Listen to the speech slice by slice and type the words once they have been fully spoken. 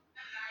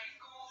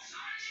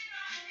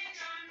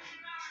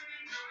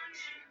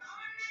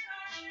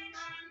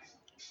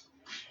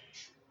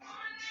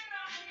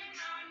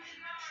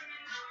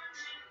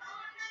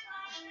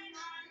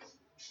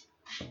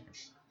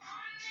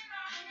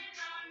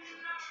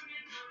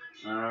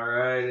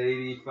Alright,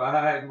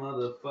 85,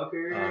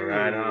 motherfucker.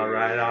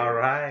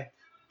 Alright.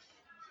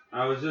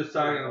 I was just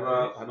talking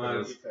about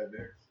my...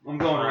 I'm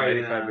going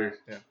right now. Beers,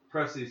 yeah.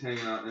 Presley's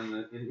hanging out in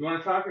the... You want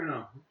to talk or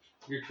no?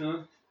 You're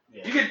chilling?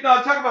 Yeah. You can...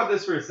 No, talk about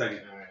this for a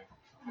second. Alright.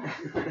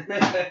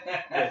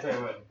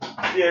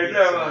 Yeah,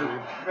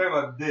 talk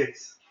about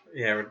dicks.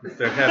 Yeah,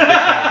 they're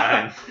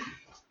having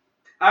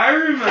I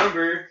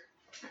remember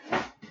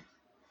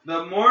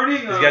the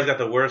morning of... These guys got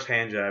the worst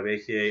hand job,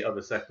 aka of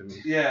vasectomy.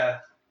 Yeah.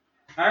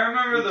 I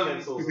remember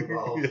Utensils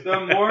involved.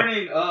 the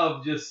morning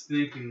of just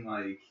thinking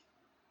like,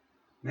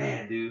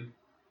 man, dude,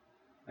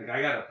 like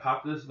I gotta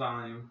pop this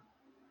volume,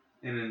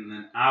 and in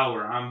an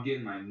hour I'm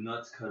getting my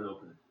nuts cut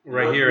open.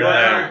 Right here What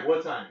and time?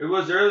 What time? It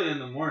was early in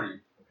the morning.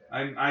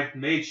 I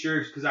made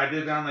sure because I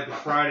did it on like a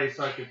Friday,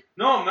 so I could.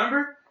 No,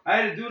 remember I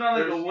had to do it on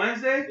like a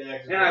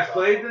Wednesday, and I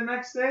played the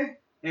next day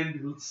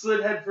and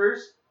slid head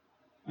first.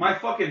 My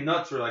fucking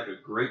nuts were like a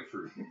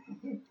grapefruit.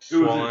 It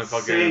Swollen was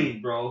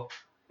insane, bro.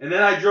 And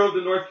then I drove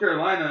to North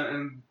Carolina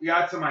and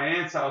got to my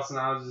aunt's house, and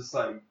I was just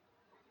like,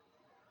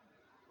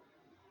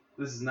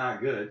 this is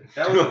not good.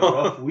 That was a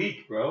rough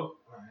week, bro.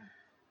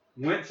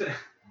 Got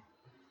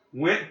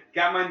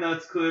my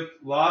nuts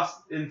clipped,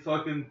 lost in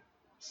fucking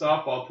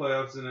softball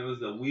playoffs, and it was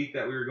the week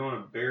that we were going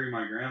to bury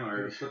my grandma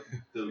or put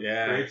the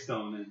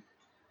gravestone in.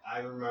 I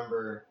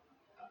remember.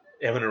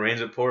 Yeah, when it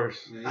rains, it pours.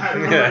 I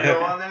remember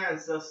going there and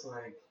it's just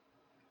like,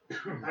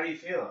 how do you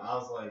feel? I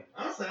was like,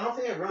 honestly, I don't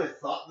think I really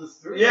thought this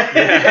through. Yeah.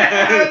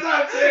 That's what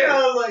I'm saying.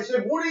 I was like, she's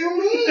like, what do you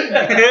mean?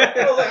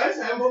 I was like, I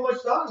just haven't put much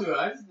thought to it.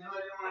 I just knew I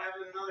didn't want to have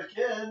another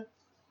kid.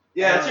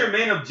 Yeah, that's your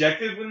main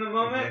objective in the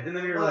moment, and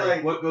then you're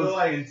like, what goes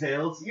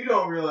entails? You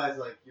don't realize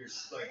like you're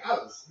like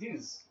he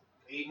was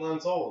 8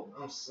 months old.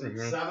 I'm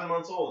 7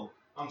 months old.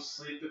 I'm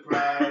sleep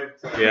deprived.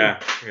 Yeah,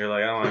 you're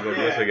like, I don't want to go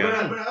do this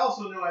again. But I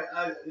also knew it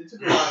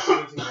took a lot of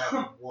things to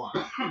have one.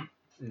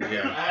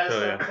 Yeah, I had a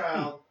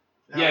stepchild.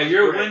 Yeah,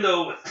 your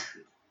window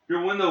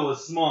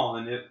was small,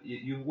 and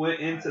you went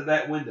into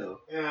that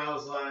window. And I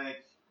was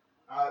like,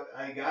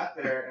 I got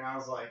there, and I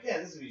was like, yeah,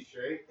 this would be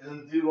straight. And then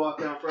the dude walked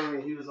down in front of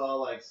me, he was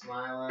all like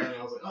smiling, and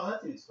I was like, oh,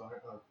 that dude's fine.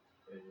 Oh,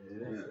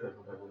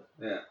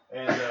 yeah.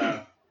 And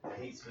I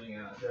hate spitting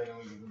out. I feel like I'm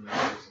going to give him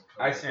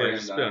I spray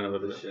spit on a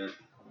little bit. Shit.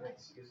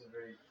 Thanks. You guys are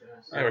very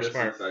generous. Yeah, we're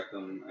smart. Disinfect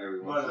them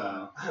every once in a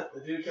while. The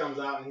dude comes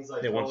out and he's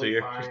like, once a totally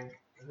year. fine.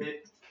 And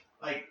it,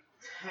 like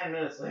 10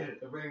 minutes later,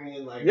 they bring me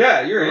in like,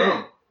 Yeah, you're in.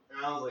 And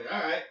I was like, all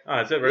right. Oh,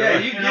 that's it, right? Yeah,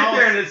 away. you get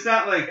there and it's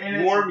not like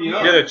warm you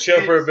up. You gotta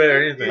chill for a bit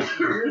or anything.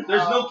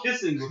 There's no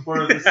kissing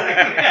before the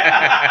second.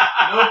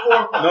 No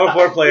foreplay. No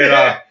foreplay at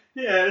all.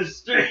 Yeah, it's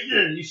straight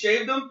in. You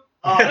shaved them?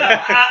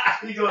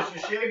 He goes,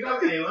 you shaved him?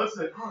 And he looks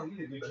like, oh, you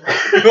did a good job.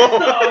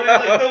 Oh,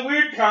 there's like the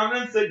weird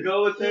comments that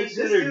go with that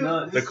shit or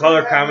nuts. The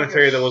color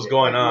commentary that was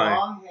going on.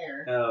 Long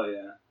hair, Hell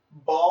yeah.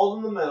 bald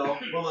in the middle,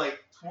 with like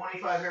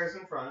 25 hairs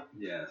in front.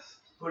 Yes.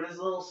 Put his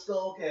little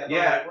skull cap on.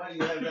 Yeah. Like, why do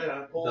you have that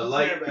on? Pull The his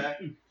light. hair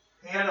back. He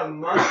had a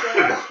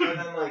mustache, and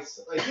then like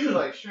he was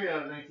like straight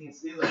out of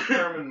 1960s. He was like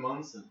Herman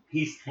Munson.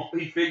 He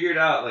figured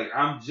out, like,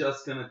 I'm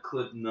just going to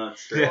clip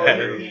nuts straight Yeah.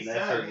 through. He And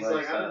that's said, her he's like, I've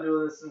lifestyle. been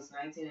doing this since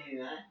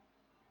 1989.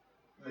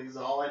 Like, this is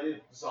all I do.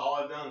 This is all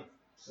I've done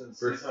since.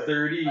 For he's like,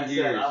 30 I said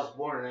years. I was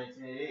born in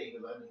 1988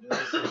 because I've been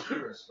doing this since you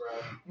were a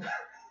sprout.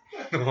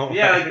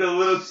 Yeah, like the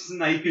little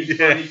snipey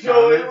Yeah. funny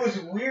So it comments.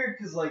 was weird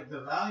because like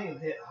the volume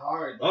hit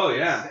hard. Like, Oh,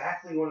 yeah.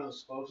 Exactly when it was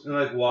supposed to. And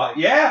like, what?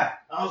 Yeah.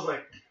 I was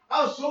like,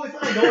 I was totally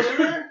fine going in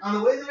there. On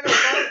the way there,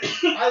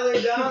 I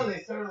laid down and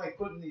they started like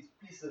putting these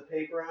pieces of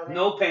paper on me.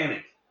 No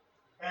panic.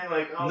 And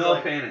like I was No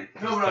like, panic.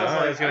 no, but I was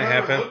like, it's gonna I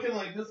remember happen. looking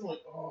like this. I'm like,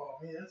 oh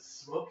man, it's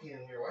smoky in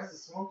here. Why is it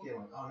smoky? I'm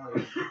like, oh no,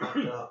 you're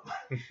fucked up.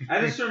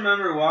 I just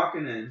remember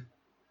walking in,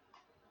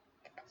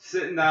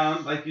 sitting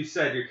down, like you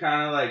said, you're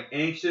kind of like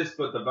anxious,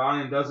 but the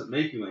volume doesn't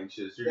make you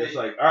anxious. You're just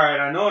like, all right,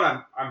 I know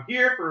what I'm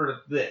here for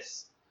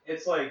this.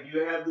 It's like you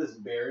have this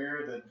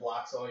barrier that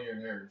blocks all your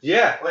nerves.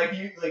 Yeah.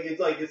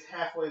 It's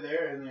halfway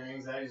there, and their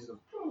anxiety just goes.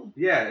 Boom.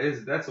 Yeah,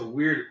 that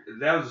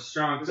was a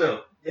strong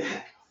pill. Yeah.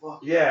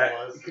 Fuck Yeah. it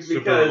was.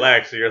 Super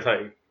relaxed, so you're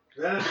like,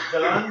 Then it's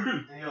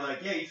done, and you're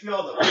like, yeah, you feel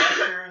all the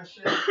pressure and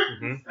shit.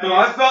 No,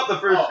 I felt the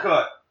first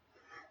cut.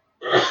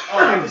 Oh,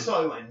 I just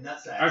saw my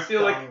nutsack. I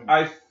feel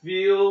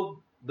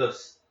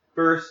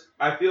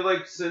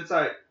like since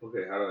okay,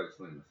 how do I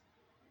explain this?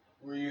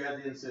 Where you had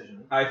the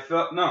incision.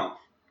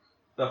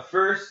 The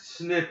first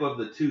snip of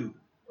the tube.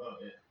 Oh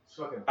yeah, it's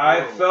fucking.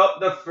 I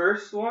felt the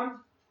first one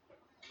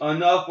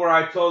enough where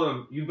I told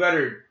him, you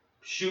better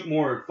shoot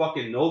more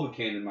fucking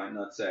Novocaine in my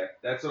nutsack.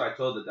 That's what I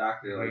told the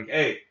doctor. Like,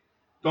 hey,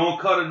 don't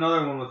cut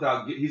another one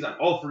without. He's like,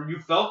 oh, you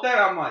felt that?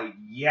 I'm like,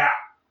 yeah,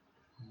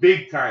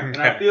 big time.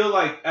 And I feel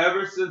like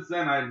ever since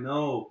then, I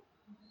know.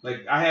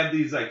 Like, I have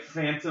these, like,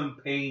 phantom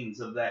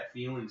pains of that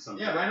feeling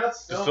sometimes. Yeah, my nuts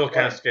still. still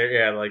kind of scary.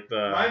 Yeah, like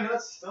My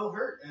nuts still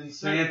hurt. And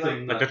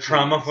Phantom like the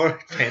trauma for it.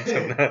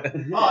 Phantom nut.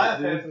 Oh, I have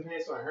phantom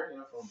pains when I hurt.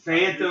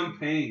 Phantom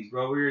pains,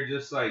 bro. We were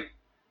just like,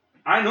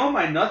 I know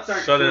my nuts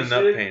aren't Sudden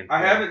twisted. nut pain.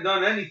 I Yeah. haven't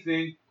done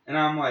anything, and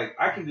I'm like,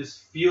 I can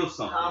just feel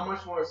something. How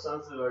much more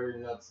sensitive are your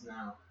nuts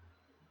now?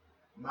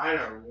 Mine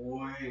are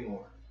way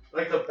more.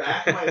 Like the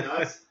back of my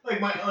nuts,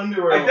 like my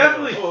underwear. I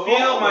definitely will go,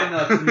 feel my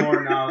nuts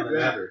more now than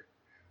Yeah. ever.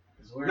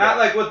 It's weird. Not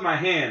like with my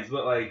hands,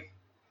 but like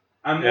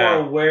I'm Yeah.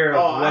 more aware of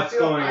Oh, I what's feel-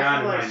 going I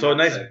on feel in like- my So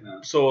nice, nutsack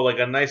now. so like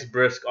a nice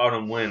brisk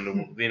autumn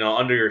wind, you know,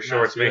 under your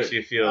shorts That's makes good.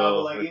 you feel.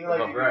 but like even like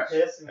a if you fresh.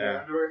 piss and your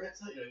Yeah. underwear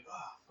hits it, you're like,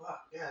 oh fuck,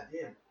 god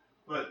damn.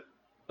 But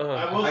Ugh.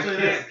 I will I say can't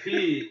this.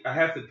 pee. I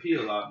have to pee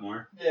a lot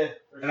more, Yeah.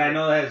 for and I sure.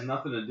 know that has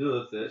nothing to do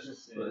with it, It's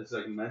just- but it's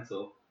like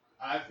mental.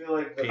 I feel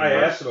like the I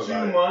asked first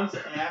him 2 about it. months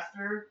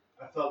after,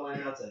 I felt my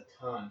nuts a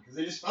ton because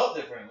they just felt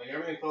different. Like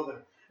everything felt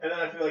different. And then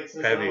I feel like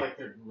since then, Heavy. I'm like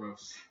they're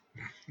gross.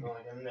 I'm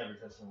like I'm never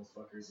touching those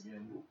fuckers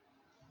again.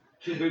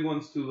 2 big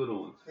ones, 2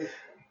 little ones.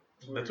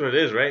 That's what it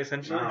is, right?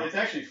 Essentially. No. It's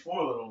actually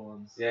 4 little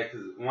ones. Yeah,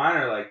 because mine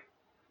are like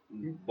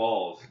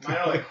balls. Mine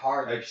are like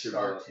hard, like Extra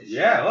scar balls. tissue.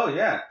 Yeah, oh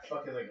yeah.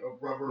 Fucking like a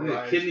rubber. Look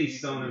at kidney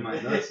stone in my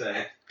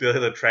nutsack. Feel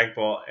like the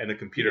trackball and a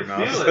computer You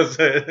mouse. feel That's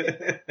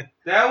it.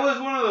 That was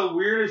one of the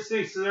weirdest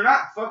things. So they're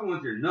not fucking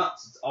with your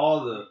nuts. It's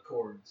all the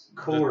cords.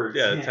 cords.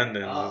 Yeah, the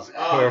tendons. Oh, It's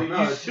oh, core- dude,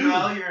 No, you the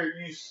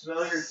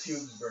smell your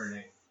tubes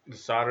burning.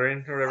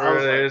 soldering or I whatever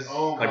was it like, is.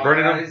 oh Like my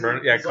burning God, them.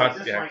 Burn, yeah, He's like, cut.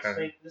 this Yeah, might cut.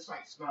 stink, this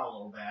might smell a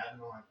little bad.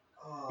 And I'm like,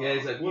 oh. Yeah,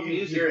 he's like, what you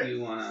music hear do it.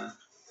 you want on?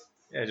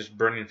 Yeah, just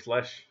burning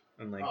flesh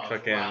and like Oh,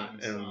 fucking rotten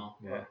and smell.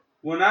 yeah.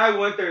 When I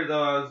went there,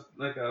 though,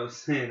 I was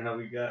saying how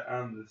we got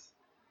on this.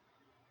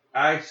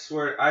 I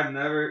swear, I've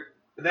never.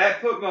 That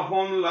put a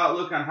whole new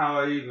outlook on how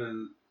I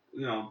even,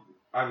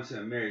 obviously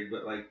I'm married,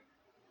 but like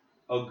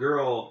a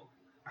girl,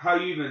 how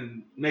you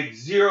even make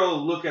zero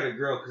look at a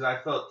girl, because I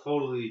felt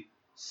totally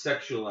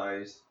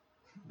sexualized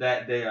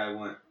that day I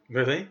went.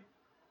 Really?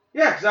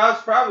 Yeah, because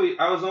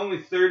I was only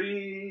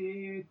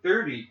 30,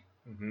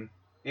 Mm-hmm.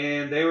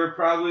 and they were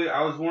probably,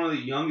 I was one of the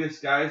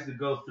youngest guys to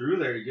go through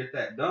there to get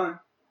that done.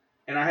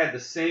 And I had the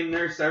same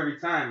nurse every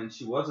time, and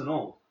she wasn't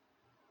old.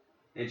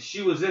 And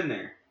she was in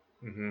there.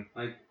 Mm-hmm.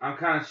 Like, I'm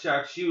kind of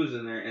shocked she was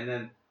in there. And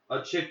then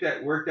a chick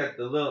that worked at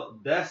the little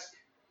desk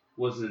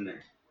was in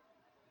there.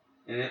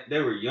 And they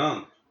were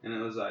young. And it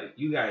was like,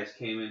 you guys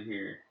came in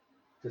here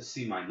to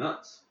see my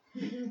nuts.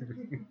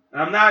 And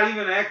I'm not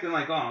even acting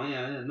like, oh,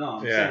 yeah, no.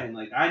 I'm Yeah. saying,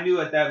 like, I knew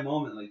at that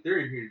moment, like, they're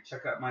in here to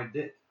check out my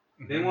dick.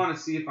 They Mhm. want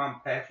to see if I'm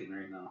packing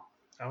right now.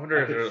 I wonder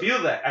I if could they're-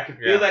 feel that. I could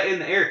Yeah. feel that in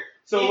the air.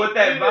 So with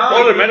that Even- well,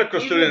 volume, they're medical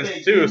even students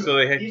they too, do- so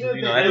they had, even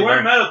you know, they they do-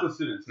 weren't medical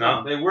students.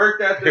 No. No, they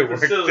worked at They the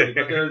worked facility,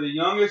 there. but they're the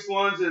youngest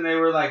ones, and they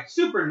were like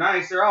super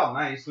nice. They're all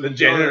nice. with The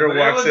each other, janitor but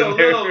walks it was in a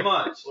there. little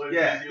much. What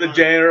Yeah, did you The want?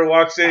 janitor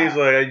walks in. He's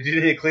like, "Did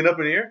you need to clean up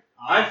in here?"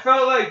 I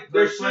felt like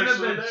there First should have place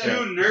been of the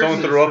two day. nurses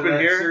Someone threw up for in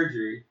that here?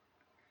 surgery,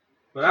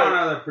 but I don't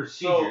know the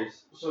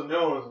procedures. So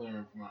no one was in the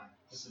room for mine.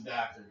 Just a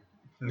doctor.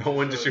 No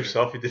one, just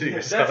yourself. You did it Yeah,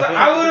 yourself. That's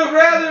I would have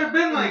rather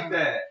been like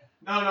that.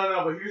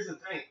 No. But here's the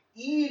thing.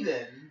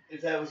 Even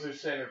if that was their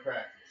standard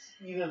practice,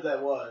 even if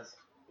that was,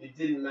 it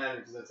didn't matter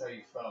because that's how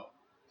you felt.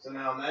 So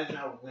now imagine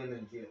how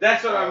women get.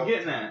 That's what I'm all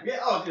getting the time. at. Yeah.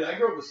 Oh, dude, I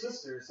grew up with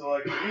sisters, so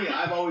like for me,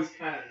 I've always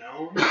kind of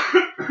known.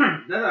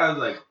 That's what I was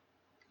like.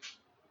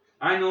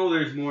 I know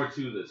there's more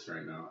to this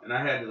right now, and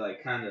I had to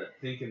like kind of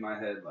think in my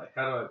head like,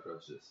 how do I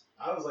approach this?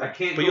 I was I like,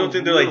 can't. But you go don't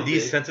think they're like little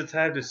big.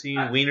 desensitized to seeing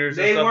I- wieners and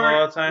They stuff weren't.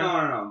 all the time?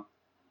 No.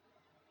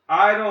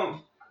 I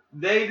don't.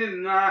 They did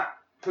not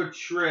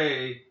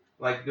portray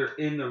like they're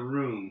in the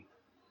room.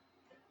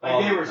 all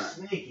like they the were time.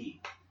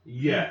 sneaky.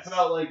 Yes. You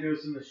felt like there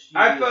was some mischievous.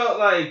 I felt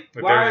like,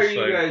 But why they're are just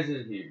you like- guys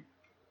in here?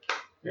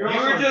 You're You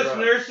also were on just drugs.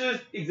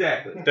 nurses,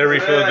 exactly. They're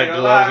refilling Like, the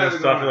a lot gloves and of it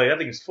stuff. going You're on. like,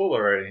 that thing's full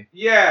already.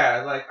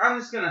 Yeah, like I'm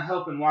just gonna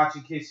help and watch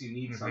in case you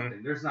need Mhm.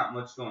 something. There's not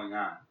much going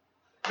on.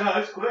 No,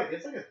 it's quick.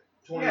 It's like a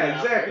 20 Yeah,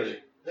 minute exactly.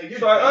 operation. Like, you're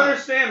So I done.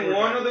 understand We're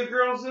one done. of the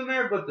girls in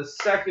there, but the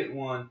second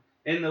one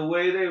and the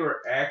way they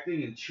were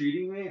acting and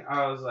treating me,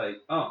 I was like,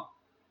 oh,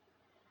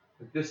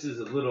 like, this is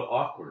a little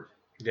awkward.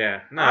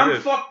 Yeah. No, I'm it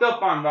is. fucked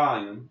up on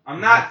volume. I'm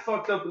Mhm. not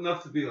fucked up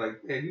enough to be like,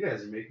 hey, you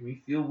guys are making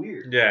me feel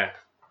weird. Yeah.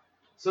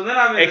 So then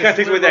I'm in It kind of this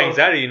takes away the limbo-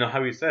 anxiety, you know,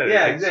 how you said it.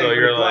 Yeah, Like, exactly. So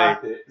you're It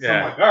like, blocked it. So yeah.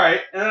 I'm like, all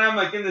right. And then I'm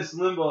like in this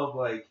limbo of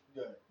like,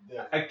 Good.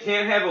 Yeah. I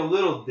can't have a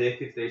little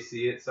dick if they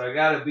see it, so I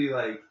gotta be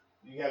like,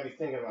 You gotta be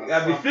thinking about I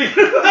gotta be something.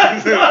 thinking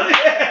about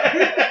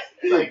something.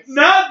 Like,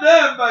 Not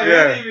them by Yeah.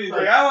 any means. It's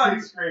Like, like I want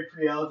 6th grade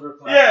pre-algebra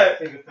class. Yeah. Like,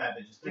 think of fat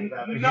bitches. Think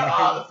about bitches. No.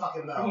 Ah, the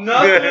fucking bell.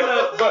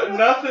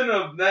 nothing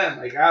of them.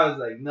 Like I was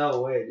like,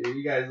 no way, dude.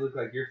 You guys look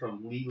like you're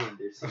from Leland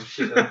or some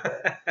shit like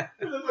that.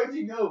 Where the fuck do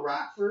you go?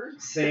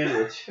 Rockford?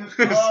 Sandwich.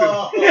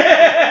 Oh.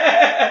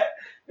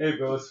 Hey,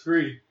 bro, it's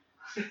free.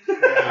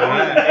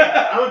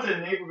 I went to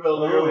Naperville.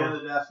 The girl Oh. behind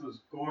the desk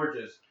was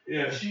gorgeous.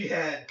 Yeah, She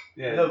had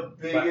yeah. the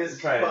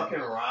biggest Right. fucking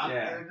rock.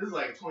 Yeah. I mean, this is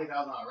like a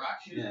 $20,000 rock.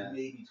 She was Yeah.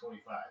 maybe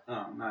 25. Oh,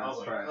 I nice. was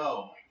like, Right.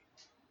 oh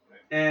my.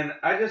 And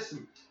I just,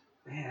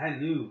 man, I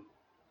knew.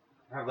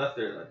 I left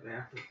there like,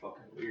 man, I feel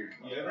fucking weird.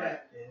 About Yeah.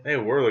 that. They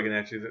were looking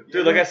at you. Dude,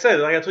 Yeah. like I said,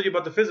 like I told you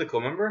about the physical,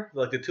 remember?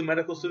 Like the two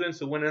medical students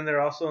who went in there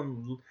also.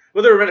 And,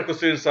 well, they were medical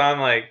students, so I'm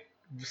like,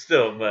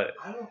 still, but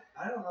I don't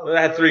know. Well,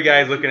 I had three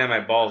guys looking at my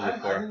balls I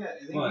before.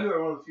 think What? you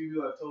are one of the few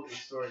people I've told this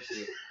story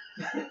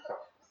to.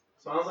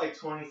 So I was like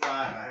 25.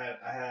 I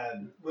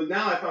had, but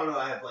now I found out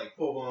I have like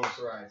full blown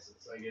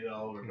psoriasis. I get it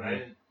all over. But I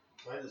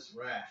had this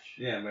rash.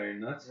 Yeah, by your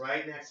nuts.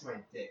 Right next to my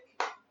dick.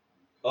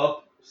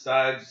 Up,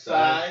 side,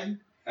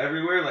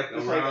 everywhere, like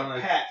It's around, like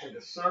a patch, like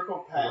a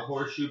circle patch. like a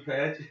horseshoe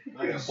patch.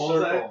 Like a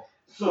bullseye. circle.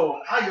 So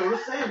I go to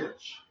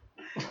sandwich.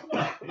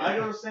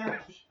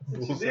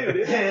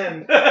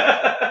 And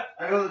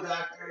I go to the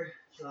doctor.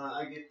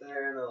 I get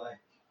there and they're like,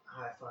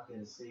 I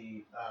fucking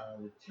see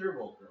the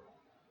Tyrbold girl.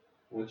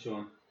 Which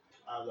one?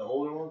 The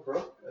older one,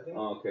 Brooke, I think.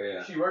 Oh, okay,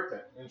 yeah. She worked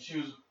there, and she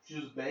was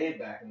babe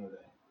back in the day.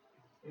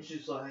 And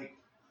she's like,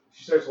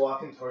 she starts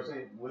walking towards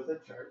me with a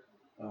chart,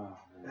 Oh,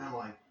 and man. I'm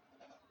like,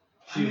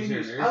 She was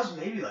your nurse? I was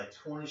maybe like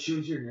 20. She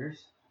was your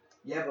nurse?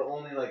 Yeah, but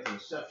only like the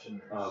reception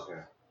nurse. Oh,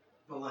 okay.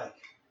 But like,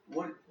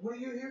 what are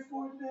you here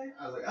for today?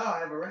 I was like, oh, I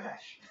have a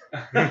rash.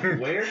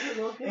 Where is it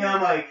located? And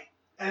I'm like,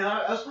 and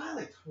I was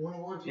probably like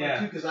 21, 22,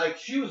 Yeah. because like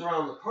she was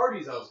around the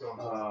parties I was going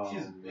to. Oh,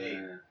 She's big.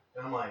 man.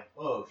 And I'm like,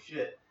 oh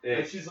shit. Yeah.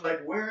 And she's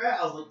like, where at?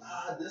 I was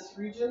like, this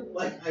region.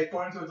 Like, I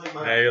pointed towards like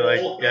my Yeah, you're like,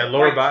 whole yeah, head,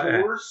 lower like, body.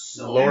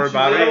 torso. Lower And she's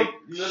body. like-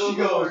 Middle she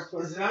goes, torso.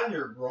 is it on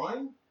your groin?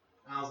 And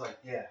I was like,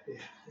 yeah.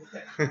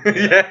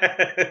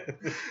 Yeah.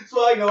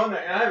 So I go in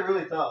there, and I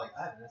really thought, like,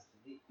 I have an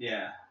STD.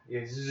 Yeah.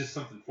 Yeah, this is just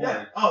something Yeah.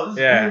 foreign. Oh, this is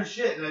Yeah. weird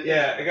shit. And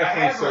Yeah, I got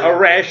had, funny like, A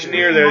rash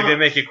near 3 there months. can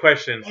make you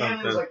question And it was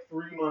something. like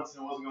 3 months,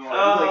 and it wasn't going on. It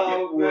was like,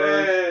 Oh, get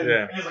worse. man.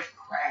 Yeah. And it was like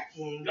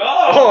cracking.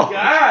 Oh, Oh.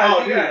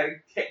 God. Oh, You got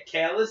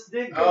callous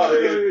dick? Oh,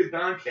 dude.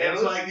 Don And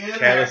Callous? so I get in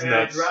Callous there,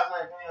 and nuts. I dropped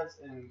my pants,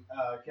 and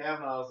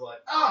Kavanaugh was like,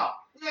 oh,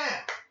 yeah,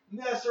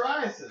 you got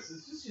psoriasis.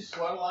 It's just you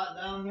sweat a lot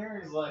down here.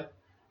 He's like,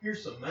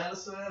 here's some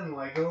medicine, and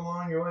like, go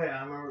along your way. And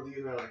I remember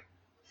leaving there like,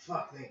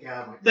 fuck, thank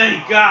God. I'm like,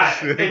 Thank oh, God.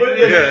 But at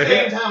the Yeah.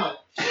 same time, like,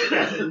 she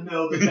doesn't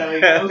know the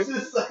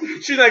diagnosis. Like,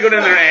 She's not going in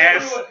there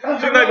and ask.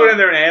 She's not going in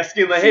there and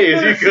asking like, "Hey,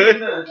 is he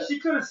good?" She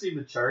could have seen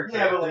the chart.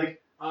 yeah, but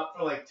like,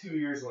 for like 2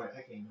 years, I'm like,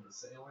 I can't go to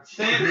sandwich.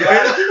 Thank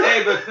God.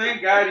 Hey, but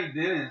thank God he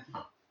didn't.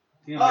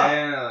 You know, Oh,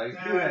 man,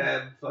 like, you dude.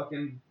 had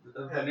fucking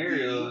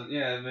venereal.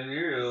 Yeah,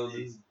 venereal.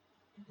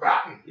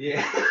 Rotten.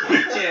 Yeah.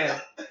 Yeah.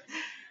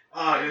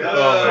 Oh, dude, Oh that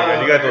my was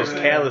god, you got so those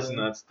bad. callous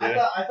nuts, I dude.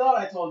 thought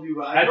I told you,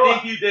 but I know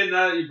think you did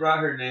now that you brought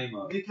her name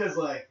up. because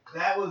like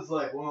that was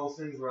like one of those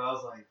things where I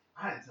was like,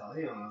 I didn't tell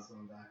him I was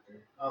going to the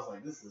doctor. I was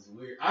like, this is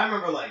weird. I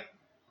remember like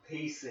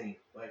pacing,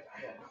 like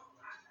I gotta go to the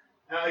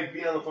doctor. And I'd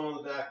be on the phone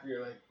with the doctor.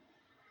 You're like,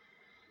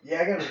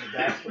 yeah, I gotta go to the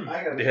doctor.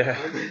 I gotta.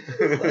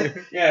 Yeah.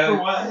 Like, Yeah.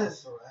 for what?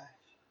 It's for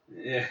rash.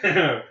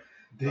 Yeah.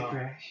 Dick Oh.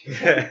 rash.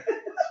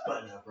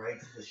 Button up right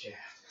to the shaft.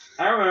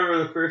 I remember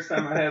the first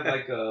time I had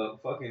like a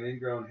fucking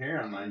ingrown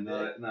hair on my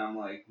nut, and I'm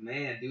like,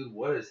 man, dude,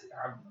 what is?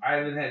 I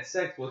haven't had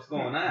sex. What's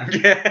going on?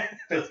 Yeah.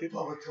 Just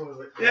public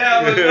toilet. Yeah,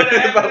 I'm like, what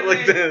happened to Like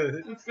me?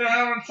 the- What's going on?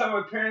 I don't tell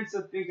my parents.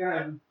 I think I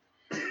have.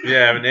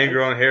 Yeah, have an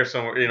ingrown hair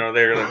somewhere. You know,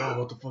 they're like, "Oh,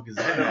 what the fuck is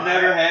I've that?"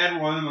 never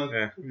had one. I'm like,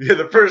 Yeah. Yeah,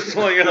 the first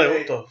one you're like,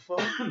 "What the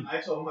fuck?" I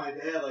told my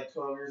dad, like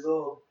 12 years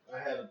old, I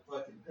had a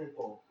fucking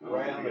pimple Oh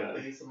right my on God.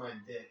 the base of my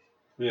dick.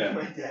 yeah.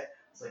 My dad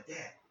was like,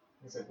 Dad.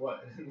 He's like,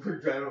 what? And we're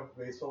driving up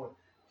the baseball.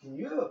 Can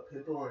you have a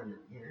pimple on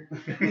your ear?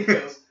 And he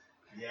goes,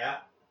 yeah.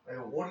 I go,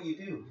 what do you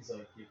do? He's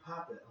like, you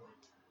pop it. I'm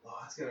like,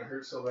 oh, it's gonna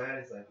hurt so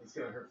bad. He's like, it's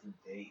gonna hurt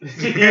for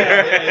days.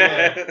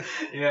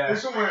 Yeah.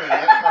 There's somewhere in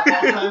that all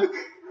the time.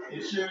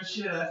 It sure as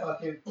shit. I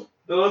fucking.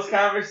 Those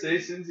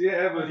conversations you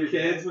have with With your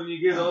kids dad. when you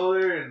get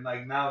older, and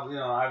like now, you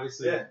know,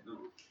 obviously Yeah.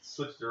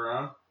 switched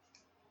around.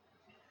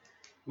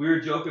 We were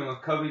joking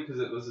with Cubby because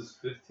it was his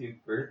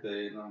 15th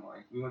birthday, and I'm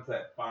like, we went to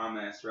that bomb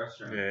ass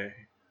restaurant. Yeah.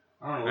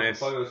 I don't know what Nice.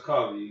 the fuck it was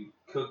called. You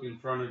cook in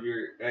front of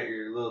at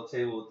your little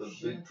table with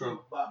the big trunk,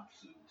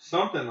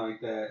 something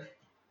like that.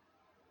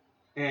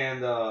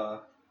 And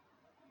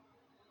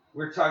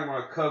we're talking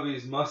about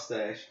Cubby's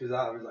mustache because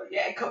I was like,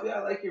 yeah, Cubby,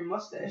 I like your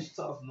mustache. It's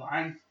all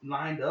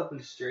lined up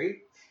and straight.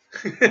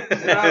 And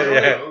I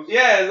was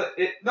Yeah.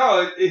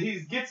 like, yeah, he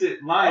gets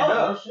it lined Oh,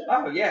 up. no shit.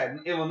 Oh yeah,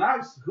 well now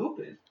he's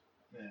hooping.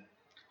 Yeah.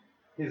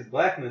 His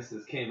blackness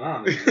has came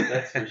on,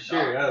 that's for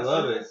sure. I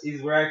love it.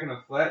 He's racking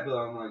a flat bill.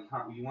 I'm like,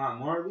 you want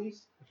more of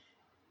these?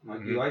 I'm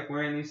like, you like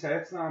wearing these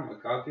hats now? I'm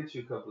like, I'll get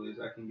you a couple of these.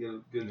 I can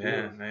give good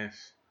Yeah, deals.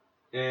 nice.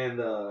 And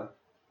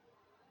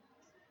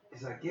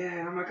he's like, yeah.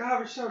 And I'm like,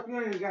 oh, shut up.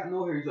 You ain't got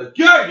no hair. He's like,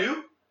 yeah, I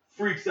do.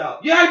 Freaks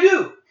out. Yeah, I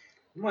do.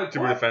 I'm like,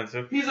 Super what?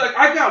 defensive. He's like,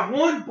 I got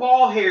one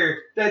ball hair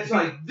that's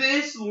like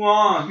this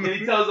long. And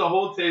he tells the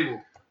whole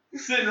table.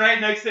 Sitting right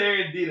next to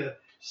Arandita.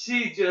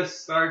 She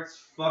just starts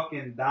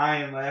fucking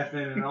dying laughing.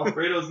 And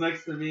Alfredo's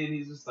next to me and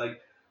he's just like,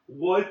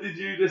 what did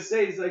you just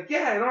say? He's like,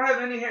 yeah, I don't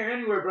have any hair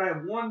anywhere, but I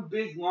have one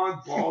big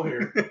long ball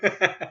hair.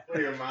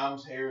 Your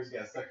mom's hair's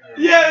got stuck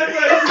in your Yeah,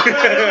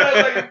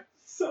 that's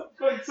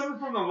like, something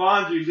from the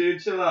laundry,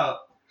 dude. Chill out.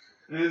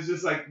 And it's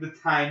just like the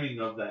timing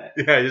of that.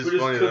 Yeah, just We're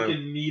just funny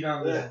cooking meat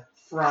on the Yeah.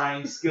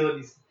 frying skillet.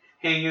 He's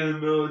hanging in the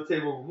middle of the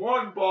table with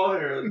one ball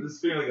hair,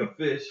 just feeling like a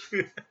fish.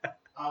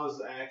 I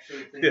was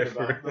actually thinking Yeah,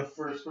 about for the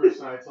first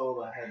person I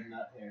told I had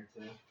nut hair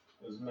to. It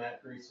was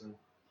Matt Priestman.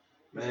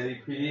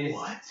 Matty P.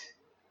 What?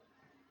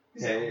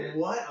 He's Yeah, like, yeah.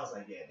 what? I was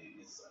like, yeah, dude,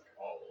 it's like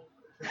all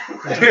over.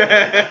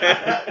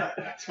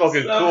 It's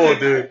fucking cool,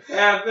 dude.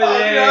 Happening. Oh,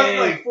 dude, I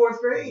was like 4th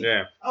grade.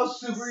 Yeah. I was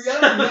super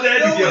young.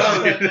 That's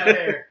young. Had that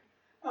hair.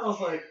 I was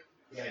like,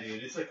 yeah,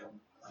 dude, it's like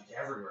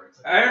everywhere. It's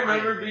like I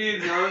remember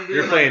being young. Dude,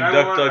 You're playing like,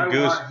 Duck, I Duck,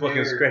 Goose, want fucking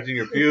hair. scratching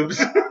your pubes.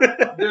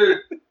 Dude,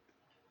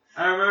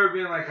 I remember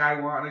being like, I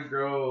want to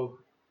grow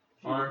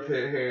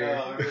armpit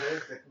hair. Oh, okay.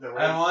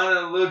 I want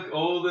to look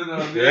old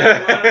enough.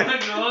 Yeah. I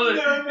want to look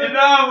older. And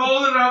now I'm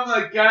old and I'm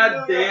like,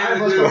 God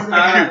damn, it it is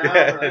hot.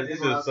 Yeah,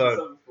 this is suck.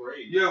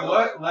 Yeah,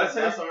 what? Less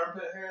That's hair?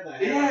 armpit hair. That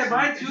hair Yeah,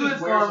 mine it too just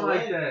has wears gone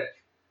like away. that.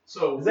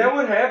 So Is that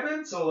what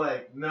happens? So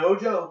like, no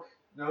joke.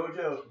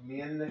 Me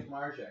and Nick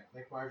Marjack.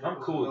 I'm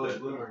was cool the with village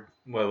that. bloomer.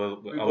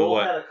 Well, We oh, both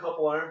what? had a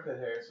couple armpit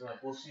hairs. We're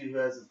like, we'll see who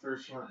has the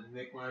first one. And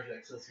Nick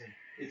Marjack says,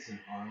 "It's an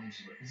arms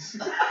race."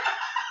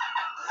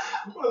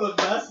 One of the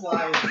best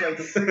lines, like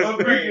sixth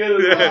grade.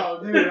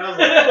 Oh, dude, I was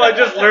like, Well, I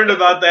just learned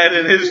about that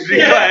in history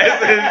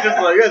class. And it's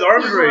just like, yeah, the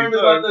arms We learned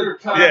about race.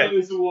 the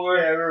Communist War.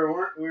 yeah,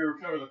 we were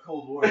covering the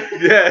Cold War.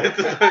 Yeah, it's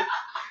like,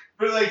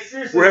 But like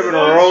seriously, We're having this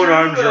our is own true,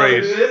 arms though.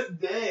 race. To this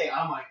day,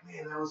 I'm like,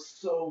 man, that was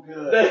so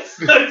good. That's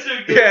such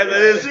a good yeah, that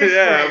is, Sixth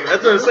yeah, grade.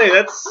 that's what I'm saying.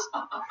 That's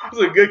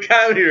a good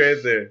comedy right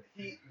there.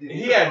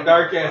 He had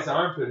dark ass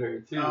armpit hair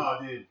too. Oh,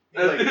 dude.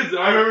 That's Like, his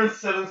I remember in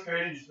 7th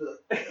grade, he just be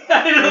like,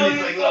 I know, and he's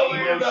he's like, so emo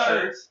weird about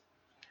it. shirts.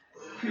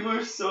 People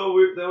are so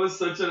weird. That was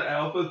such an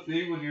alpha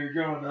thing when you were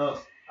growing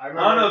up. I I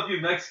don't know if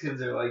you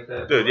Mexicans are like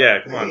that. Dude, but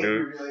yeah, come on,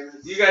 dude.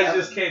 You guys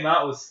just came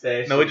out with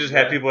stashes. No, we just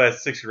had people at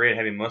 6th grade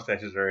having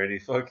mustaches already.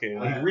 Fucking.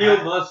 Like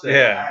real mustache.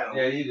 Yeah.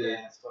 Yeah, you did.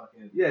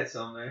 Fucking... You had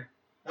some there.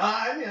 No,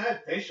 I mean, I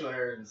had facial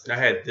hair in 6th I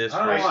had grade. this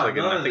I don't first, want like,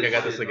 none I of think I this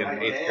got this shit, like in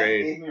My 8th dad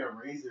grade. gave me a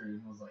razor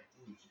and was like,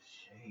 dude, just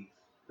shave.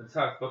 That's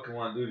how I fucking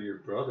want to do to your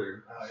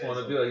brother. I just yeah, want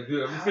to so- be like,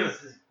 dude, I'm just How gonna. is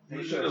his I'm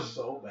just facial gonna-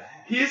 so bad.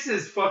 His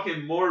is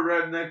fucking more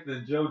redneck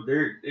than Joe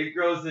Dirt. It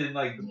grows in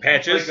like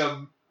Patches?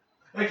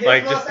 Like a His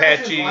like, just mustache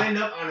is patchy. lined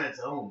up on its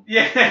own.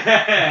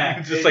 yeah.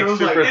 Just It like goes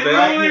super like- And the thin.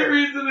 Right only here.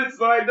 reason it's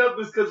lined up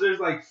is because there's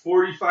like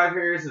 45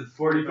 hairs and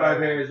 45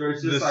 hairs, where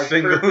it's just The like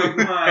single- perfect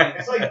line.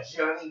 It's like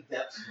Johnny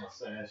Depp's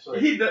mustache. Like,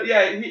 He does,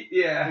 yeah.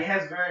 he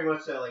has very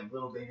much that like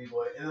little baby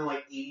boy, and then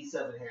like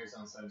 87 hairs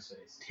on side of his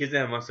face. He doesn't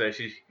have a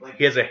mustache. Like,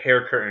 He has a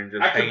hair curtain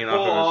just I could hanging pull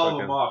all off of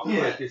them of off.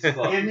 Yeah. Like it's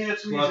fluffy. give me a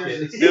Fluff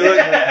tweezers. it.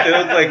 They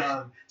look like-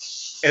 Um,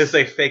 his. It's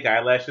like fake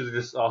eyelashes,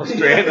 just all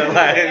straight in the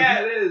line.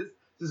 Yeah, it is.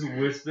 Just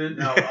wisping.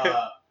 no,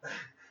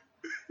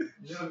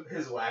 just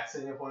his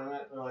waxing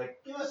appointment. They're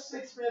like, give us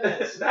 6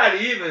 minutes. Not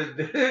even.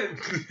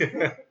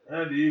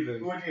 Not It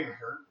even. wouldn't even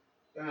hurt.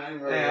 And I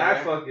didn't really Man, I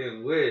like-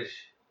 fucking wish.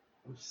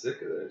 I'm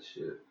sick of that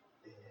shit.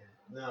 Yeah.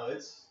 No,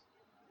 it's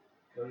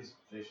Cody's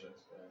facial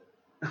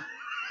is bad.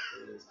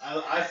 It is.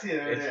 I see it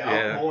every It's- day.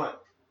 yeah. I'll pull it.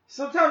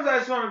 Sometimes I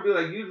just want to be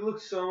like, you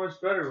look so much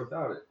better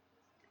without it.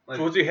 Like,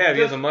 So what's he have?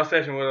 He has just- a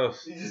mustache and what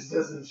else? He just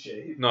doesn't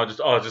shave. No, just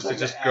Like it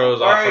just an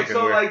grows All off right, fucking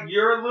so weird. like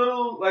you're a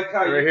little like how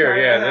Right you here,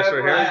 kinda yeah, this have,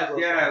 right like, here.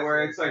 yeah,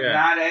 where it's like Yeah.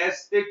 not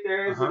as thick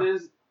there as Uh-huh. it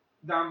is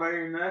down by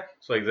your neck.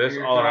 It's like this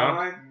your all around.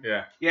 jawline.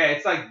 Yeah. Yeah,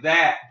 it's like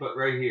that, but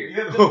right You here.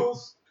 have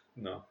dimples?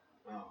 No.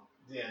 Oh,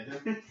 yeah,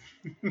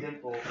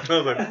 dimple. I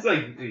was like, That's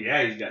like,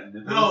 yeah, he's got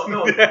nipples.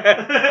 No,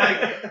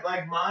 like,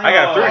 like mine. I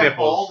got 3 I'm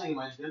nipples. balding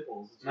my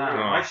dimples. It's nah, weird.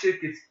 No. my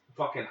shit gets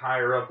fucking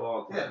higher up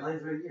all the Yeah, time.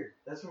 mine's right here.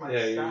 That's where mine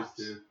Yeah, stops.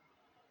 yours too.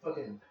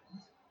 Fucking.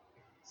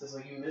 So it's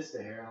like you missed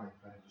a hair. I'm like,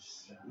 I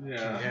just stop.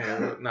 Yeah.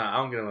 yeah, nah, I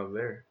don't get him up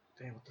there.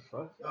 Damn, what the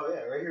fuck? Oh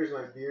yeah, right here's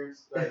my beard.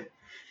 Like,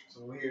 it's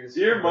weird. As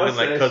Your fuck. Looking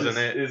like mustache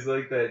Cousin It. is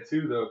like that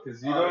too, though,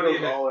 because you Oh, it don't goes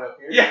even. all the way up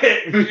here.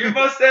 Yeah, your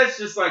mustache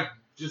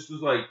just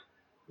was like.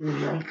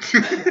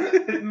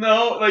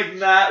 No, like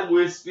not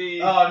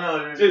wispy. Oh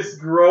no, dude. Just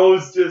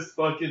grows, just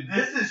fucking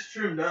This is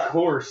trimmed up.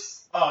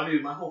 coarse. Oh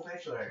dude, my whole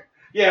facial hair.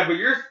 Yeah, but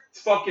your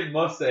fucking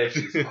mustache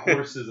is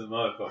coarse as a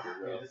motherfucker,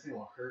 Dude, bro. this thing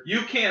will hurt.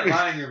 You can't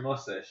line your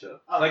mustache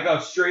up. Oh, Like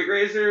a straight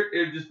razor,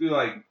 it'd just be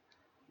like.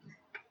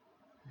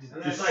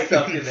 And Just it's like-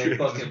 stuck in their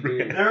fucking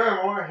beard. There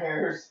are more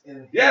hairs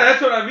in. Yeah,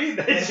 that's what I mean.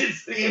 That than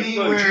shit's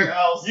anywhere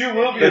else. You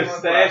will be in a one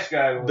stash spot.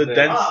 guy one The day.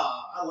 dense-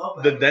 Ah, I love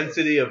that. The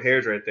density of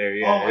hairs right there, Oh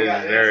yeah, my is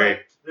god, it's very.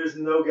 like, there's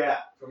no gap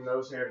from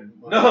nose hair to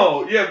mustache.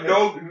 No, yeah,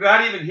 no,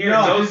 not even here.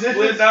 No, No, dude, this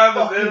split is down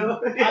the fucking-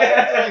 middle. I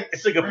have to, Yeah. like,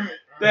 It's like a. bring it-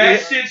 That Yeah.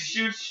 shit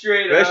shoots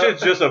straight That up.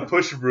 shit's just a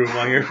push broom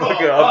on your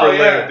fucking Oh, upper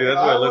yeah. lip, dude. That's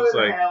what I it looks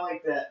would've like. had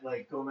like that,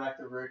 like go back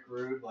to Rick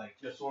Rude, like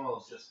just one of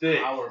those just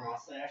Thick. power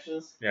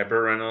mustaches. Yeah,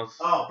 Burt Reynolds.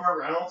 Oh, Burt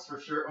Reynolds for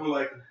sure. Or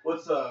like,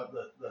 what's the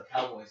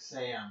cowboy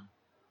Sam?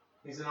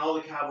 He's in all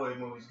the cowboy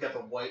movies. He's got the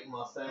white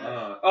mustache.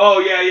 Oh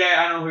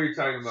yeah, I know who you're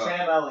talking about.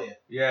 Sam Elliott.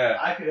 Yeah,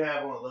 I could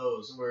have one of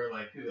those where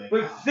like, dude, like,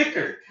 But oh,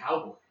 thicker.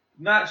 cowboy.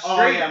 not Oh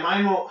straight. yeah,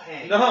 mine won't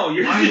hang. No,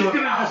 you're Mine just goes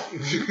gonna out.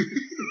 just.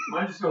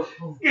 Mine just goes.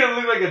 boom. You're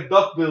gonna look like a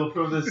duckbill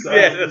from this side.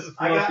 Yeah, It's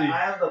I fluffy.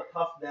 have the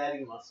Puff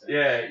Daddy mustache.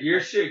 Yeah, your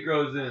shit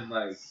grows in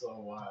like It's so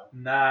wild.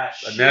 not.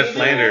 A Ned shit.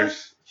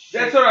 Flanders.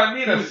 That's what I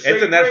mean. A It's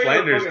a Ned straight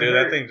Flanders, fucking dude.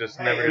 That hurt. thing just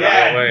Hey, never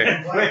Yeah. got away.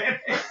 Ned Flanders.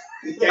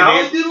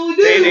 Yeah,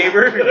 Hey,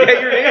 neighbor. Yeah,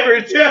 your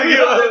neighbor too.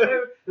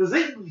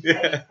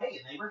 Yeah. Hey,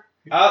 neighbor.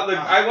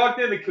 I walked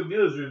into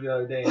Camille's room the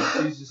other day and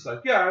she's just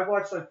like, yeah, I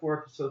watched like 4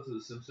 episodes of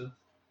The Simpsons.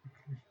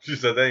 She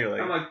said that, and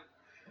you're I'm like,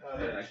 like,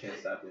 man, I can't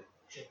stop it.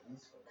 Check these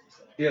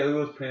fuckers out. Yeah,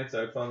 those pants,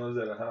 I found those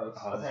at a house.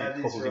 Oh, I've had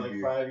these for like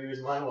Holy 5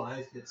 years. My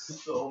wife gets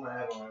so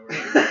mad when I wear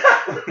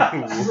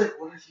them. She's like,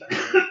 what are you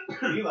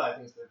doing? Eli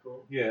thinks they're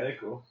cool. Yeah, they're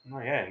cool. oh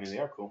yeah, I mean they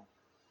are cool.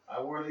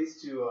 I wore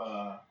these to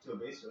a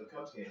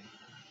Cubs game.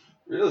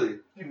 Really?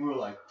 People were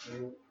like,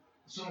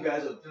 some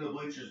guys up in the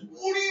bleachers,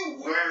 what are you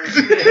wearing?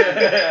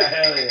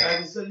 Hell yeah.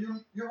 And he said,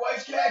 your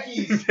wife's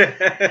khakis.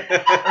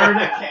 Or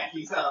not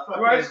khakis,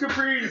 fucking Rice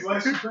Caprice.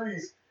 Rice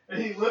Caprice.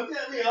 And he looked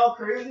at me all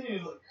crazy and he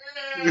was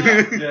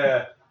like,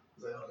 Yeah. I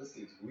was like, oh, this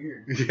dude's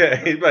weird. Yeah,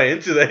 he's probably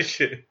into that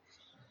shit.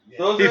 Yeah.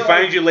 Those He are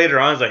finds you later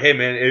on. He's like, hey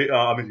man, if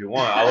you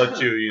want, I'll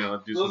let you,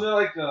 do Those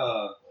something.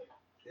 are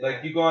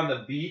like you go on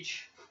the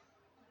beach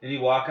and you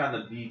walk on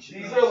the beach.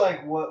 These are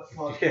like what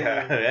fucking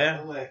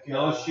Yeah. like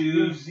No New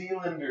shoes.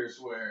 Zealanders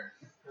wear.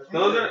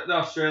 Those are no,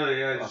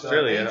 Australia. Yeah,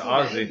 Australia.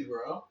 1990,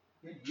 bro.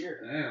 Good year.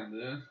 Damn,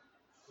 dude.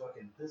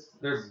 Fucking Pistons.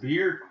 They're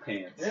beer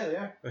pants. Yeah, they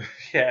are.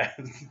 Yeah.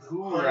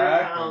 Who 100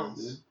 rock them,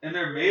 pounds. dude? And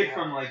they're made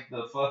from like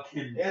the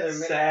fucking Yeah, they're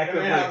sack made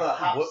of out of a like.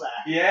 hop what- sack.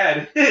 Yeah,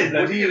 it is.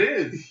 What I do think you- it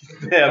is.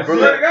 Yeah, I bro.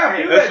 swear to God,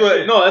 do That's that what.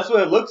 shit. No, that's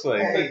what it looks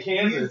like. Hey, the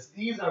canvas.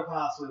 these are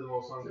possibly the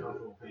most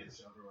uncomfortable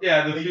pants ever.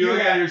 Yeah, the Like, feeling you on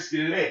have- your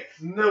skin. Hey,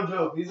 no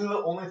joke. These are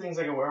the only things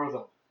I can wear with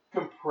a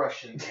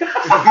compression. So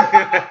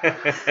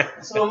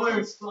I'm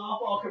wearing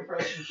softball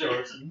compression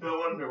shorts and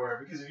no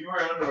underwear because if you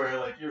wear underwear,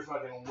 like your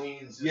fucking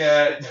wings just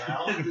Yeah, sticking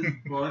out. just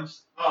bunched.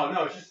 Oh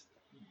no, it's just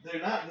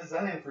they're not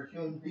designed for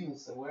human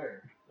beings to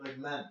wear, like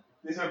men.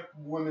 These are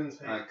women's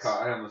pants.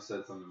 I almost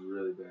said something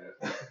really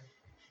bad.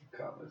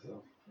 Caught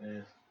myself.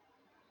 Yeah.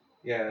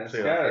 Yeah, it's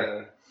Say got that,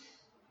 a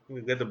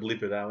We have to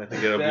bleep it out. We have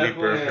to get a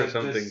definitely bleeper or a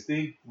something.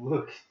 distinct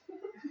look.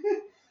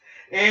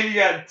 And you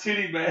got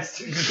Titty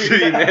Master.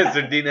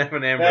 Master Dean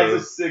Evan That's a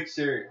Ambrose. sick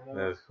shirt.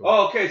 That's cool.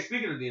 Oh, okay.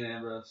 Speaking of Dean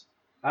Ambrose,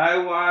 I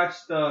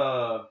watched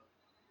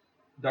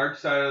Dark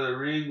Side of the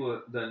Ring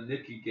with the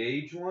Nicky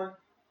Gage one.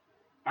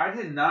 I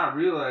did not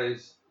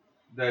realize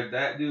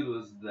that dude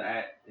was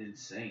that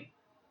insane.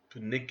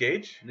 Nick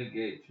Gage, Nick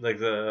Gage. like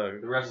The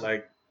wrestler.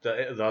 like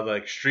the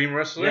extreme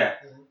wrestler. Yeah,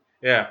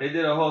 Yeah. they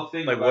did a whole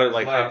thing Like about what? his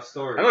Like life how?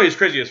 story. I know he's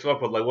crazy as fuck,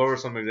 but like, what were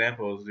some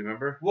examples? Do you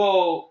remember?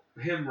 Well,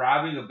 him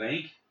robbing a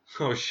bank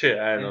Oh shit,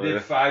 I didn't and know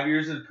did that. 5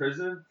 years in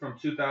prison from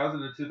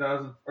 2000 to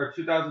 2000 or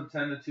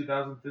 2010 to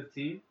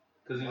 2015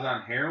 because he was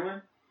on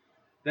heroin.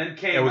 Then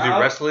came And was out.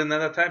 he wrestling at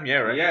that time? Yeah,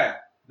 right. Yeah.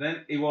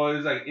 Then he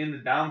was like in the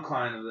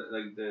downcline of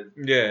the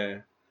Yeah.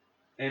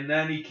 and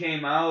then he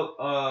came out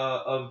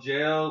of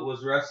jail,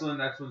 was wrestling.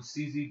 That's when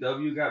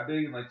CZW got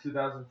big in like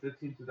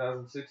 2015,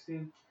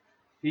 2016.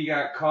 He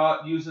got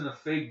caught using a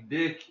fake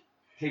dick,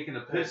 taking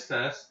a piss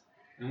test,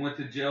 and went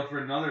to jail for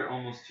another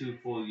almost 2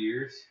 full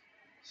years.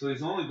 So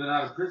he's only been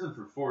out of prison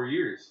for 4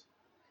 years.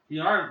 He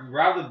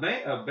robbed a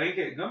bank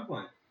at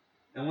gunpoint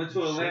and went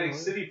to Atlantic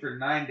City for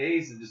 9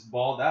 days and just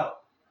balled out.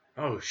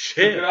 Oh Took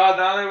shit. it all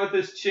down there with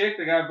this chick.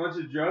 They got a bunch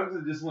of drugs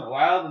and just went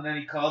wild. And then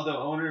he called the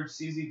owner of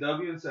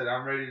CZW and said,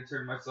 "I'm ready to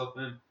turn myself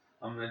in.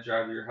 I'm gonna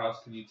drive to your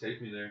house. Can you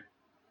take me there?"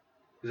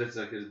 Because it's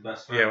like his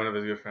best friend. Yeah, one of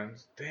his good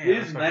friends. Damn. His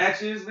that's fucking-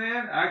 matches,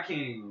 man, I can't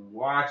even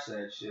watch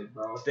that shit,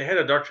 bro. They had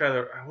a Dark Side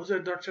of the... Was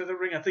it a Dark Side of the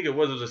Ring? I think it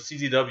was. It was a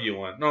CZW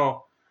one.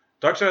 No.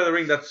 Dark Side of the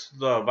Ring, that's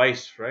the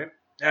Vice, right?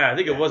 Yeah, I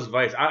think it was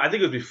Vice. I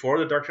think it was before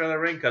the Dark Side of the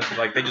Ring because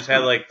like they just had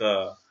like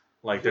their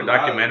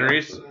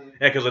documentaries.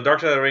 Yeah, because the Dark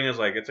Side of the Ring is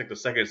like, it's like the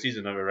second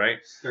season of it, right?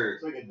 Skirt.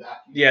 It's like a docu.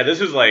 Yeah,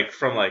 this is like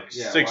from like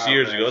Yeah, 6 wild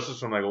years match. ago. This was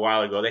from like a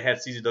while ago. They had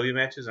CZW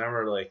matches. And I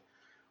remember like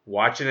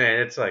watching it,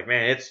 and it's like,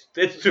 man, it's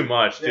too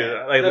much, dude.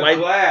 Yeah. Like The light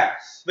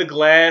glass. the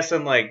glass,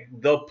 and like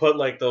they'll put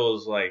like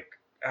those like,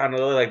 I don't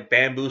know, like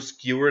bamboo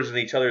skewers in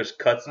each other's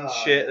cuts and Oh,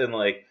 shit, and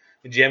like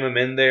jam them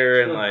in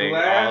there, and The like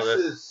glass all this.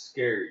 is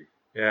scary.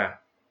 Yeah,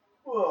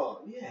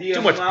 Well, yeah. The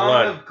Too much amount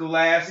blood. of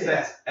glass Yeah.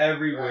 that's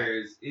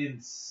everywhere is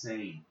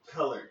insane.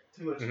 Color.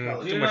 Too much Mhm.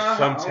 color. Do Too you much know how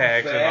thumbtacks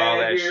and all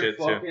bad that your shit,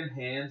 too. fucking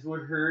hands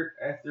would hurt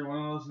after one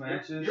of those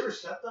matches? You ever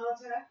stepped on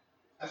a tack?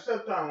 I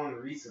stepped on one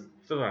recently.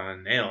 still on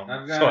a nail.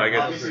 I've So got I a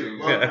guess. Obviously, a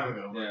Yeah. long time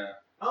ago. but- Yeah,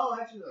 Oh,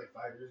 actually, like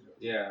 5 years ago.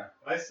 yeah.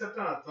 I stepped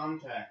on a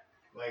thumbtack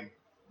like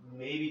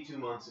maybe 2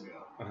 months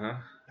ago. Uh-huh.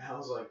 And I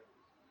was like,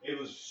 it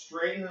was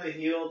straight into the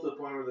heel to the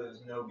point where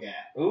there's no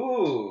gap.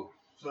 Ooh.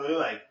 So they're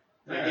like,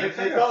 Yeah, it it's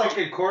like felt a like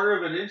fucking quarter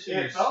of an inch in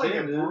your it felt like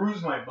skin, it dude.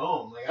 bruised my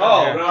bone. Like,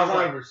 Oh, but I was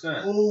like,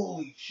 100%.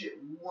 holy shit,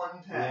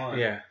 one tack. One.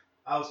 Yeah.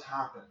 I was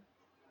hopping.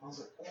 I was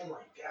like, oh my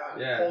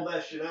god. Yeah. I pulled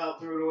that shit out,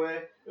 threw it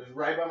away. It was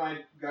right by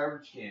my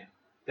garbage can.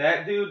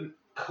 That dude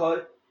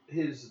cut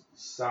his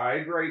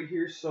side right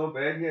here so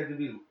bad he had to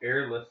be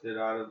airlifted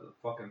out of the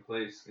fucking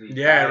place. And he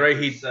Yeah, died right,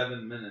 for he-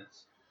 7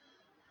 minutes.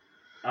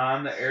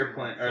 On the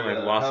airplane. Or Like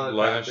the lost blood and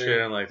helicopter.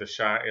 shit, and like the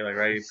shot, like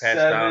right, he passed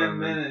 7 out.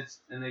 And then, minutes,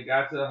 and they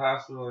got to the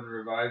hospital and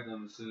revived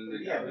him as soon as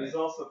they Yeah, got but back. he's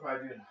also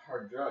probably doing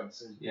hard drugs,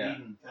 so he's Yeah.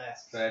 bleeding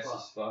fast Fast as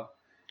as fuck.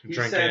 He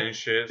drinking said and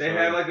shit. They so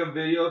had like a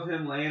video of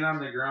him laying on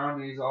the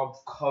ground and he's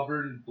all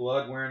covered in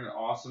blood wearing an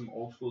awesome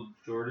old school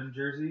Jordan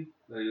jersey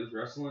that he was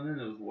wrestling in.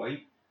 It was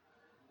white.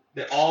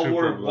 They all Super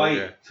wore blood, white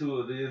yeah.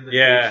 to the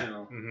yeah.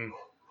 Invitational. Mm-hmm.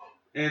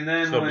 And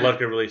then So when, blood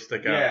could really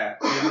stick out. yeah,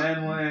 and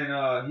then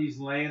when he's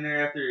laying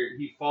there after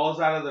he falls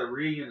out of the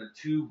ring and the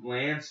tube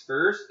lands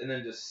first and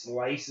then just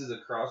slices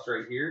across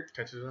right here,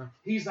 Catches him.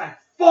 he's like,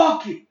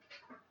 fuck it!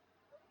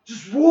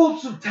 Just roll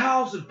up some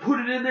towels and put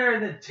it in there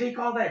and then take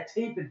all that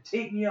tape and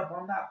tape me up.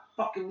 I'm not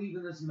fucking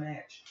leaving this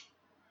match.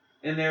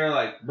 And they were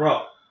like,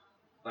 bro,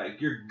 like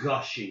you're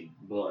gushing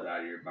blood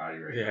out of your body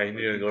right now. Yeah, you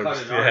need to go cut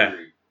to- an yeah.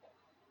 artery.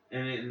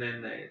 And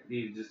then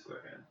he just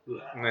fucking.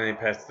 And then he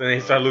passed. Then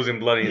he started losing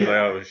blood, and he's like,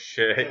 "Oh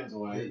shit!" Tim's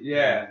white.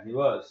 Yeah, he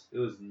was. It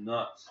was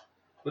nuts.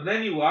 But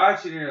then you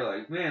watch it and you're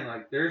like, man,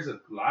 like there's a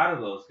lot of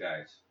those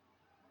guys,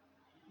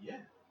 Yeah.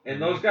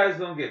 and those guys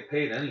don't get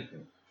paid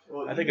anything.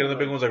 Well, I think even another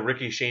big like- one's like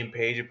Ricky Shane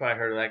Page. You probably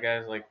heard of that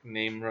guy's like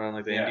name run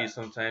like the Yeah. indies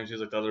sometimes. He's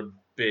like the other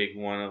big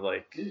one of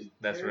like Dude,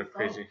 that's Terry sort of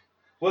crazy.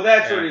 Well,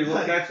 that's Yeah. what he.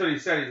 That's what he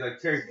said. He's like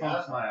Terry Yeah.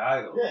 Funk's my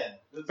idol. Yeah.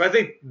 that's- But I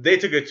think they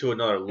took it to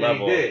another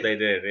level. did. They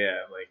did, yeah.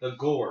 Like, The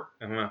gore,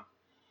 uh-huh.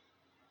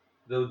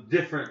 the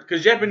different.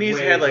 Because Japanese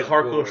ways had like of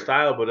hardcore gore.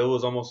 style, but it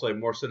was almost like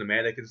more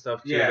cinematic and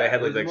stuff too. Yeah, They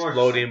had it like the was more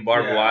exploding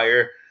barbed yeah.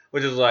 wire,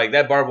 which is like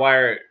that barbed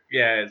wire.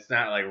 Yeah, it's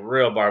not like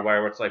real barbed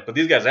wire. Where it's like, but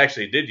these guys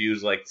actually did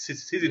use like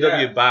CZW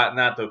Yeah. bot,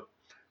 not the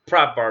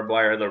prop barbed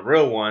wire, the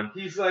real one.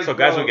 He's like, So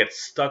guys bro, would get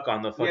stuck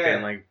on the fucking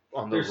Yeah. like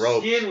on the their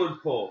ropes. skin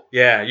would pull.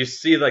 Yeah, you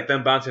see like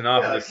them bouncing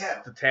off Yeah, and like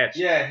cattle. detached.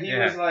 Yeah, he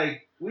Yeah. was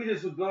like, we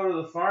just would go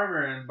to the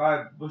farmer and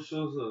buy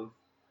bushels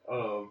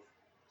of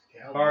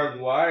barbed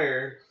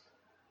wire,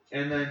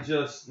 and then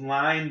just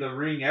line the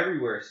ring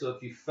everywhere. So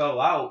if you fell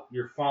out,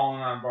 you're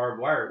falling on barbed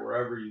wire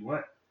wherever you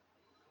went.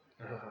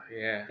 Oh,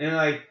 yeah.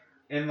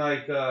 And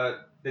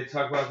they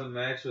talk about the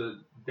match with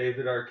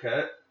David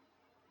Arquette.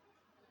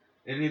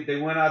 And they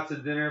went out to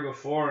dinner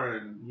before,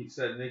 and he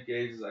said, Nick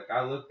Gage is like,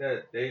 I looked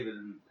at David,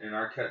 and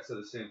Arquette said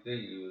the same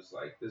thing. He was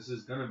like, this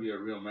is going to be a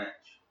real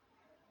match.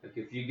 Like,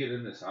 if you get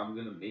in this, I'm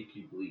going to make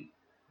you bleed.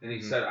 And he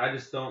Mhm. said, I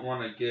just don't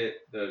want to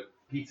get the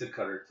pizza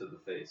cutter to the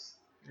face.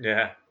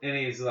 Yeah. And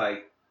he's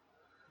like,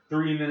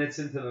 3 minutes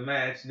into the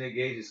match, Nick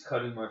Gage is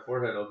cutting my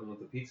forehead open with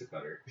a pizza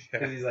cutter.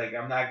 Because he's like,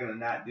 I'm not going to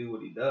not do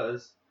what he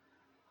does.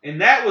 And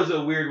that was a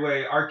weird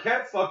way.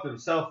 Arquette fucked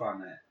himself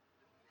on that.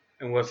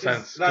 In what sense?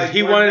 'Cause, Because like,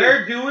 he when wanted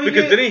they're doing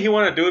because it, didn't he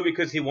want to do it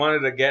because he wanted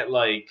to get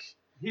like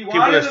he people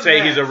wanted to a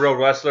say he's a match. real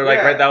wrestler, like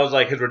Yeah. right? That was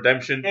like his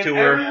redemption And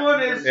tour.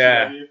 everyone is-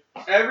 Yeah.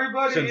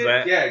 Everybody, Since is,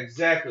 that. yeah,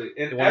 exactly.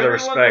 And He wanted the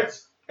respect.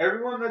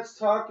 everyone that's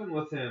talking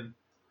with him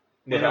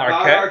With and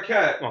about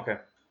Arquette, Okay.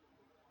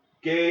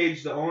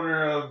 Gage, the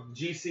owner of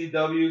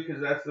GCW,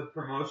 because that's the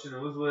promotion it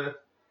was with,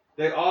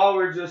 they all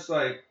were just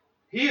like,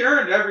 he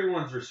earned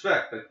everyone's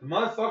respect. Like, the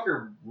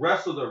motherfucker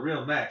wrestled a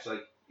real match.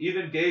 Like,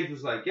 even Gage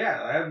was like,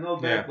 yeah, I have no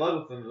bad Yeah. blood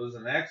with him. It was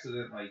an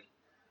accident. Like,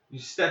 you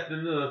stepped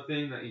into a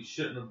thing that you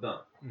shouldn't have done.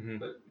 hmm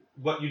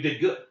But you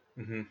did good.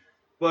 hmm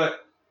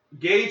But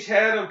Gage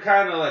had him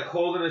kind of like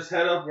holding his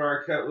head up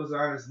where Arquette was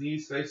on his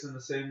knees facing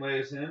the same way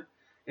as him.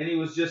 And he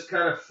was just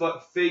kind of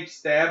fake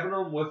stabbing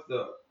him with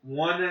the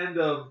one end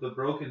of the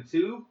broken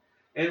tube.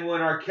 And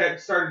when Arquette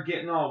started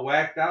getting all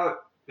whacked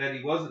out that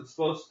he wasn't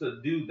supposed to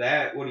do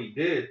that, what he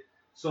did.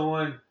 So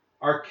when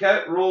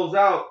Arquette rolls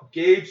out,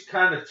 Gage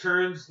kind of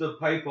turns the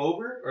pipe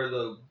over, or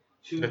the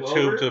tube The over.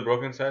 tube to the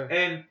broken side.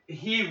 And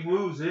he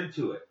moves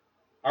into it.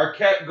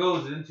 Arquette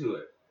goes into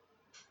it.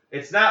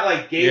 It's not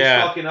like Gage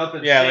Yeah. fucking up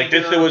and Yeah, like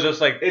shaking this. It him. was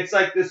just like It's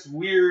like this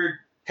weird.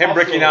 him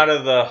breaking out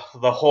of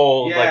the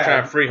hole, like Yeah,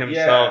 trying to free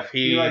himself. yeah.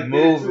 He He, like, did it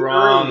moved too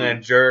wrong early.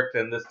 and jerked,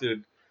 and this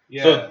dude.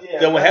 Yeah. So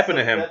then what happened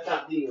to him? That's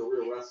not being a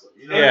real wrestler.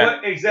 You know?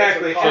 And Yeah.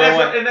 exactly. That's And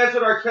what- that's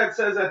what Arquette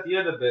says at the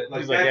end of it.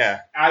 Like, He's like,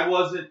 that's, I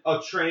wasn't a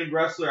trained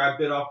wrestler. I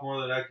bit off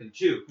more than I can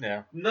chew.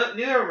 Yeah. Neither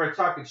of them are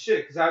talking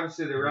shit because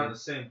obviously they were on the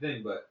same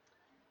thing.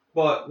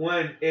 But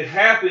when it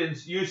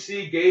happens, you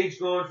see Gage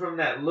going from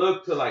that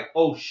look to like,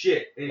 oh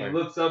shit. And he Like-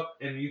 looks up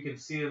and you can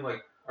see him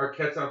like,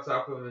 Arquette's on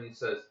top of him and he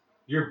says,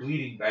 you're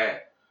bleeding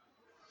bad.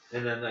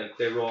 And then like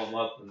they roll him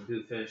up and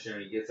do the finisher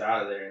and he gets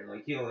out of there. And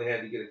like he only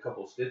had to get a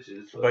couple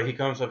stitches. But he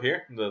comes up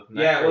here. The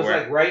neck yeah, it or was where?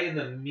 like right in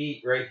the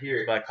meat right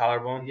here. By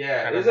collarbone.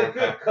 Yeah, Kind it of was a more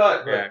good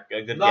cut, but Yeah,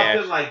 a good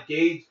nothing gash. like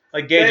Gage.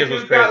 Like Gage's That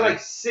was dude crazy. got like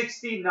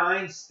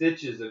 69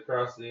 stitches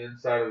across the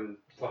inside of his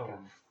fucking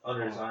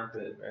under his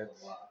armpit.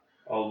 That's-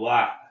 A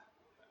lot.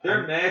 Their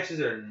I'm-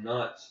 matches are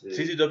nuts, dude.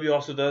 CZW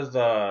also does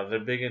they're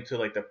big into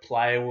like the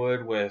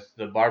plywood with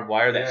the barbed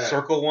wire, that Yeah.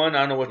 circle one. I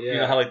don't know what you Yeah.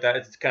 know how like that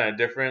it's kind of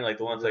different. Like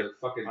the ones The like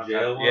fucking on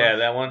jail top- one. yeah,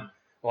 that one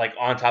like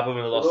on top of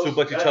it, they'll Those-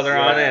 suplex each that's- other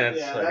on it. yeah, And it's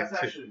yeah, like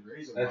that's actually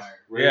razor That's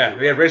wire. yeah,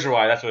 razor yeah, wire. razor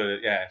wire. That's what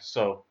it. Yeah,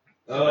 so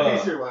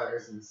Razor wire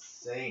is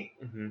insane.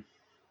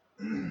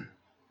 hmm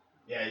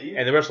Yeah, you.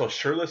 and they wrestle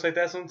shirtless like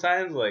that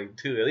sometimes. Like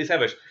too, at least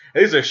have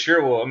a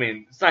shirt. Well, I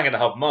mean, it's not gonna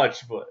help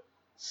much, but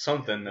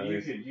something at You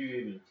least. could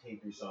even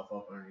tape yourself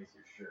up underneath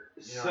your shirt.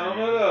 You know Some what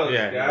I of mean? those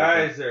Yeah,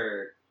 guys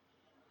are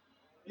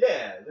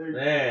Yeah, they're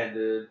man,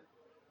 dude.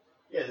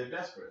 yeah, they're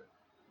desperate.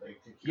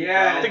 Like to keep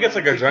Yeah, going. I think it's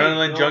like To keep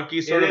adrenaline going.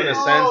 junkie sort It of in a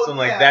is. sense, Oh, and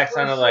like yeah, that for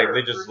sounded like sure,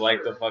 they just for like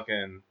sure. the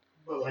fucking.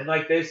 But And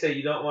like they say,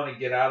 you don't want to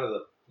get out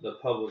of the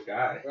public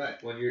eye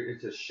right. when you're.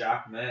 It's a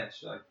shock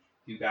match. Like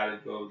you gotta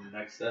go to the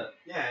next step.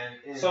 Yeah,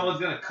 and Someone's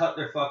gonna cut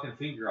their fucking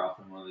finger off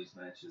in one of these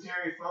matches.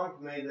 Terry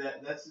Funk made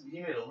that.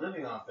 He made a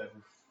living off that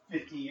for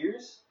 50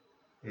 years.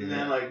 And then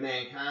Mm-hmm. like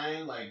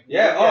Mankind, like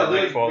Yeah, oh,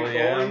 Mick dude, Foley,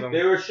 yeah.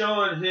 they were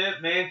showing him,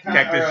 Mankind,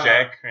 Cactus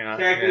Jack, you know.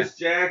 Cactus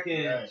Jack,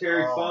 and Right.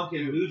 Terry Oh, Funk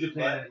in dude, New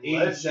Japan in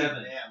legend,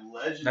 '87. Yeah,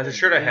 legend. That's the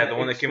shirt I had, the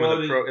one that came in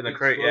the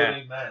crate, yeah.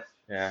 Exploding mess.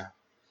 Yeah.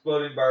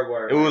 Exploding barbed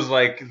wire. It was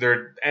like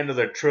their end of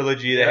their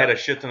trilogy. They Yeah. had a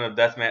shit ton of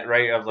death match,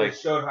 right? Of They like,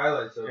 showed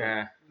highlights of it.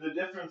 yeah. The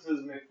difference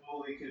is Mick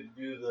Foley could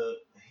do the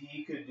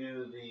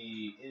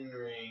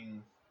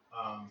in-ring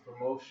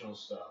promotional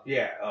stuff.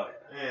 Yeah, oh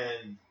yeah.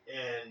 And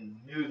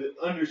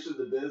understood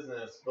the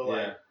business, but like,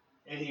 Yeah.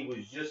 and he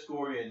was just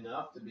gory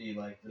enough to be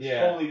like this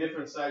Yeah. totally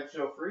different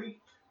sideshow freak,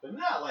 but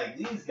not like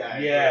these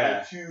guys.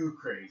 Yeah. They're too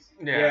crazy.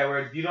 Yeah,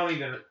 where you don't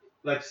even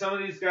like some of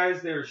these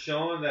guys they were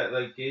showing that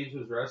like Gage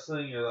was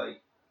wrestling. You're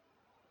like,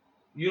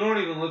 you don't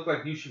even look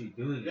like you should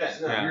be doing this.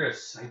 Yeah, no. You're a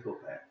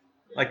psychopath.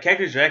 Like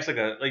Cactus Jack's like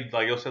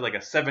you'll say like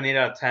a 7, 8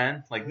 out of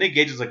 10. Like Nick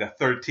Gage is like a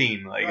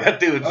 13. Like that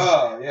dude's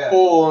Oh yeah.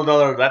 whole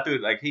another. That dude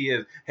like he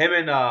is him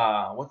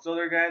and what's the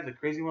other guy? The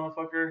crazy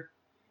motherfucker.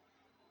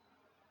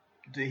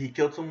 Did he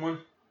kill someone?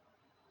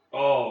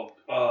 Oh,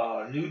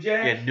 New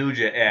Jack. Yeah, New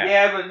Jack. Yeah.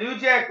 Yeah, but New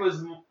Jack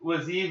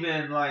was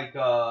even like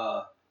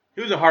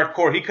He was a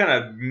hardcore. He kind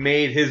of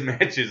made his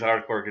matches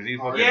hardcore because he's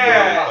fucking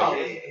yeah.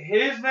 brutal.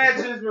 His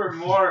matches were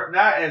more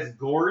not as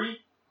gory,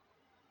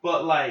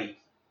 but like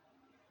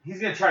he's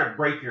gonna try to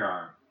break your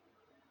arm.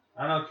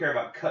 I don't care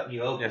about cutting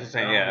you open. Yeah, that's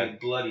what I'm I saying, don't yeah. need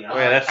bloody. Oh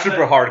yeah, that's I'm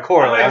super gonna-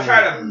 hardcore. I'm Like gonna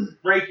try to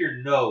break your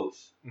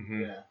nose.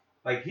 Mhm. Yeah.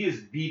 Like he is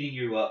beating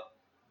you up.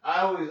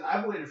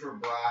 I waited for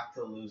Brock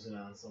to lose it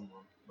on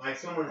someone. Like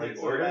someone Like hit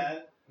so Orton?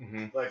 bad,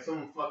 Mhm. like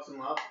someone fucks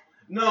him up.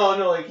 No,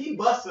 like he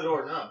busted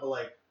Orton up, but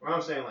like what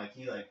I'm saying, like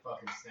he like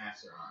fucking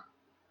snaps her arm.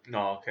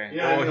 No, okay.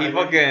 Yeah, Oh, he like-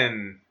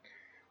 fucking.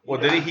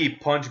 Well, Yeah. didn't he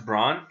punch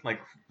Braun? Like,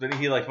 didn't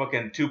he like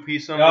fucking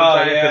 2-piece him?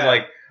 Oh, Because yeah.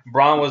 like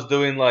Braun was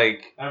doing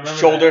like I remember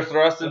shoulder that.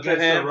 thrust into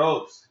Against the him.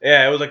 ropes.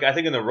 Yeah, it was like I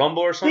think in the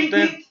Rumble or something.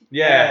 Dink, dink.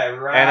 Yeah.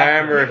 right. And I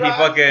remember he rocked-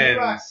 fucking. He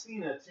rocked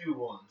Cena too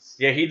once.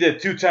 Yeah, he did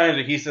 2 times.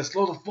 Like, he said,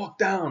 "Slow the fuck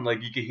down."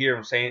 Like you could hear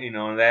him saying, you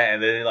know, and that,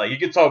 and then like you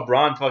could tell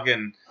Braun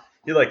fucking.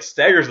 He like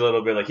staggers a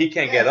little bit, like he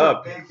can't get it's a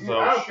up. big dude. So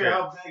I don't shit. care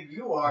how big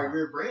you are,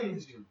 your brain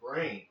is your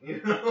brain.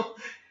 You know.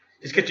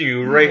 He's catching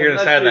you right here in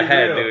the Let's side of the be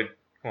head, real. dude.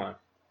 Come on.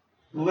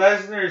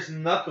 Lesnar's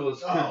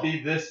knuckles Oh. could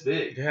be this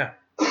big. Yeah.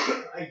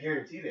 I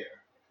guarantee they are.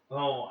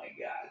 Oh my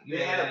god.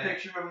 They had a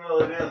picture of him the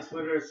other day on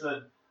Twitter. It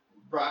said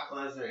Brock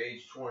Lesnar,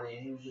 age 20,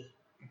 and he was just.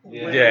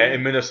 Yeah. Yeah,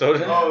 in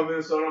Minnesota. Oh, in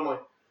Minnesota. I'm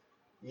like,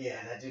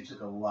 yeah, that dude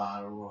took a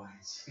lot of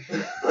roids.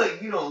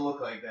 Like, you don't look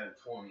like that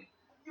at 20.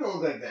 You don't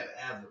look like that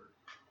ever.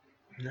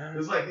 No.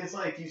 It's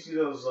like you see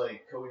those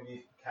like Kobe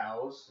beef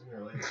cows, and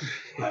you're like,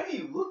 why do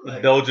you look The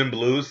like Belgian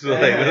blues, Yeah,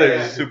 like yeah, they're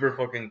yeah. super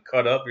fucking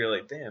cut up. You're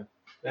like, damn,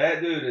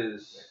 That dude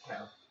is that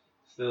cow?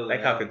 still that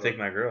the cow can alpha. take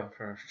my girl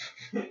for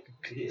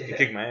Yeah.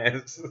 kick my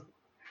ass.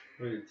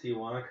 What are you,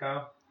 Tijuana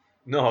cow?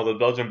 No, the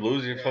Belgian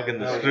blues, you're Yeah, fucking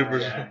the yeah, super.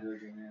 yeah.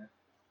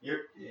 You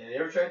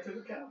ever tried to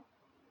the cow?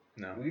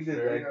 No. We did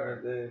Very that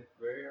hard. kind of day.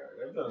 Very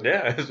hard. I've done it.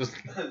 Yeah, it's just.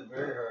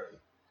 Very hard.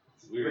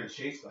 It's We've been weird.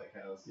 chased by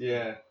cows.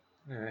 Yeah.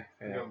 Yeah, You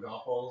yeah. know,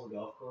 golf balls, a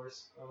golf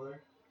course over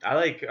there. I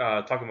like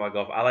talking about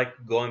golf. I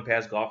like going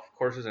past golf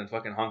courses and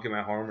fucking honking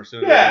my horn as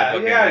soon as I Yeah,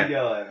 fucking yeah, hit.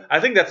 yell at him. I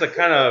think that's a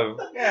kind of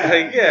Yeah.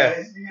 like yeah.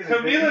 Guys, you get a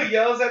Camila big-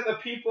 yells at the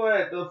people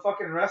at the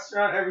fucking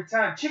restaurant every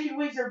time. Chicken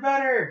wings are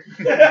better.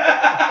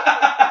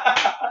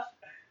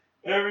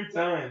 Every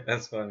time.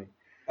 That's funny.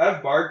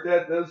 I've barked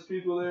at those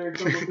people there a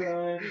couple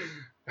times.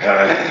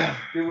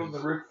 Give them the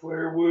Ric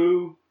Flair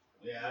woo.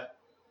 Yeah.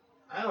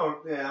 I don't.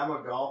 Yeah, I'm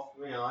a golf.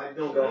 You know, I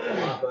don't golf a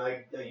lot, but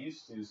I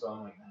used to. So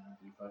I'm like, nah,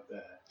 dude, fuck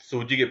that. So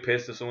would you get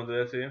pissed if someone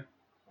did that to you?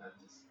 I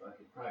just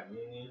fucking probably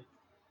me and you.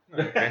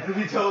 Okay. To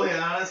be totally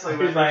honest, like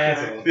Here's my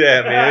answer.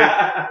 Yeah,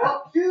 man.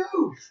 Fuck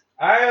you.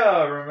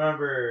 I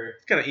remember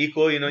It's kind of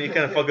equal, you know. You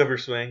kind of fuck up your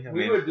swing. I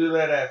we mean, would do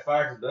that at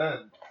Fox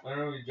Bend.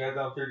 Remember we drive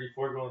down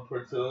 34 going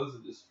towards Hills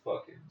and just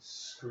fucking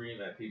scream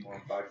at people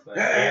on Fox Bend.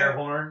 Air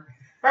horn.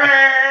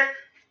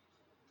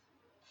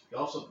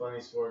 Golf's a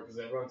funny sport because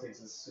everyone takes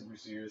it super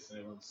serious and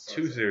everyone sucks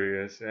too at it.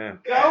 serious. Yeah.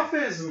 Golf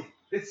is,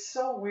 it's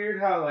so weird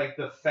how like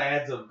the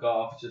fads of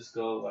golf just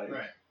go like,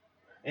 Right.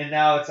 and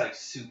now it's like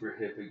super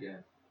hip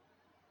again.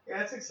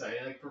 Yeah, it's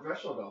exciting. Like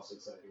professional golf's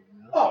exciting,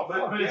 you know. Oh,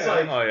 but fuck it's yeah.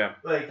 like Oh yeah.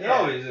 like It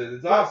always is.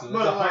 It's awesome. It's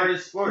the like,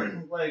 hardest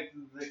sport. Like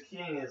the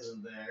king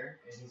isn't there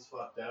and he's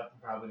fucked up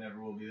and probably never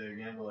will be there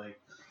again. But like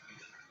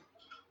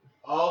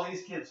all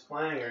these kids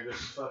playing are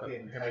just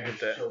fucking Can I get Irish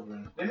that?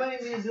 children. They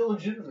might even be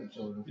illegitimate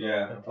children.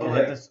 Yeah. Or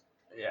like,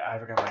 Yeah, I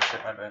forgot my shit.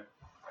 My bad.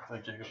 I feel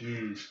like Jacob.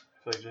 Jeez.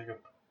 I feel like Jacob.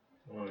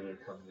 Oh, they're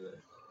coming to that.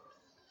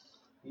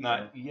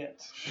 Not yet.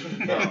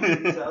 no,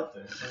 he's out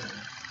there.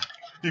 somewhere.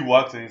 He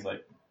walks and he's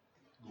like,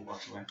 he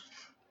walks away.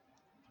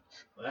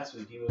 Last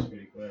week he was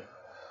pretty quick.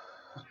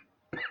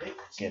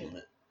 Getting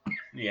it.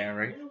 Yeah, A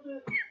right. little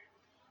bit.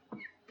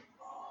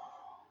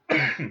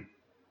 Anyways.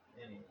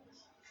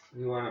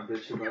 You want to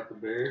bitch about the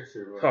Bears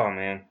or what? Oh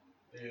man.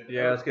 Dude,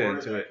 Yeah, let's get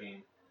into quarterback it.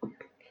 game.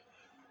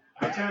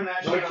 turned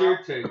that shit What's off. your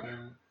take,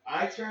 man?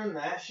 I turned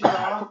that shit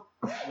off.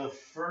 The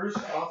first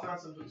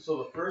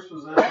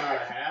possession out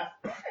of half,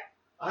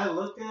 I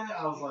looked at it,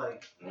 I was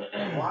like,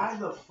 why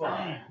the fuck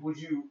would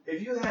you,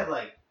 if you had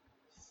like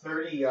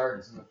 30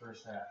 yards in the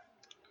first half,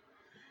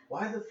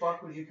 why the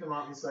fuck would you come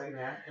out in the second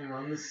half and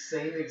run the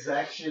same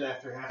exact shit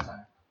after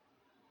halftime?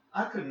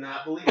 I could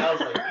not believe it. I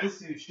was like, this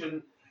dude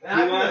shouldn't. He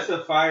wants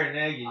to fire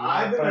Nagy. No,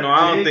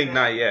 I don't think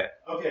not yet.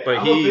 Okay, But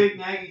I'm he- a big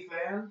Nagy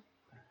fan.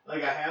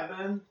 Like, I have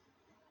been.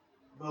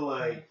 But,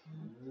 like,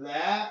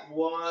 that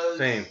was...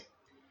 Same.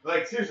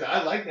 Like, seriously,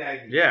 I like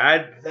Nagy.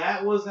 Yeah,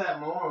 That was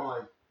that moment,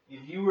 like,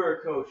 if you were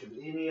a coach of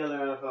any other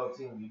NFL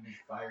team, you'd be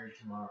fired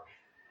tomorrow.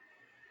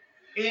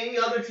 Any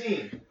other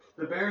team.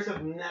 The Bears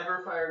have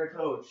never fired a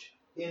coach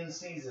in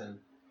season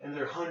in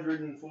their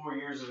 104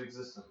 years of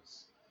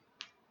existence.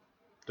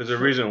 there's a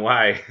reason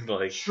why.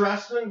 Like,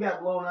 Trestman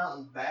got blown out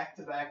in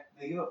back-to-back.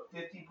 They gave up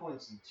 50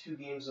 points in 2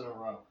 games in a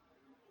row.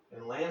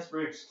 And Lance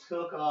Briggs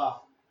took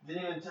off.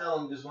 Didn't even tell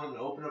him, just went and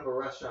opened up a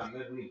restaurant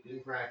midweek.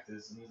 Didn't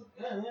practice. And he's like,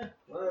 yeah,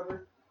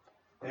 whatever.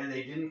 And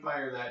they didn't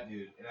fire that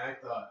dude. And I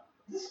thought,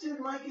 this dude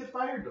might get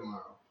fired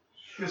tomorrow.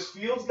 Because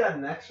Fields got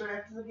an extra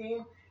after the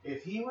game.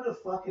 If he would have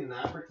fucking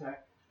not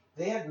protected,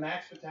 they had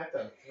max protect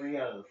on 3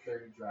 out of the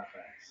 30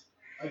 dropbacks.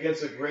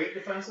 Against a great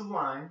defensive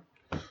line.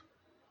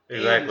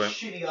 exactly. And a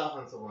shitty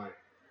offensive line.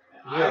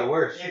 Yeah,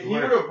 worse. If he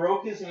would have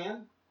broke his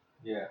hand,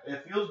 Yeah.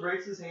 if Fields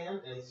breaks his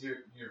hand and he's your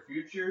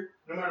future,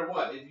 no matter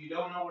what, if you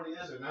don't know what he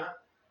is or not,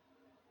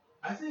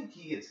 I think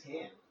he gets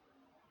canned.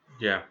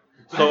 Yeah.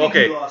 I So, think he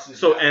okay. lost his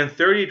So, job. and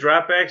 30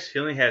 dropbacks, he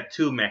only had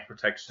 2 MAC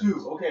protections.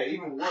 2, okay,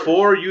 even worse.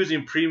 4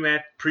 using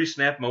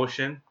pre-snap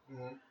motion,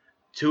 Mhm.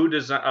 2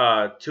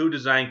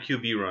 design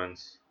QB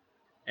runs,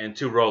 and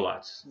 2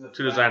 rollouts. He's a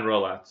 2 fat design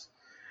rollouts.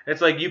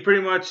 It's like you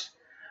pretty much,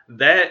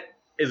 that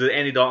is an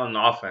Andy Dalton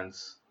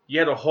offense. You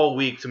had a whole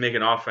week to make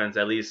an offense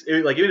at least.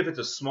 Like, even if it's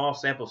a small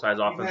sample size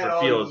You've offense had for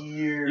all Fields,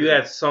 year. you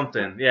had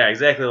something. Yeah,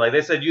 exactly. Like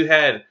they said, you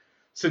had,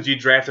 since you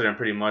drafted him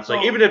pretty much.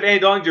 Like, So- even if Andy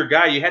Dalton's your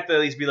guy, you have to at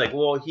least be like,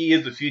 well, he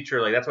is the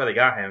future. Like, that's why they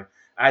got him.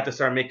 I have to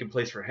start making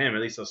plays for him,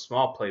 at least a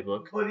small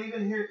playbook. But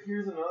even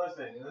here's another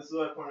thing, and this is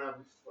what I point out,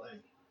 like,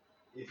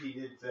 if he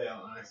did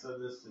fail, and I said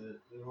this to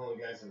one of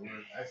the guys at work,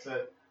 I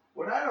said,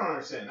 what I don't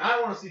understand,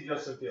 I want to see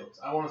Justin Fields.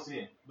 I want to see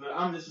him. But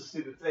I'm just a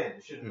stupid fan.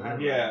 It shouldn't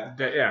matter. Yeah.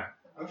 Yeah.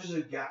 I'm just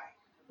a guy.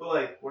 But,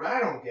 like, what I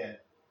don't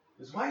get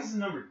is why is the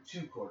number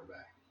 2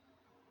 quarterback?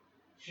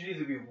 Should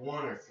either be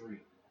 1 or 3.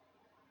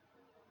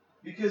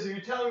 Because if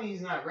you're telling me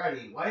he's not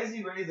ready, why is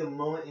he ready the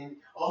moment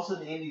all of a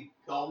sudden Andy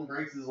Dalton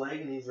breaks his leg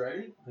and he's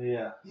ready?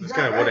 Yeah. He's That's not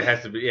kind of what it ready.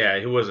 has to be. Yeah,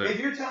 he wasn't. If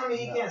you're telling me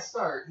he No. can't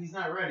start, he's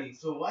not ready.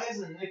 So why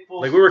isn't Nick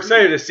Foles? Like, we were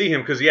excited to see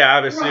him because, yeah,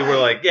 obviously we're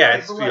like, yeah, Right,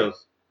 it's but, like,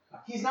 Fields.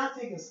 He's not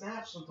taking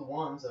snaps with the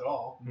ones at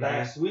all.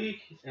 Last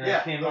week, and Yeah,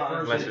 I came the out first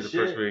and Last said year, the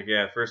shit. first week.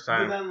 Yeah, first But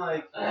time. then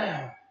like,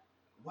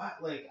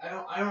 what? Like I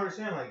don't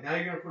understand. Like now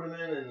you're gonna put him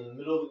in the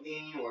middle of the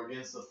game or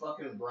against the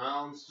fucking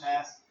Browns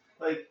pass.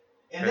 Like,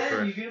 and That's then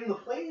right. you get him to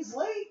play his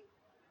late.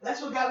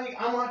 That's what got me.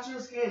 I'm watching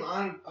this game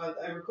on.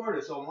 I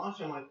recorded, so I'm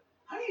watching. I'm like,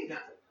 how do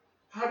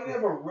you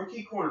have a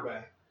rookie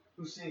quarterback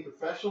who's seeing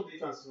professional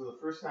defenses for the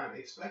first time,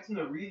 expect him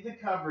to read the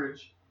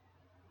coverage,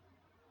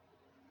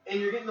 and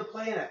you're getting the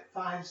play in at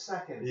 5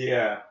 seconds?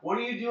 Yeah. What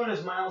are you doing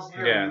as Miles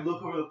Garrett Yeah. when you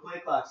look over the play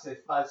clock, say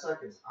 5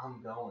 seconds?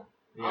 I'm going.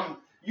 Yeah.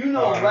 You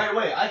know right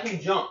away. I can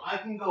jump. I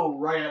can go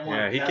right at one.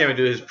 Yeah, he That's can't even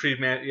do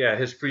what-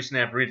 his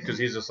pre-snap read because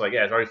he's just like,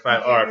 yeah, it's already 5.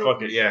 He All can't right, do a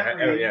fuck it. Yeah,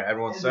 pre-snap read,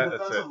 everyone's and set. the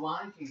That's defensive it.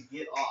 line can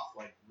get off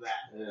like that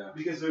Yeah.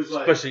 because there's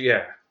like Especially,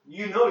 yeah,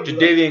 you know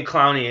Jadeveon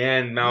Clowney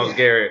and Miles Yeah.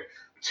 Garrett,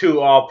 2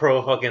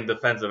 all-pro fucking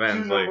defensive two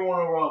ends. number Like, 1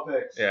 overall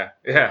picks. yeah.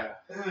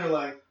 And they're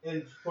like,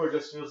 and poor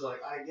Justin Fields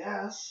like, I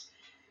guess.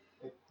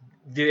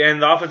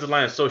 And the offensive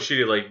line is so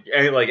shitty.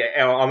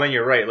 I mean,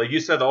 you're right. Like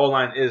you said, the O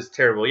line is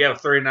terrible. You have a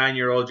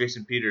 39-year-old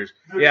Jason Peters.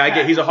 Yeah, I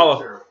get he's a Hall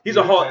of He's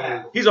a Hall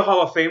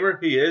of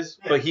Famer. He is,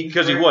 Yeah, but he's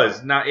because he very was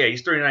good. not. Yeah,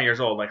 he's 39 years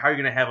old. Like, how are you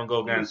gonna have him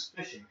go against?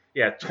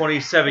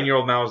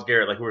 27-year-old Miles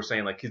Garrett? Like we were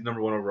saying, like he's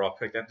number 1 overall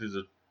pick. That dude's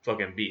a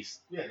fucking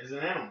beast. Yeah, he's an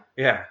animal.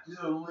 Yeah, He's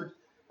a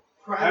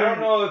I don't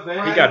know if he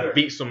any. got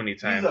beat so many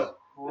He's times. a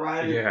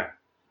predator. Yeah,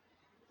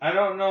 I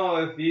don't know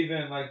if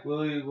even like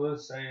Willie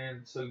was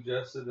saying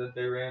suggested that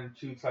they ran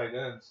 2 tight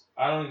ends.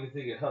 I don't even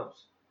think it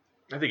helps.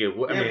 I think it.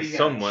 Yeah, I but mean, you gotta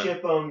somewhat.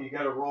 chip him. You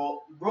gotta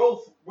roll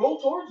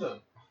towards him.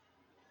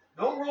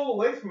 Don't roll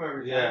away from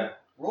every time. Yeah.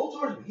 Roll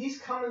towards him. He's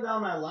coming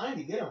down that line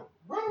to get him.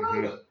 Run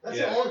around him. That's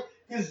Yeah. the only.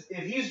 Because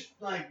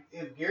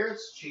if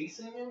Garrett's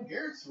chasing him,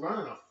 Garrett's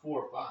running a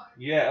 4.5.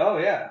 Yeah. Oh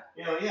yeah.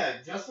 You know,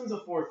 yeah, Justin's a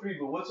 4.3,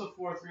 but what's a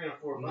 4.3 and a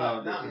 4.5? No,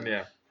 Not much.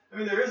 Yeah, I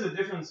mean, there is a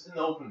difference in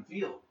the open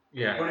field.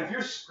 yeah. But if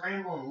you're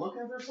scrambling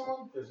looking for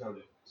someone, there's no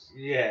difference.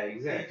 Yeah. He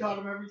Exactly. caught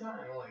him every time.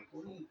 I'm like,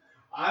 what do you?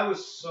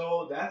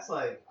 That's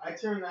like, I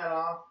turned that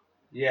off.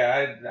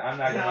 Yeah. I'm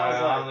not gonna Yeah, I was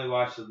lie. I like- only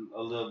watched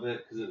a little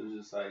bit because it was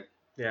just like.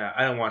 Yeah,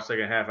 I didn't watch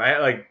second half. I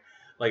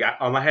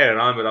had it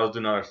on, but I was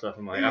doing other stuff.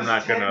 I'm like, It I'm was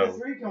not 10 gonna to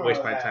 3 coming waste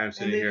out of my that. time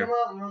sitting and here. they come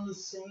out and run the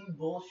same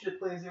bullshit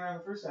plays they ran in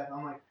the first half.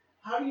 I'm like,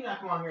 how do you not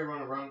come out here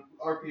and run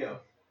RPO?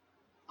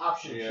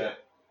 Option Yeah. shit.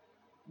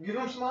 Give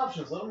them some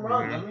options. Let them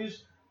run. Mhm. Let them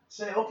just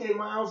say, okay,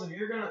 Miles, if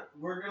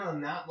we're gonna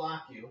not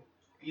block you.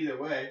 Either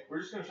way, we're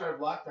just gonna try to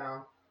block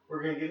down.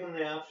 We're gonna give them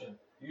the option.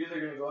 You're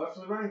either gonna go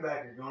after the running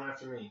back or you're going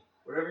after me.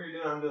 Whatever you're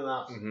doing, I'm doing the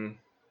opposite.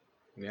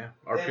 Yeah.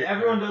 And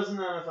everyone does in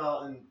the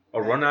NFL.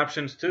 And run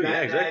options too. Matt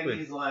Yeah, exactly.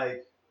 Nagy's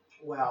like,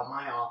 well,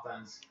 my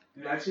offense.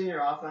 Dude, I've seen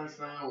your offense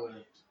now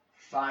with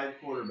 5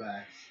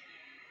 quarterbacks,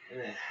 and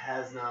it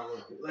has not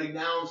looked good. Like,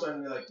 now I'm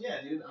starting to be like,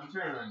 yeah, dude, I'm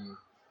turning on you.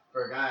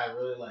 For a guy I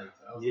really liked.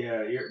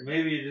 Yeah,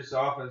 maybe your just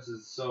offense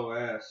is so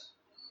ass.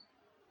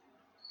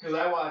 Because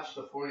I watched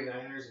the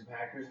 49ers and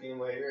Packers game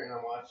later, and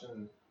I'm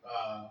watching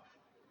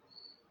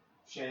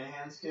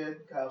Shanahan's kid,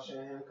 Kyle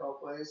Shanahan, call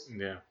plays.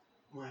 Yeah.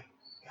 I'm like,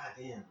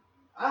 goddamn.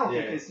 I don't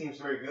think his team's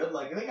very good.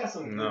 Like, they got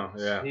some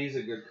good. He's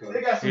a good coach.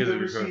 They got some He's a good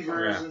good coach.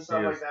 receivers Yeah, and stuff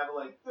he like is. that,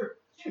 but like,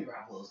 Jimmy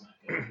Garoppolo's not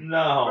good. But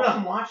No.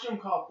 I'm watching him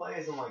call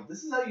plays. I'm like,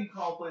 this is how you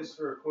call plays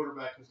for a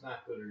quarterback who's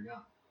not good or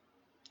young.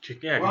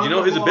 Yeah, Run because you know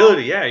the his ball.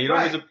 ability. Yeah, you know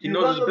Right. he You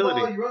knows run his the ability.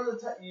 Ball, you run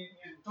you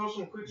throw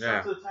some quick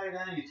stuff to the tight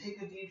end. You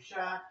take a deep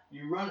shot.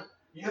 You run.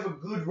 You have a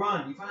good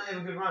run. You finally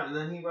have a good run, and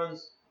then he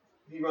runs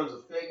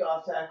a fake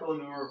off tackle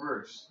into a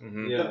reverse.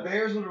 Mm-hmm. Yeah. The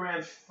Bears would have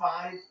ran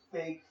 5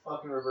 fake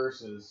fucking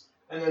reverses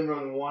and then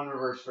run 1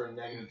 reverse for a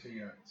 -2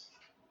 yards.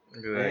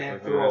 Exactly. And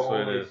That's throw what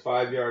it only is.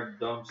 5-yard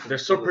dumps. They're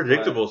so into the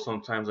predictable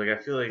sometimes. Like I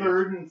feel like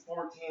 3rd and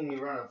 14, you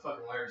run a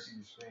fucking wide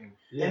receiver screen,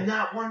 Yeah. and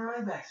not one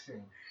running back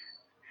screen.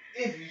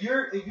 If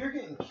you're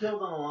getting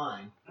killed on the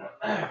line,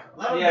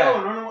 let him Yeah. go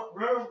and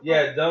run him.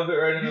 Yeah, dump it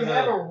right in You the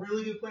have middle. a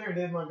really good player,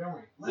 Dave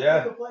Montgomery. Let Yeah.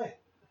 him make a play.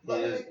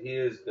 He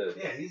is good.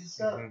 Yeah, he's a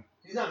stud. Mhm.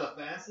 He's not the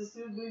fastest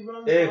dude, but he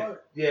runs If hard.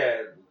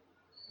 yeah,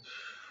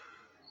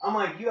 I'm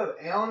like, you have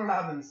Allen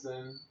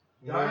Robinson,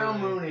 Darnell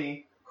Mooney.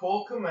 Mooney,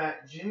 Cole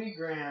Kmet, Jimmy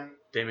Graham,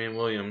 Damian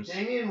Williams.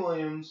 Damian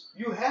Williams.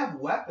 You have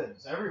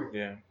weapons everywhere.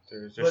 Yeah,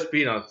 there's But-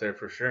 speed out there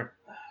for sure.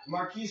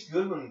 Marquise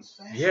Goodwin's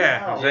fast. Yeah, as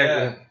hell.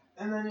 exactly. yeah.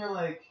 And then you're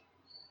like,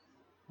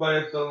 But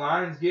if the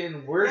line's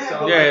getting worse, Yeah, out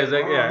but- Yeah, it's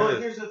like yeah. but it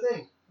is. here's the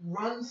thing: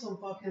 run some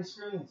fucking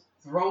screens,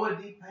 throw a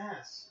deep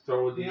pass,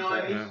 throw a you deep know what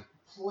I pass. mean? Yeah.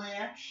 Play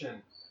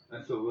action,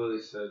 That's what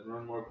Willie said.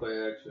 Run more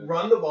play action.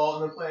 run the ball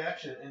and then play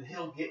action, and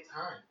he'll get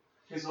time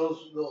because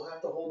they'll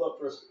have to hold up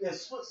for a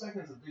split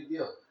second's a big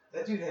deal.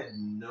 That dude had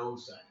no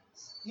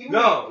seconds.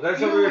 No, that's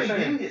what we were He saying.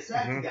 didn't get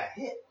sacked. Mhm. He got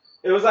hit.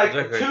 It was like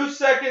Exactly. 2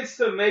 seconds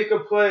to make a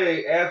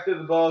play after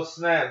the ball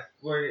snapped.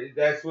 Where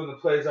that's when the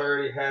play's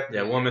already happened.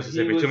 Yeah, 1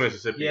 Mississippi, He was- 2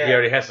 Mississippi. yeah. He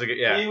already has to get.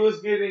 Yeah. He was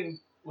getting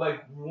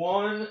like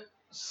 1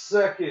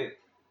 second.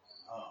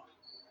 Oh.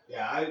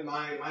 Yeah,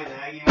 my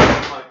Nagy one,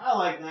 I'm like, I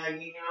like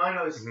Nagy. You know, I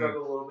know he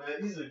struggled a little bit.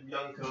 He's a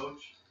young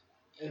coach.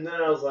 And then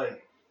I was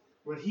like,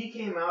 when he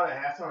came out at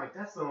halftime, like,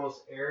 that's the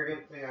most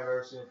arrogant thing I've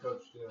ever seen a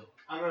coach do.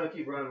 I'm going to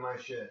keep running my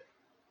shit.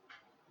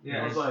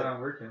 Yeah, I was it's like-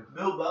 not working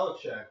Bill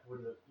Belichick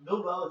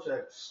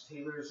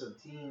tailors a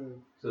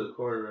team, to the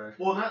quarterback.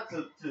 well, not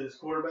to his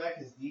quarterback,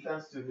 his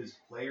defense, to his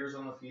players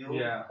on the field.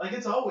 Yeah. Like,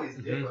 it's always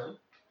Mhm. different.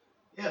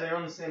 Yeah, they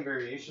run the same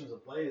variations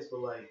of plays, but,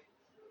 like,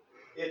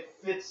 it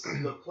fits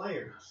the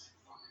players.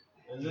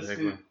 And this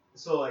Exactly. dude,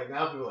 so, like,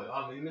 now people are like,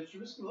 oh, maybe Mitch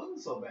Trubisky wasn't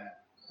so bad.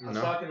 I was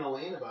No. talking to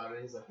Lane about it,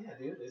 and he's like, yeah,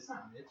 dude, it's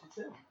not Mitch, it's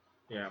him.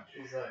 Yeah.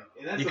 He's like,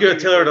 and that's You the could have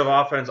biggest tailored thing. the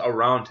offense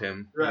around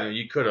him. Right.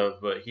 You could have,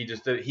 but he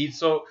just did.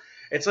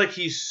 It's like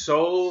he's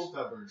so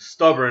Stubborn.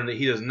 stubborn that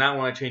he does not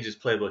want to change his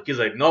playbook. He's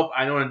like, nope,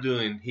 I know what I'm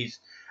doing.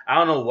 I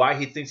don't know why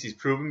he thinks he's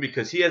proven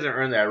because he hasn't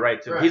earned that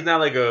right to. Right. He's not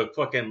like a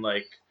fucking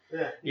like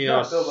Yeah, you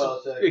know Bill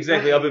Belichick.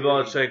 exactly. I'll be Andy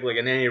Reid. Belichick like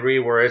an Andy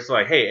Reid where it's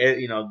like, hey,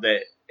 you know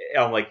that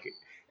like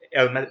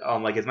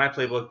it's my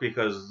playbook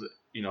because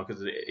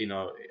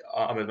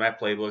it's my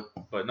playbook,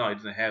 but no, he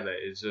doesn't have that.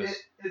 It's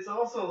just It's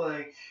also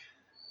like,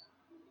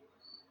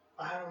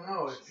 I don't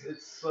know.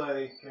 It's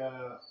like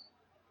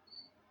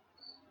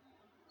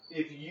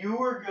if you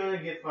were gonna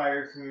get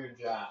fired from your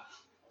job,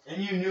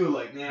 and you knew,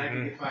 like, man, I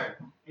can get fired,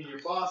 and your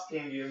boss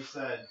came to you and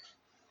said,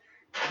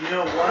 you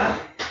know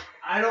what?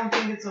 I don't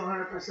think it's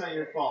 100%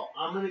 your fault.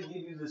 I'm gonna give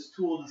you this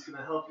tool that's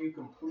gonna help you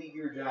complete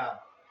your job,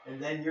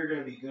 and then you're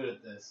gonna be good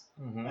at this.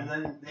 And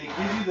then they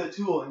give you the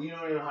tool, and you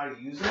don't even know how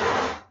to use it.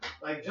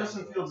 Like,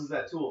 Justin Fields is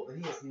that tool,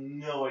 and he has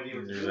no idea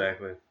what to do.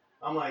 exactly.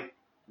 I'm like,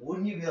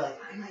 wouldn't you be like,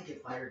 I might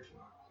get fired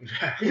tomorrow?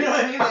 You know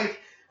what I mean? Like,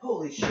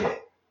 holy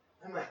shit.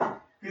 I'm like,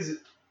 because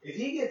if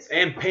he gets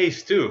And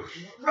pace too.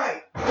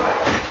 right,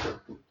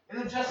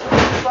 and if Justin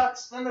Fields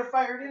sucks, then they're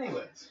fired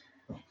anyways.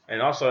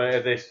 And also,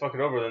 if they fuck it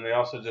over, then they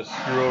also just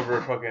screw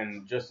over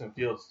fucking Justin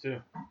Fields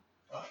too.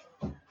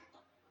 Got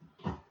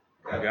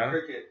got a him?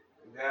 cricket.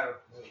 Got him.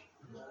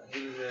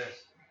 He was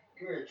ass.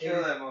 Come here, Kill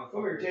Tater. that Come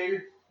here, motherfucker.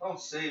 Tater. Don't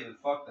save it.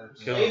 Fuck that.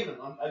 Kill Save him.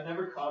 I've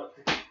never caught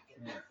it.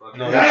 Yeah, fuck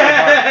No, it.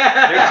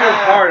 they're too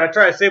hard. I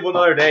tried to save one the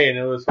other day, and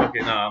it was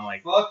fucking. No, I'm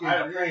like, Fucking I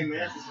had a praying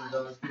mantis one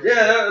done. yeah,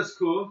 that was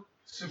cool.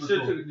 super Shit,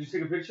 cool. Did you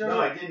take a picture No, of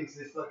I it? didn't, because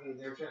they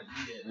were trying to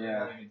eat it.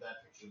 Yeah. I didn't get that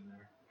picture in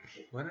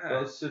there. why not?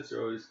 Those shits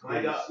are always cool. My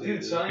to God, see,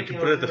 dude, Sonny You can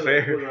came put it up at the to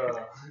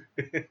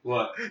fair. with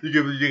What?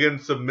 You can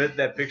submit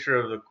that picture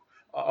of the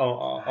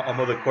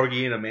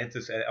corgi and a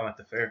mantis at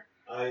the fair.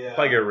 I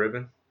Probably get a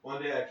ribbon.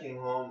 One day I came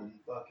home and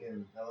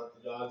fucking I let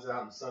the dogs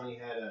out and Sonny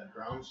had a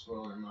ground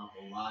squirrel in her mouth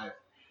alive.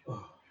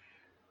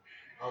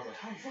 I was like,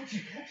 how the fuck did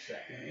you catch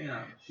that?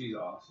 Damn, she's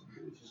awesome,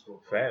 dude. She's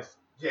cool. Fast.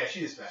 Yeah,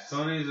 she is fast.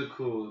 Sonny's a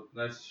cool.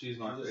 She's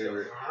my She just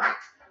favorite.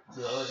 goes,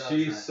 the other dog's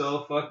She's nice.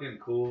 so fucking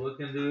cool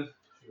looking, dude.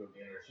 She go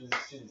get her.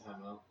 She's in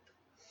timeout.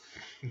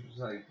 She's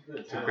like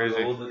Good So timeout. crazy.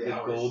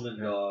 the golden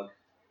dog.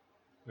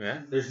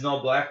 Yeah. There's no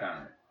black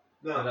on it.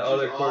 No, And the she's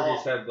other all-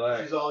 corgis have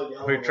black. She's all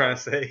yellow. What are you trying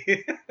to say?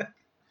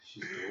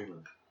 She's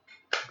golden.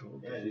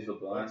 Yeah, She's a dude,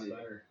 blondie.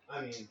 that's better.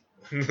 I mean,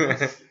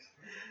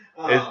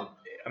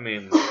 I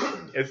mean,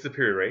 it's the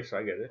superior race, so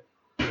I get it.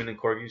 Even in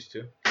corgis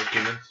too, with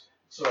humans.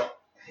 so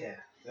yeah,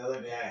 the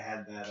other day I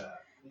had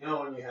that. You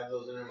know when you have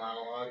those inner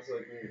monologues,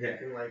 like when you're Yeah.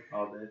 thinking like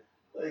All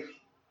day.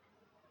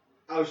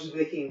 I was just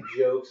making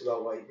jokes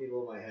about white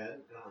people in my head,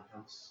 and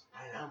I'm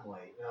like, I'm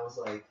white, and I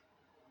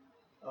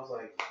was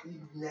like,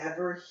 you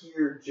never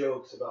hear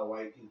jokes about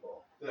white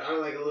people. That I'm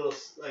like a little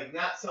like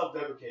not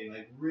self-deprecating,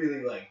 like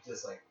really like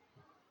just like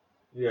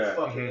Yeah.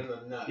 fucking in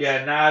the nuts.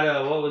 Yeah,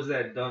 not what was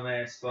that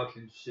dumbass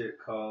fucking shit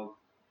called?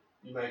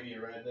 You might be a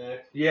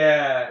redneck.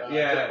 Yeah, Jeff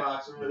yeah.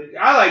 Foxworthy.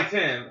 I liked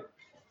him.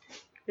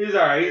 He's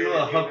alright. He's a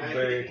little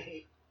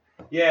huckleberry.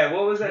 Yeah,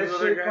 what was that Who's the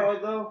other shit guy?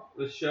 called though?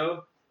 The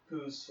show?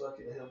 Who's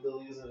fucking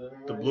hillbillies and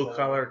everything. The blue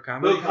collar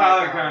comedy. Blue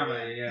collar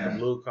comedy. The Yeah.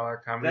 blue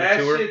collar comedy That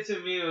tour. shit to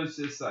me was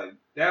just like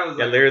that was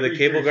Yeah, like Larry a the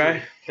Cable precursor.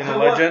 Guy from the I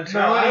want- Legend. No,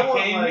 Remember I when want,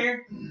 he came like-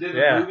 here? Did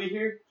Yeah. the movie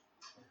here?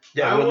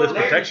 Yeah, I witness want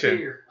Larry's protection.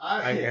 here.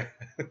 Yeah.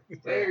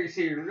 Larry's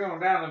here. We're going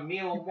down to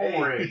Meal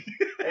Mori.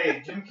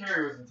 Hey, Jim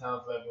Carrey was in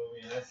town for that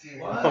movie, and I seen him.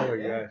 What? Oh my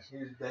Yeah, gosh. he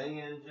was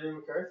banging Jimmy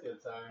McCarthy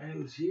at the time. And he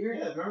was here?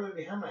 Yeah, remember that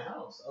behind my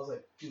house? I was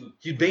like, dude.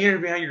 You banging her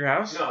behind your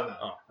house? No, no.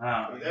 Oh.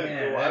 Oh, That'd be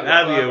yeah, cool.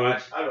 That'd be I'd a-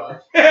 watch. I'd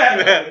watch.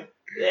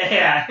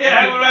 Yeah, yeah,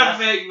 I would have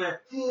make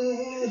that.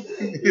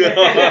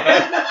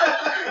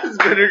 It's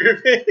better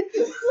gripping.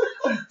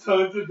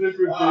 Tons of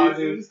different Oh,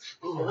 faces.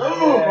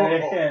 Oh.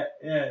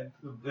 Yeah.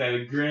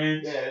 The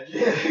Grinch.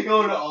 Yeah,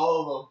 going to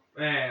all of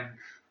them. Man,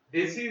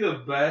 is he the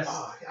best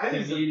Oh, I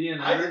think comedian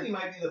I ever? think he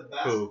might be the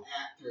best Who?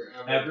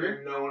 actor Ever?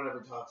 and no one ever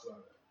talks about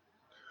it.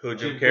 Who,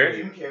 Jim Jim Carrey?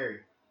 Jim Carrey.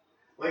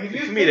 Like if you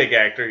Comedic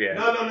actor, yeah.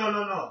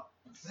 No.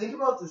 Think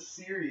about the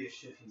serious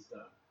shit he's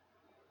done,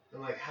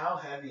 and like how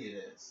heavy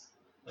it is.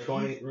 Like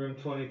Room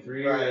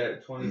 23, Right.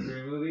 that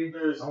 23 movie.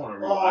 There's I want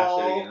to all rewatch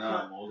that again now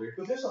kind- I'm older.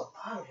 But there's a lot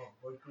of them.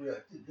 Like you're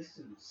like, dude, this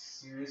dude is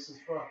serious as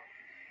fuck.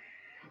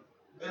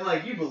 And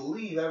like you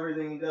believe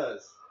everything he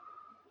does.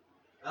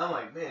 And I'm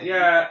like, man.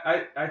 Yeah,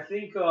 I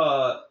think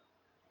Have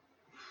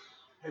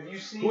you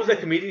seen? Who was that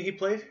comedian he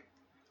played?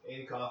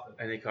 Andy Kaufman.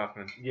 Andy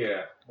Kaufman.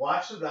 yeah.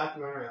 Watch the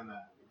documentary on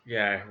that.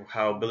 Yeah,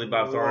 how Billy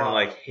Bob Thornton Wow.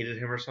 like hated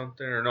him or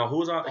something, or no? Who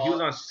was on? He was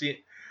on.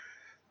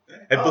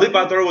 And Oh, Billy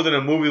Bob Thornton was in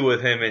a movie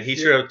with him, and he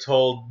should have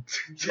told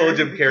Jim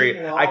Jerry Carrey,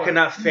 King "I Lawler.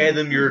 cannot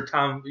fathom your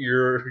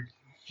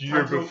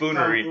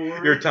buffoonery,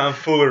 your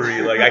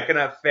tomfoolery. Like I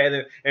cannot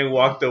fathom." And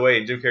walked away,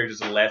 and Jim Carrey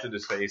just laughed in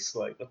his face,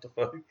 like, "What the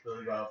fuck?"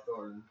 Billy Bob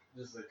Thornton,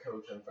 just the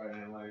coach on Friday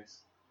Night Lights.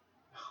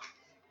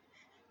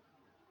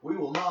 We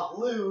will not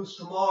lose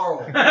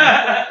tomorrow.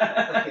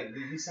 Fucking,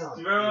 dude, you sound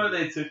like Remember when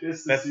they took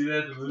us to That's- see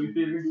that at the movie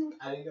theater?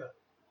 I didn't go.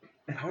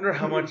 I wonder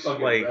how much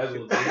Fucking like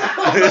rebel, dude.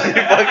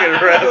 fucking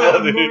rebel, The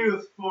dude. movie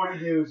with 40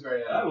 dudes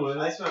right now. I would.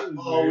 I spent That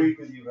was all weird. week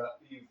with you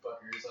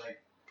fuckers.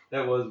 Like,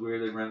 That was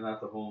weird. They rented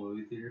out the whole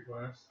movie theater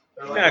for us.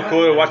 they're It's like, kind of "What?"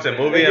 cool to watch that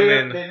movie. They I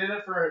did, mean, they did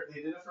it for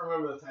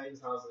Remember the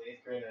Titans when I was in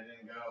 8th grade and I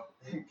didn't go.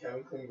 And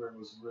Kevin Klingberg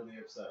was really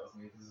upset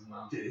with me because his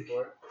mom paid Dick.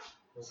 for it.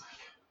 I was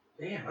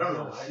like, Damn, I don't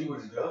know why you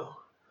wouldn't go.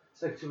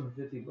 It's like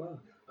 $250.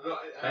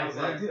 I was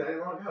like, dude, I didn't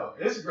want to go.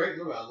 It's a great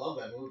movie. I love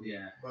that movie.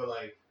 Yeah. But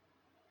like,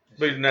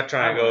 but you're not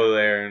trying to go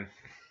there and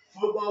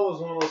football was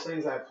one of those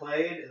things I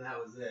played and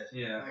that was it.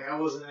 Yeah. Like I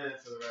wasn't in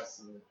it for the rest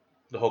of it.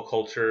 the whole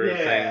culture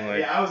thing.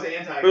 Like, I was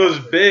anti. but it was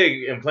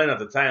big in playing at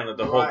the time. That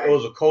the whole Right. it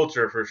was a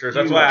culture for sure. So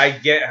that's why I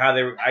get how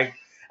they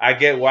I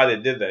get why they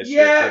did that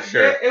Yeah, shit for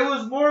sure. yeah, it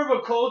was more of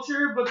a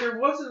culture, but there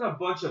wasn't a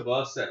bunch of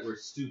us that were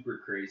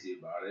super crazy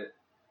about it.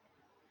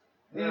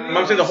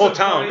 I'm saying the whole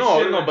town.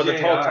 No, but the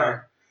whole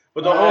town.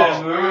 But the I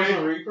whole was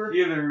a Reaper.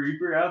 You have the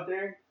Reaper out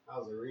there? I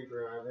was a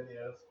Reaper in our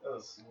videos. That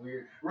was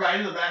weird. Right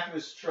in the back of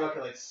his truck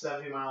at like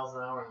 70 miles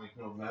an hour in like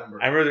November.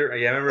 I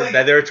remember Like-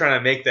 that they were trying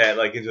to make that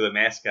like into the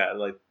mascot.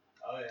 Like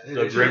Oh yeah.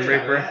 The Church Grim got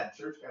Reaper? mad.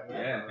 Church got mad.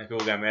 Yeah. and people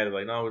got mad. They're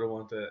like, no, we don't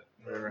want that.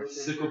 Whatever.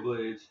 Sickle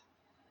blades.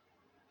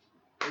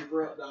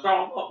 Reaper up, down.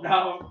 Throw 'em up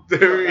now.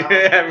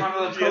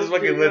 Yeah, she was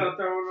fucking lit.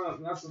 Throw it up.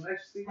 That's the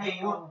next thing. Hey,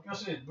 you want to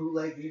see this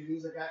bootleg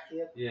DVDs I got,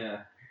 kid?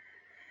 Yeah.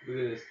 Look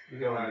at this.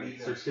 Look at my Beat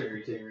that scary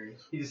certificate.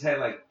 series. He just had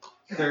like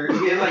 30.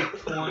 He had like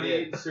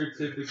 20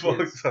 certificates.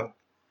 Fucked up.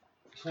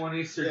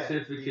 20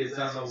 certificates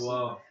on the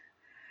wall.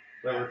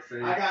 That were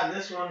fake. I got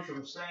this one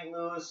from St.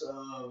 Louis,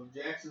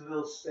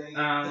 Jacksonville State.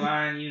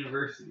 Online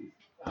university.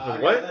 I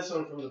what? got this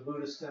one from the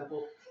Buddhist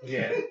temple.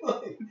 Yeah.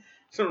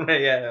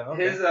 Right, yeah.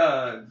 Okay. His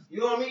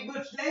You want to meet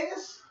Butch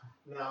Davis?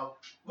 No.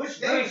 Butch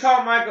Then we Davis.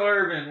 called Michael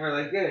Irvin. We're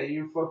like, yeah,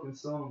 you're fucking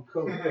selling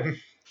coke.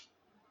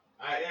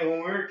 And when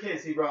we were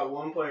kids, he brought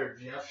one player,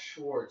 Jeff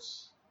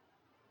Schwartz,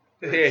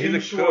 Yeah, he's Jim a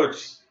coach.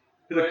 Schwartz,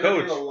 He's a who ended up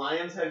being coach. the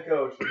Lions head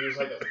coach, but he was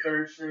like a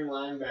third string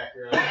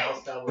linebacker on the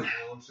Dallas Cowboys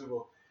in the Super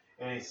Bowl.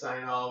 And he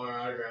signed all of our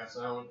autographs.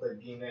 And I went to play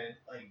game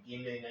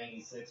day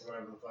 96 or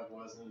whatever the fuck it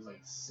was, and he was like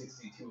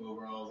 62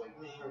 overall.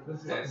 I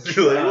was like, man,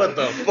 You're like, what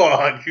the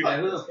fuck? Yeah,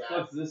 who the this guy.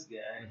 fuck's this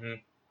guy?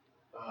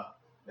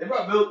 They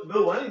brought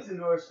Bill Wennington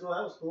to our school.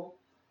 That was cool.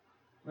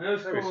 It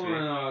was Very cool sweet.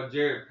 when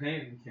Jared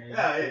Payton came.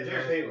 Yeah,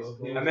 Jared Payton was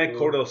cool. I met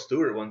Cordell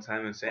Stewart one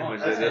time in Sandwich.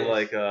 Oh, They that's did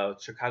nice. like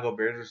Chicago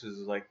Bears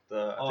versus like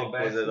the I think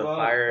was it the basketball,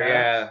 fire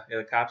Caps?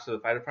 the cops of the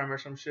fire department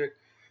or some shit.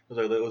 It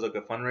was like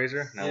a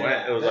fundraiser. And I Yeah,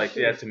 went. It was that like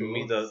shit was to cool.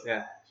 meet the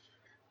That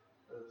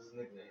was his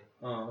nickname.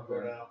 Oh, okay.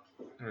 Cordell.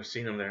 Never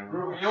seen him there. You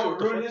know what What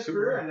the ruined fuck, his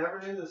Superman? career? I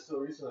never knew this till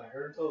recently. I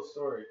heard him tell a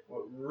story.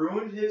 What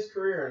ruined his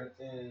career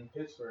in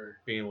Pittsburgh?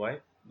 Being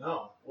white.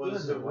 No, was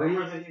Was the it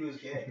rumor that he was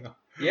gay.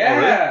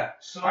 Yeah,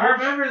 So I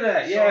remember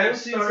that. Yeah, I've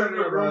so seen started something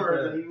a about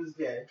rumor that. that he was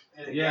gay,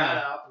 and it Yeah.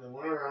 got out and it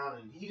went around,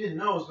 and he didn't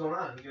know what was going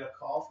on. He got a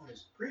call from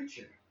his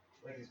preacher,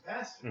 like his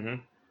pastor.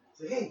 Mm-hmm.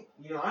 Say, hey,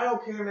 I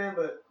don't care, man,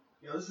 but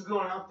this is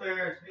going out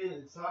there.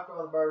 It's talking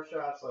about the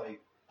barbershops. Like,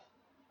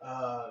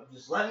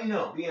 just let me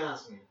know. Be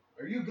honest with me.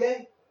 Are you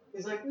gay?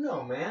 He's like,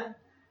 no, man.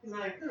 He's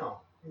like, no.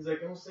 He's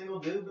like, I'm a single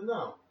dude, but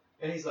no.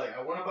 And he's like,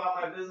 I went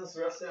about my business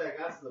the rest of the day. I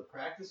got to the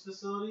practice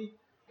facility,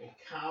 and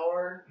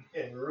Coward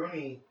and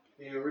Rooney,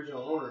 the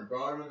original owner,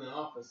 brought him in the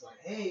office. Like,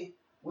 hey,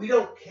 we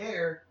don't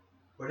care,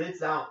 but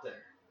it's out there.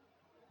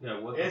 Yeah,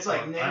 what And the it's fuck?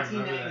 like I remember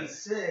that.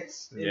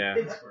 1996 in Yeah.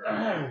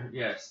 Pittsburgh.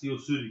 Yeah, Steel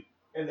City.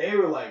 And they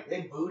were like,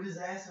 they booed his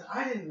ass. And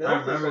I didn't know I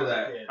this remember was a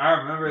that. kid. I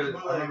remember.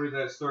 But, I remember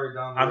that story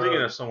down the I'm road.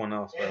 thinking of someone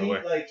else, by And the he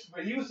way.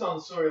 but he was telling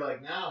the story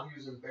like now he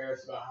was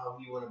embarrassed about how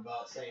he went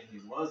about saying he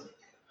wasn't,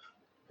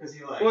 because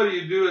he like What do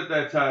you do at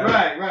that time?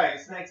 right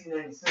it's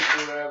 1996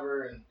 or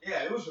whatever, and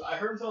yeah it was. I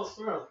heard him tell the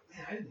story. I was like,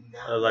 man, I did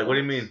not. I was like, what do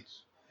you mean?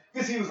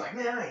 Because he was like,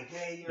 man, I ain't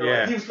gay. Yeah.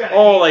 Like, he was kinda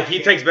Oh, like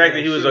he takes back gay.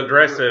 that he was sure.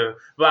 aggressive,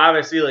 but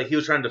obviously, like he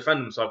was trying to defend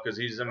himself because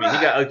he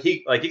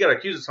got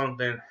accused of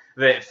something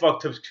that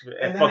fucked And his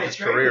then they traded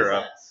career his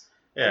up. ass.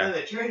 Yeah. And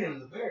then they traded him to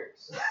the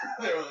Bears.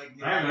 They were like,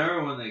 I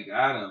remember when they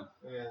got him.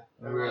 Yeah.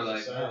 We were Everyone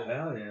was like, oh, excited.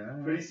 hell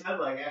yeah. But he said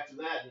like after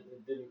that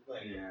it didn't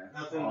like Yeah.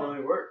 nothing Oh.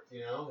 really worked.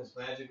 His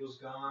magic was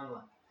gone.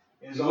 Like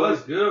it He always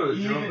was good with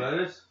Joe even-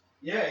 Bettis.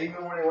 Yeah,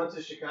 even when he went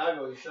to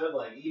Chicago, he said,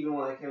 like, even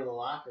when I came to the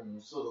locker room,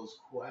 there's still those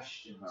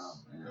questions. Oh,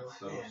 man, I'm like,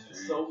 so man, it's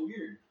strange. so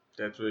weird.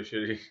 That's really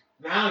shitty.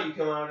 Now you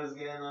come out as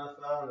gay in the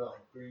NFL, and they're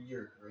like, "Bro,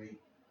 you're great."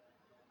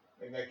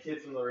 Like that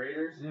kid from the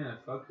Raiders. Yeah,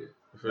 fuck it.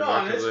 No,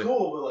 I mean, it's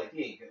cool, but, like,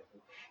 he ain't good.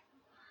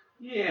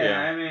 Yeah,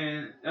 Yeah. I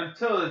mean,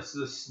 until it's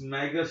this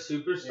mega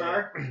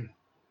superstar,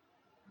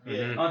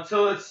 Mhm.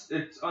 until it's a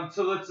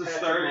Patrick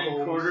starting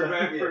Mahomes,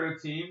 quarterback yeah. for a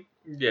team.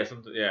 Yeah,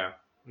 something. Yeah.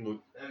 That'd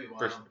be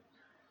First- wild.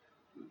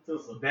 Until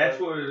it's the That's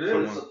pres- what it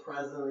until is. it's the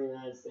president of the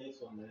United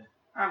States one day.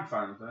 I'm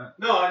fine with that.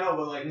 No, I know,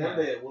 but, like, Yeah. one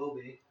day it will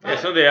be. Yeah,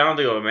 someday I don't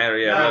think it will matter.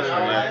 Yeah, Not that's in our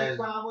from that. that. life,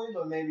 probably,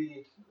 but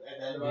maybe at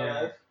the end of our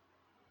Yeah. life.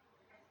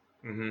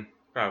 Mhm.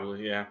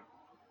 Probably. Yeah.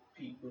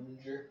 Pete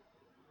Buttigieg.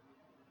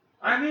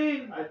 I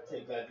mean, I'd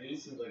take that dude. He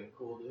seems like a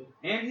cool dude.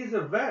 and he's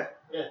a vet.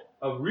 Yeah.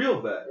 A real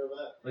vet. Feel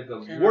that? Like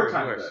a Can't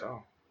wartime remember who I vet.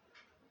 saw.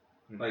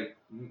 Like,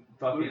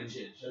 fucking.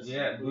 Buttigieg. That's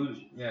Yeah,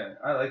 Buttigieg. Yeah,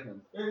 I like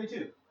him. Yeah, me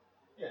too.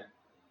 Yeah.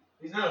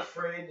 He's not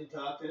afraid to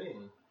talk to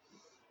anyone.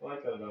 I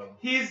like that about him.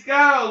 He's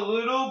got a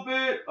little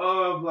bit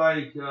of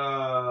like,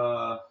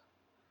 because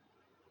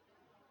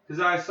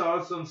I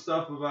saw some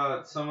stuff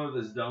about some of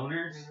his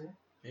donors.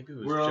 Maybe it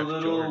was We're a Jeff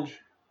little- George.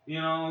 You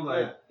know,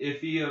 like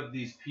iffy of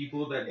these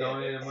people that Yeah,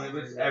 donated but money,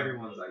 but everyone-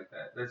 everyone's like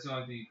that. That's the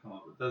only thing you come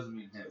up with. Doesn't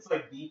mean him. It's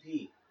like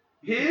BP.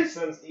 His-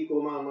 sends equal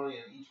amount of money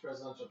on each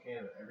presidential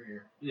candidate every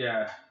year.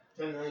 Yeah.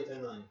 10 million,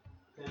 10 million.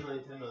 10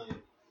 million, 10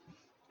 million.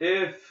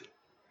 If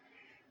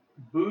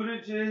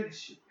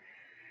Buttigieg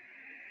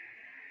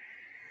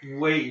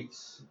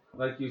waits,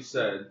 like you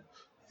said,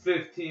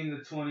 15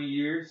 to 20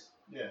 years,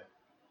 Yeah.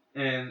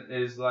 and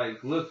is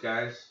like, look,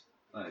 guys,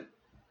 like,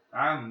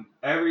 I'm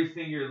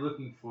everything you're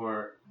looking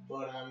for,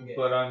 But I'm gay.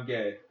 but I'm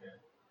gay.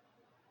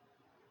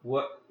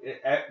 Yeah.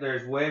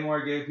 There's way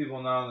more gay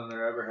people now than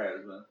there ever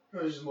has been.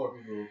 There's just more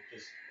people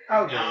just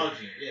Out there.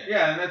 acknowledging it. Yeah.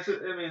 Yeah, and that's,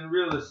 I mean,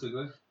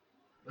 realistically.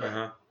 Right.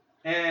 Uh-huh.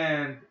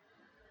 And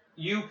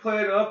you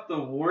played up the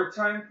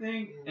wartime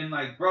thing, and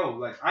like, bro,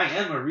 like, I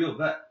am a real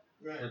vet.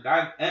 Right.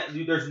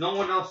 Like, there's no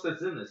one else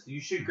that's in this. You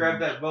should grab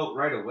that vote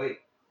right away.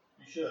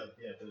 You should.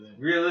 Yeah. But then,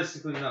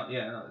 Realistically, no.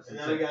 Yeah, no. It's and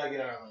then we insane. gotta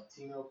get our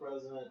Latino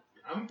president.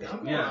 I'm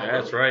going Yeah, out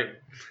That's with it.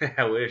 right.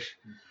 I wish.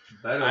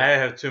 Better. I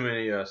have too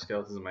many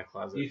skeletons in my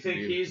closet. You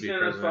think to be, he's to be gonna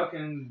president.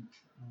 fucking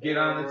get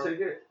on the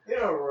ticket? You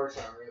know, Rourke's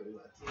not really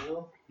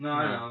Latino. No,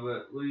 I No. know,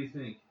 but what do you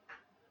think?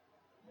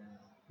 Yeah.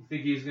 You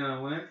think he's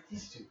gonna win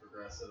He's too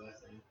progressive, I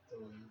think, to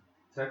win.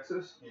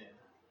 Texas? Yeah.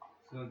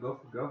 He's gonna go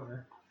for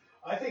governor.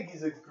 I think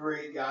he's a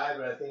great guy,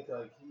 but I think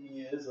like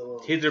he is a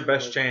little. He's their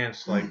best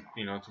chance, like,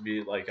 to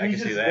be like, I can He's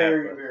see just that.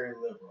 very, but- very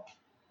liberal.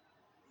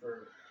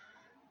 For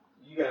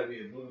you gotta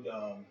be a blue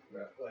dog,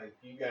 right? Like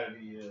you gotta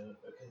be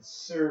a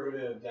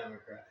conservative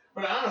Democrat.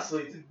 But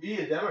honestly, to be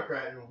a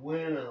Democrat and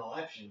win an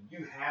election,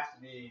 you have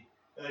to be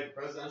like a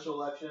presidential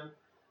election,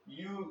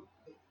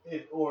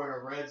 or in a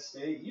red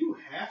state, you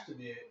have to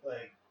be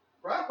like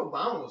Barack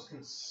Obama was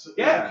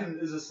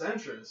is a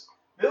centrist.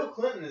 Bill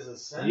Clinton is a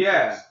centrist.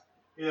 Yeah.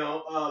 You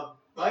know,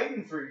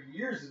 Biden for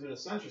years has been a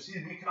centrist.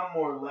 He's become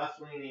more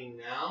left leaning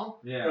now.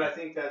 Yeah. But I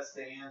think that's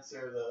to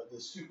answer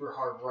the super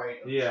hard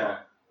right of Yeah. Trump.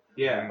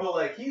 Yeah. But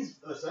like he's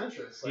a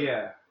centrist. Like,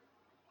 Yeah.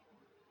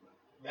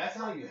 That's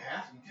how you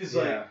have to. Because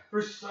Yeah. like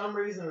for some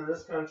reason in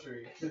this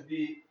country to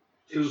be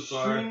Too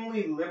far.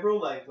 extremely liberal,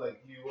 like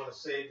you want to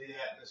save the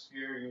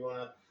atmosphere, you want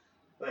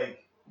to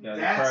like Yeah.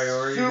 The that's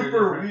priorities are super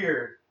different.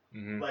 weird.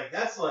 Mm-hmm. Like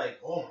that's like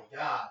oh my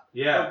god.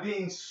 Yeah. But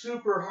being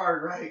super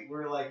hard right,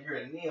 where like you're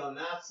a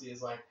neo-Nazi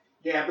is like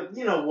yeah, but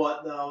you know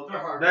what though? They're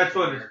hard. That's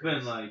right what it's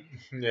been like.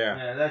 Yeah.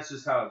 Yeah. That's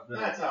just how it's been.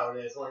 That's how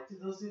it is. Like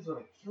dude, those dudes want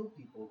to kill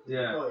people because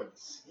Yeah. the color of the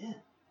skin.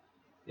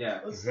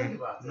 Yeah. Let's think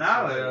about this.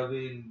 Now right? it'll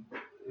be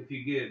if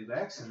you get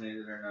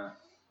vaccinated or not.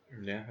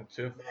 Yeah, that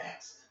too.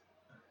 Next.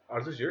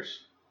 Are those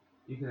yours?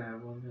 You can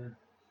have one.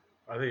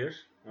 Yeah. Are they yours?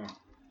 Oh,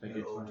 Thank Yeah,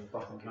 you. oh,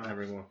 Fucking I can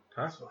have one.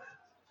 Huh? That's what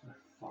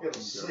Fucking you have the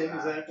same God.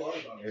 exact water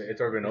bottle.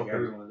 It's already been I think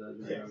opened. everyone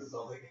does. Yeah, Yeah. this is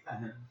all they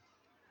got.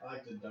 I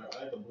like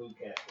the blue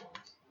cat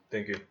ones.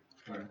 Thank you.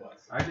 They're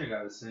plastic. I drink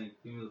out of the sink.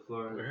 Give me the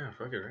floor. Yeah,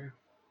 fuck it, right?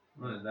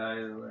 I'm gonna die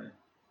either way.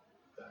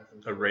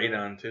 A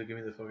radon too. Give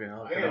me the fucking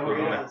hell. I got a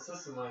radon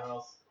system in my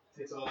house.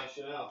 Takes all that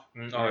shit out.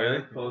 Oh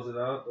really? Close it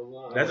out.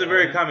 That's a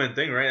very common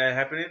thing, right? That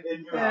happening.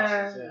 In new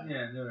houses, yeah.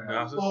 Yeah, newer New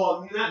house. houses?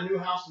 Well, not new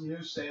houses,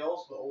 new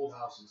sales, but old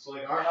houses. So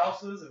like our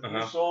houses, if you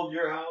Uh-huh. sold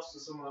your house to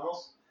someone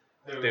else,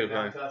 they would They would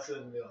come buy. test it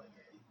and be like,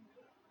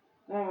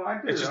 Well,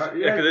 I did. It's just- I-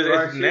 yeah, 'cause I it's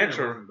actually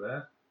natural. wasn't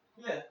bad.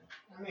 yeah.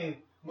 I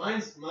mean, mine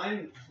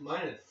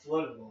had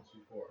flooded once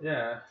before.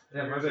 Yeah,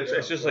 yeah. My bad.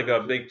 It's just like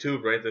a big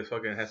tube, right? That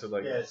fucking has to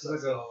like. Yeah, It's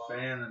like a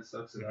fan that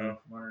sucks it Mhm.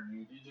 out from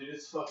underneath. Dude,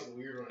 it's fucking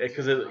weird when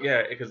Because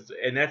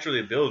it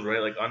naturally builds,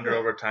 right? Like under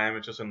over time,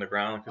 it's just in the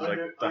ground. Because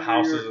like the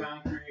houses.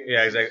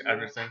 Yeah, exactly. I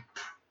understand.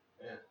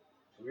 It's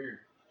weird.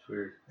 It's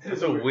weird.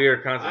 It's a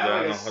weird concept. I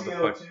I don't have know like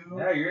a what the fuck. CO2.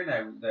 Yeah, you're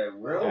in that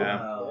world Yeah.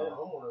 now. homeowner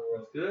world.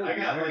 That's good. I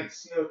got man. like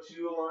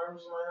CO2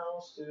 alarms in my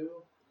house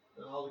too,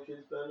 in all the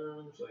kids'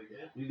 bedrooms. Like,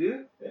 yeah, You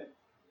do?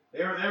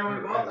 they were there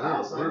when we bought the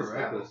house. I We're just got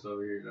reckless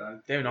over here,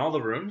 dog. They have in all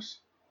the rooms.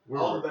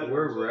 All the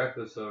bedrooms, We're yeah.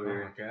 reckless Oh over my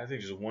here. god, I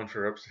think just one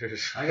for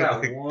upstairs. I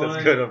got Like, one.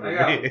 That's good over I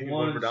got me.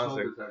 one for smoke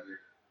downstairs. detector.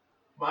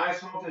 My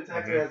smoke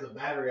detector Mhm. has a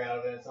battery out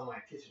of it. It's on my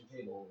kitchen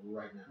table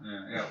right now.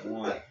 Yeah, I got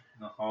one in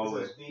the It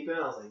hallway. was beeping.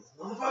 I was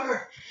like,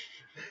 motherfucker!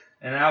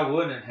 And I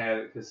wouldn't have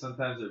it because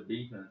sometimes they're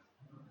beeping.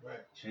 Right.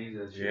 Change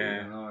that shit.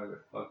 Yeah. You know, I get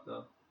fucked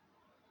up.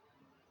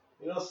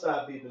 It'll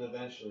stop beeping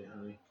eventually,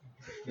 honey.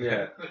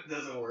 Yeah. It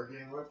doesn't work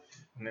anymore.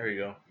 There you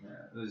go. Yeah.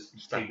 Just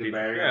Stop take the beeping.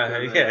 battery. Yeah, out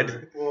of yeah.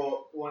 the-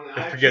 Well, when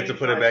I forget to changed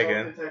put it my back smoke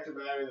in. detector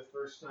battery the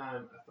first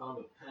time, I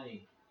found a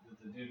penny that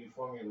the dude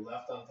before me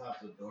left on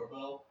top of the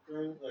doorbell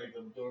ring, like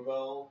the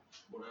doorbell,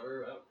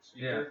 whatever,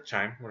 speaker.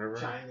 Chime, whatever.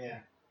 Chime, yeah.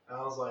 And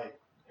I was like,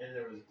 and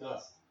there was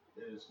dust.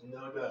 There was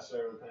no dust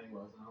wherever the penny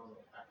was. And I was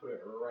like, I put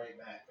it right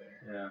back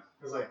there. Yeah.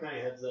 Because, like,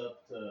 penny heads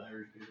up to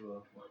Irish people,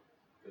 like,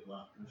 good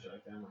luck and shit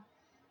like that. I'm like,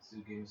 this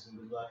dude gave me some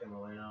good luck on the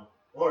way out.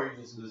 Or he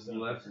just Just been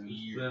there left for and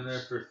years. been there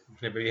for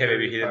Yeah, but yeah,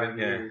 maybe he 35 didn't.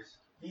 Yeah. years.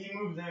 He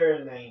moved there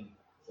in 90,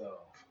 so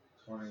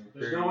 20,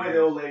 there's 30 no way years.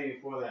 the old lady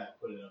before that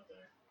put it up there.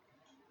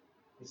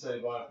 He said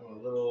he bought it from a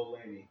little old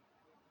lady.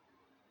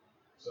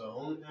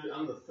 So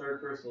I'm the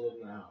third person to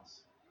live in the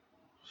house.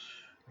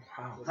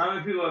 Wow. How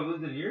many people have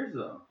lived in yours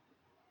though?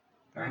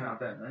 Probably not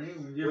that many.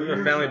 What Your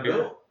year family is it built?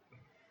 built?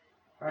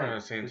 Probably at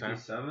the same time.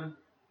 57?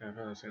 Yeah,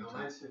 probably the same No, time.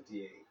 mine's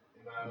 58.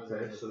 And I was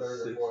Okay, in the so third or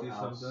 60 fourth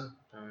house something.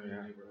 Oh, in the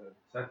yeah. neighborhood.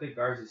 So I think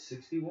ours is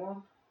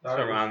 61. It's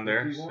around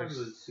there. 51? Six-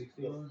 Was it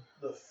 61?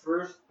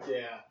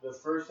 The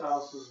first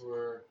houses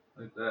were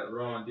Like that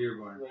row on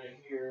Dearborn. right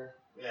here.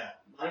 Yeah,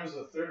 mine was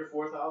the third or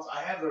fourth house.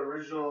 I have the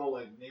original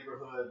like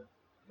neighborhood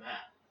map.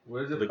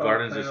 What is it The called?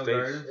 Gardens Plano Estates?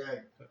 Gardens?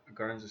 Yeah,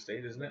 Gardens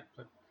Estate, isn't it?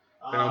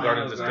 Plano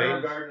Gardens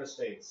Estates? Garden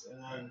Estates,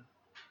 and then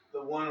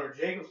the one where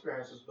Jacob's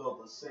parents was built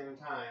at the same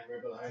time,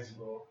 right by the high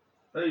school.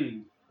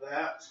 Hey,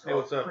 That's Hey,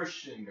 called what's up?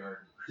 Christian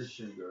Garden.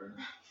 Christian Garden.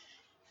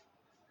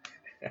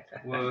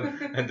 Well,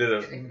 I did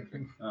it.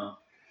 oh.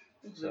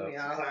 Blew me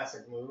It's a off.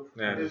 classic move.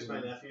 Yeah. It was my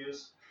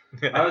nephews.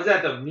 I was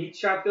at the meat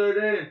shop the other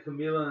day, and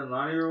Camila and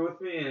Lonnie were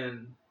with me,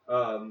 and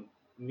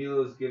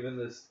Mila was giving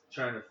this,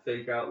 trying to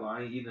fake out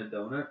Lonnie eating a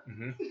donut.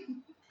 Mhm.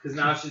 Because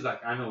now she's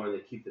like, I know where they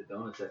keep the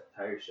donuts at the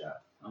tire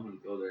shop. I'm going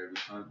to go there every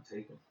time and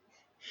take them.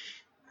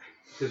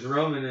 Because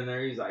Roman in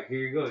there, he's like, here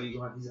you go. He's like, you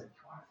want a donut?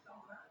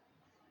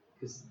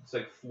 Because it's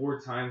like 4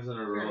 times in a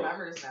He row.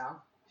 remembers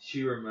now.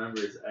 She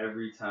remembers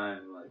every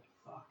time, like,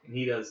 fuck. And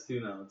he does too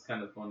now. It's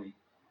kind of funny.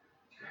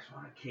 You guys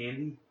want a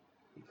candy?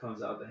 He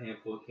comes out with a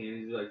handful of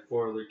candies. There's like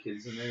 4 other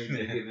kids in there. He's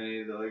not giving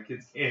any of the other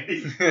kids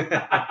candy.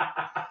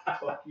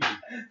 Fuck you.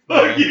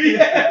 Fuck you,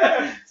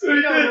 yeah. So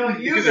We don't know what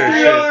you Because guys.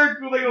 they're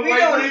three other, like a We white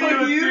don't lady know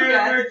with you 3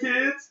 other guys.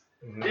 kids.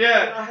 Mhm.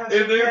 Yeah. have And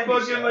some they're candy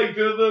fucking shop. like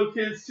good little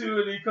kids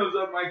too. And he comes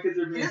up, my kids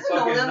are He being doesn't know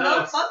fucking them though.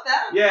 nuts. Fuck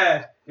that.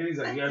 Yeah. And he's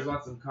like, you guys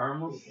want some He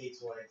caramels?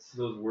 hates whites.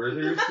 Those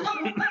Werthers?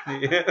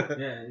 Yeah.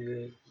 Yeah, he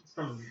did.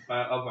 from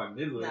up by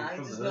Midway. Nah, he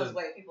from just the knows hood.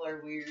 white people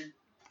are weird.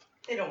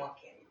 They don't want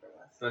candy from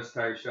us. Best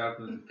tire shop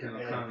in Kendall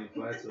Yeah. County,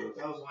 Platteville.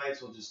 Those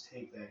whites will just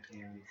take that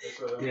candy. That's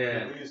what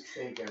Yeah. we just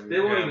take everything. They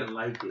won't Yeah. even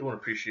like They it. won't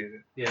appreciate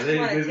it. Yeah, I they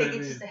want to they- take it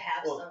they- just to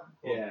have Well,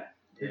 some. Yeah,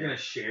 they're gonna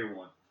share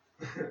one.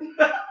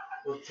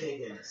 We'll take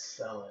it and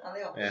sell it. Oh,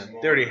 they don't Yeah,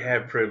 share. they already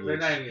have They're privilege.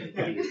 not even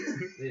gonna eat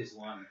it. They just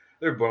want it.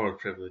 They're born with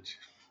privilege.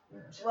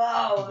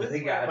 Whoa, They this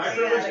is got- where My we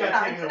privilege got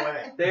got it. taken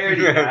away. They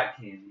already got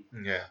candy.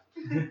 Yeah,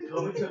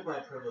 Kobe took my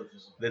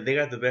privileges away. they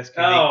got the best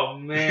candy. Oh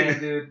man,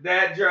 dude,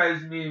 that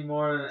drives me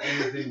more than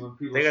anything when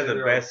people They got say the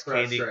they're best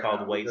oppressed candy right called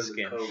now white because of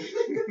skin.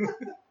 COVID.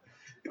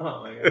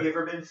 Oh my Have god. you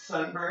ever been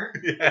sunburned?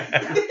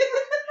 Yeah.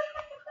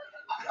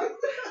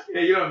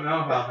 Yeah, you don't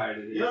know how hard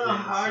it is. You know how man.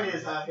 hard it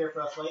is out here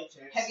for us white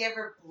chicks. Have you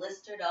ever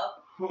blistered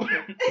up?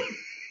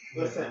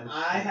 Listen,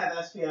 I have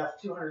SPF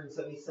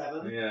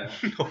 277. Yeah,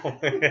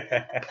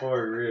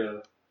 for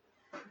real.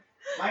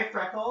 My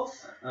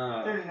freckles,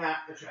 Uh, they're not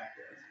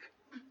attractive.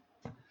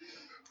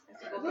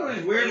 it's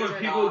always weird when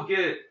people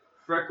get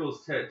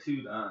freckles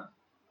tattooed on.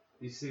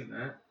 You seen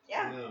that?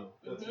 Yeah. No,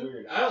 that's Mhm.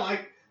 weird. I don't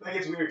like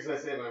it's weird because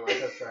I say my wife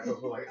has freckles,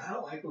 but like I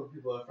don't like when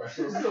people have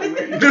freckles. It's so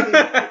weird.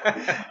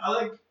 I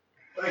like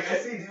I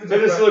see dudes I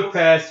with just look freckles.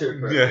 past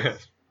her. Yeah.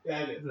 Yeah,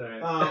 I do. It's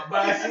alright. But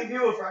I see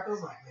people with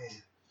freckles, like, man,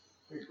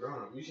 you're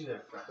grown up. You should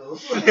have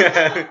freckles.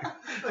 Yeah.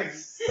 like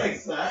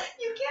Seth.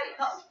 You can't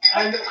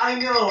help I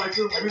know it's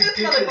a Look at this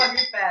ridiculous.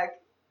 motherfucker's back.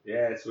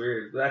 Yeah, it's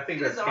weird. But I think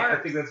His that's I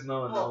arms. think that's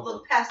melanoma. Well,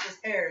 look past his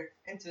hair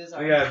into his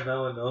arms. I got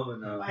melanoma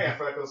now. I got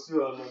freckles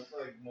too on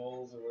like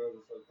moles or whatever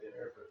the fuck they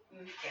are, but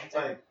Cancer.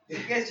 like You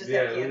guys just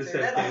Yeah, have we cancer. just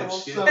have That's cancer.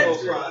 awesome. Skin some cancer. of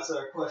those spots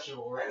are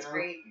questionable right That's now.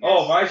 great.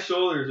 Oh, my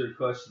shoulders are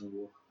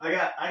questionable. I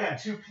got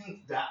 2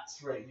 pink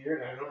dots right here,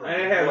 and I don't know I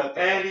didn't what have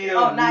the any fuck.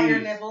 of Oh, not your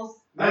these. nipples.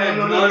 I had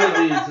No, none of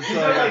these These until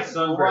are I got like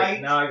sunburned.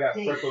 bright Now I got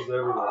pink. freckles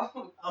everywhere.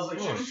 Oh. I was like,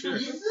 Oh, should shit. we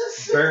use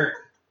this? Burnt.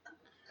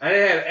 I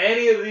didn't have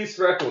any of these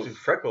freckles. Dude,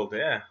 freckled,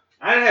 yeah.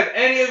 I didn't have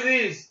any of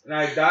these, and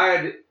I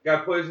died.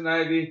 Got poison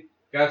ivy.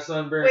 Got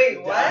sunburned.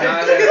 Wait, what? Now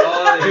I had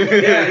all of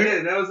it. Yeah, I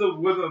did. That was a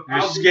with a. Your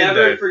I'll skin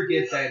never died.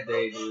 forget that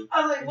day, dude.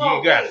 I was like, whoa,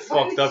 You got wait,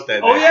 fucked up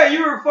that day. Oh yeah,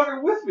 you were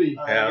fucking with me.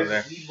 I Yeah, I was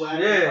guess there. weed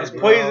whacker, Yeah, It was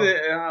fucking- poison.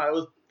 It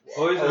was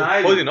Poison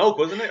ivy. poison oak,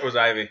 wasn't it? Or was it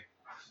ivy?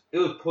 It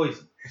was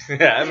poison.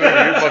 Yeah, I remember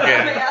you My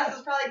fucking. ass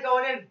is probably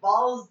going in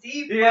balls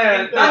deep. Yeah,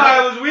 fucking no,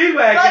 I was weed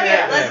whacking Fuck it,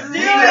 that. let's do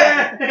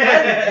Yeah. it.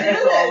 Let's do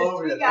It's all this.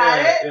 over We it. got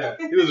it.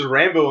 Yeah. It was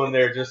Rambo in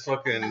there, just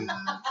fucking.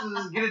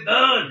 Just get it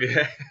done.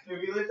 Yeah. Dude,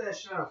 we lit that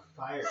shit on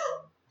fire.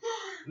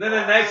 Then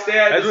the next day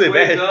I That's just really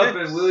wake bad. up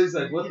and Willie's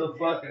like, "What the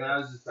fuck?" And I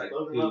was just like,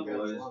 Logan "Dude, Luck what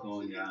has is lunch.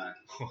 going on?"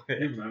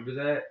 You remember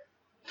that?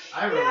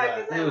 I remember Yeah,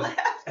 that. because It I was laughed.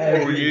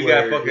 Oh, you got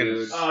everywhere, fucking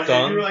dude. Oh, dude,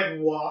 stung. you were like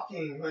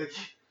walking, like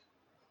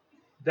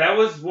That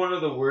was one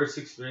of the worst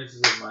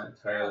experiences of my I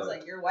entire was life.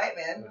 like, you're white,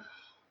 man.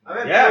 I've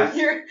had Yeah. poison-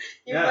 You're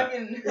Yeah.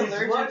 fucking As much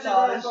allergic as to all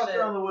I this fucked shit.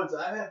 around the woods,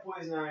 I've had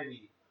poison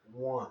ivy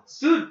once.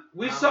 Dude,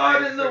 we I'm saw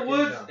it like in the freaking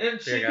woods, dumb.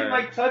 and she Yeah, can got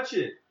like it. touch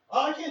it.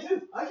 Oh, I can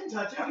too. I can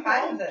touch it. I'm You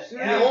fine know? with it. Yeah,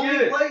 The Yeah. get only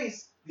it.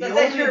 place. The That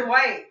said only, you're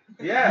white.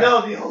 Yeah.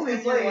 no, the only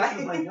Because you're place white.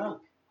 is my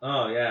junk.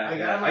 Oh yeah. I got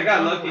yeah. my I got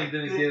tongue lucky like and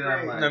didn't fifth get it on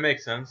grade. my. That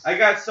makes sense. I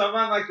got some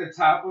on like the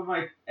top of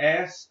my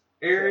ass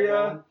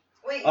area,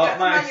 Wait, you up got some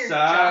my on your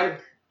side.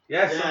 junk?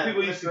 Yeah, some Yeah,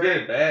 people used to that's get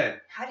it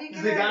bad. How do you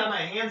Because get they it? got on my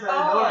hands, I didn't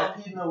know I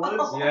peed in the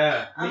woods.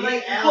 Yeah. I'm Me,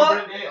 like, Al,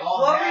 what- Brent, they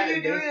all What had were you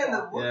it doing in the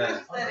baseball. woods Yeah. that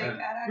it Okay. got on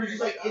We're your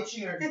just like junk?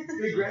 itching our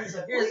big granny's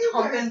like, You're what are just you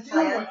humping guys doing?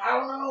 plants. Like, I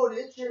don't know, it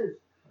itches.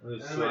 It was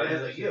And my sweating dad's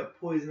and like, you shit. have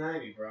poison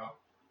ivy, bro.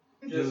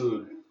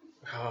 Dude.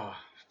 Oh,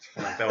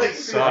 that Like, would I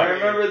suck.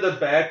 remember the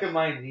back of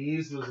my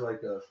knees was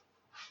like a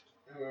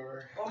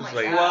Oh my Just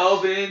like-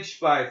 god. 12-inch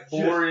by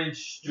 4-inch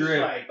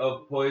strip like-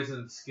 of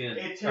poison skin.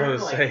 It I turned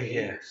was like saying,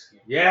 yeah. gator skin.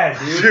 Yeah,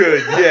 dude.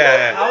 Dude,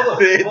 yeah. How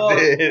the It fuck?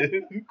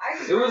 did.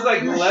 I It was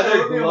like You leather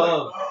showed me, I'm like,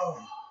 glove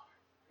oh.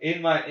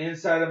 in my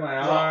inside of my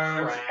It's all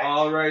arms, cracked.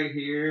 all right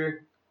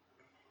here.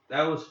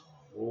 That was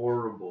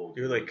horrible.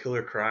 You were like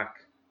Killer Croc.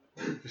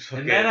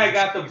 And then I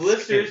got the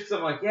blisters because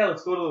I'm like, yeah,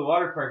 let's go to the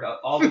water park.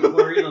 All the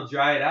chlorine will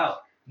dry it out.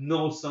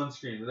 No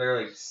sunscreen.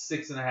 They're like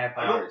 6.5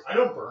 hours. I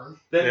don't burn.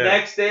 The Yeah.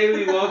 next day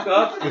we woke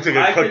up, Looks like a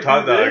I could cooked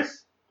hot do dog.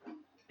 this,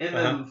 and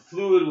Uh-huh. the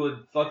fluid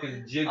would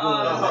fucking jiggle.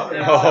 Oh,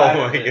 inside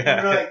oh of my it.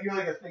 God. You're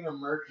like a thing of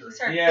mercury. You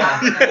start Yeah.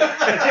 popping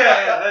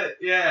up.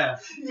 yeah.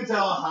 You can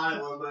tell how hot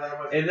it was by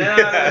how much. And then out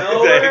of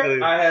nowhere,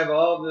 Exactly. I have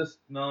all this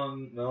no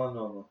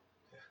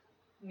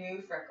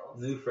New freckles.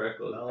 new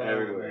freckles No,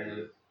 everywhere. man.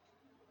 dude.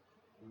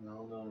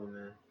 No,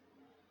 man.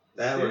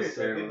 That was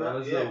Seriously, terrible. That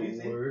was the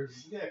you think-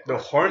 worst. you got The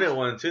questions. Hornet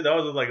one too. That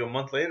was like a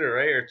month later,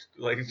 right? Or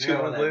like 2 Yeah,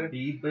 when months that later.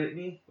 bee bit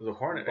me. It was a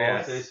Hornet. Ball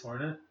Yeah. face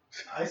hornet.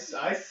 I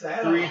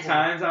sat 3 on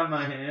times on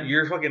my hand.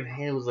 Your fucking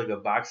hand was like a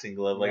boxing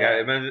glove. Like Yeah. I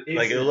imagine, like it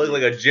Instantly. looked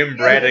like a Jim You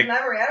guys Braddock.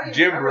 remember? I don't even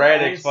Jim remember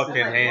Braddock's that. I'm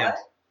fucking like, hand.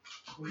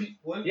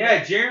 what?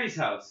 Yeah, Jeremy's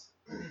house.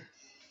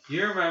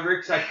 You remember?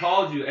 Because I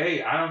called you.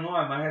 Hey, I don't know.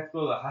 I might have to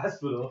go to the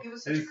hospital. He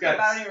was And such a he's creep, got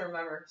I don't even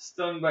remember.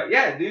 stung by.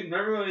 Yeah, dude.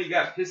 Remember when he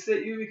got pissed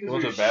at you because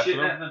Went you to were the shitting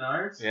bathroom? at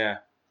Menards? Yeah.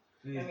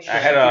 And he I mean, I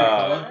had checked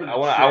your phone, put I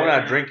went out tracker on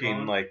your drinking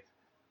phone. like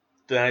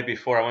the night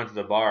before I went to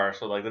the bar.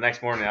 So like the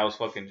next morning I was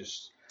fucking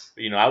just,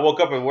 I woke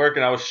up at work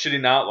and I was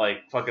shitting out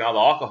like fucking all the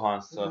alcohol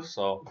and stuff.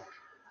 So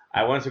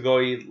I went to go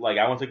eat, like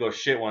I went to go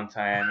shit one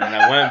time and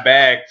I went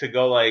back to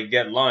go like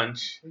get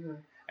lunch.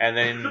 And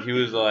then he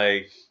was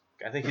like,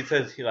 I think he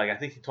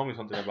told me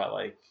something about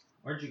like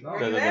Where'd you go?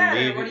 Where you at?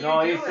 leaving. What are you No,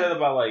 he doing? said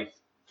about like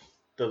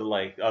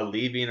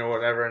leaving or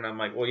whatever. And I'm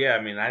like, well, yeah,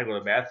 I mean, I had to go to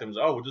the bathroom.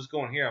 Oh, we're just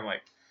going here. I'm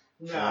like,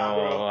 Nah,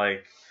 oh, bro.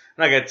 like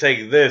I'm not gonna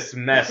take this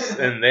mess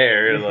in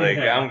there. Like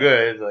I'm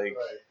good. Like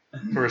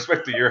Right. for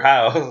respect to your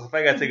house, if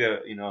I gotta take a,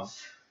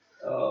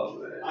 Oh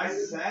man. I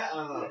sat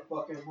on a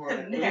fucking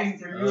horn Nasty. waiting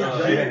for you to Oh,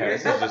 drink. yeah,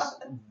 it's just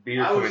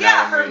beer I was- coming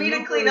Yeah, out. for of me me.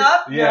 to clean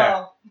up?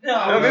 Yeah. No.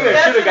 No, maybe I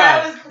That's should have what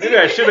I gone. was Maybe I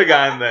thinking. should have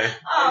gone there.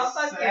 Oh,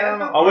 fuck Sat yeah.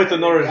 on a I'll wait till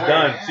horn Nora's and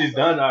done. got She's ass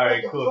done. off. All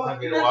right, What cool. the Time fuck?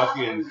 for you to walk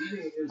I in. was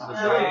eating- it was Oh.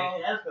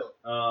 giant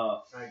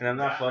Advil. And I'm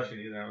not flushing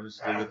either. I'm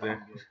just leave it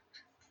there.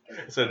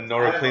 I It said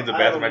Nora cleans the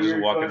bathroom. I just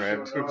walk in right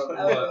up to I her.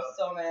 was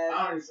so mad.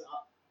 I don't even,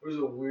 where's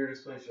the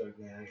weirdest place you're like,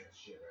 man, I got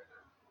shit right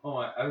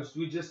Oh,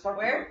 we just talked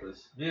Where? about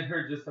this. Me and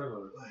her just talked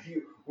about now.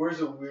 Like, where's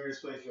the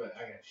weirdest place you're like, I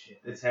got shit?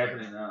 it. It's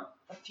happening now.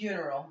 A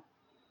funeral.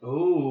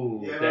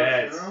 Ooh, You ever that's.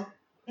 had a funeral?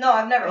 No,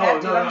 I've never Oh,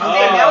 had to. no, I'm just no.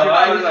 saying Oh, that would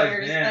I probably was be the like,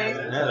 weirdest man.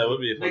 place. Yeah, that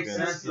would be a Makes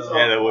fucking. sense. It's though.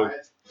 Yeah, all that would.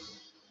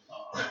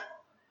 quiet.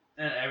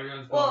 And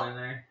everyone's Well- going in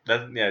there.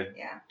 Yeah.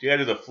 Yeah. You gotta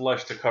do the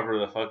flush to cover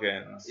the fucking.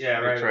 Yeah,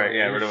 right That's right. away.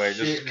 Yeah, You're right away.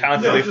 Just shitting.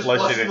 constantly Yeah, just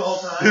flushing flush it. the whole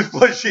time. Just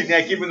flushing.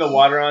 Yeah, keeping the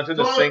water onto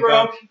the Toilet sink broke.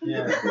 up.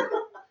 Yeah.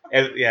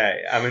 Yeah,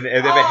 I mean, if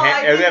they have Oh, a I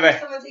hand, did if they have hear a,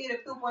 someone taking a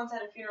poop once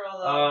at a funeral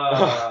though.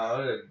 Oh,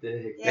 what a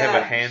dick. they have a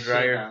Yeah. hand Shit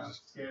dryer. on 'em.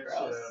 Scared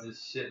Gross.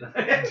 shit Just shitting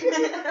on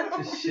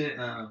 'em. Just shitting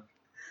on 'em.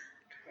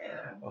 Yeah.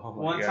 Oh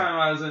my One God. time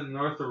I was in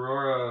North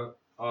Aurora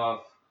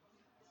off.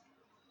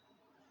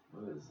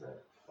 What is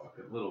that?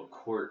 Fucking little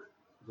court.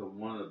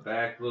 One of the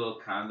back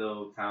little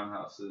condo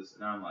townhouses.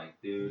 And I'm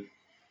like, dude.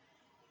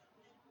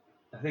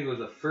 I think it was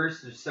the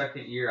first or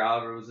second year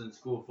Oliver was in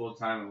school full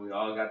time and we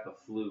all got the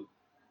flu.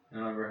 And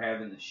I remember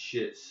having the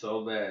shit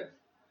so bad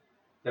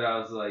that I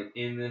was like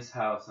in this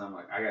house and I'm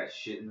like, I got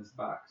shit in this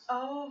box.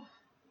 Oh.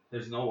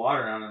 There's no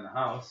water around in the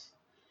house.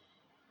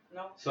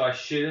 No. So I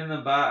shit in the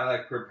box, I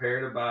like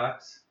prepared a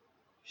box,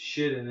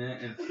 shit in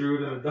it, and threw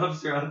it in the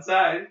dumpster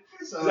outside.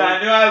 So, Cause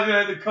I knew I was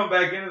gonna have to come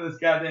back into this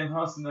goddamn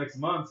house the next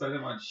month, so I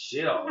didn't want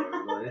shit all over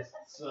the place.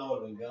 so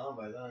would have been gone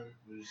by then.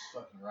 We're just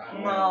fucking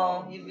rotting.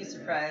 No, you'd be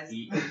surprised.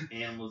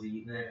 Animals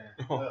eating it.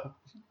 Yeah.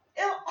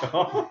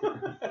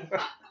 Ew.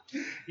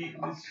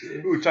 Eating this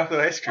shit. Ooh, chocolate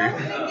ice How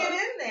cream. did it get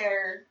in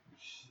there?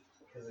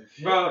 'Cause of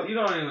shit. Bro, you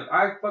don't even.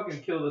 I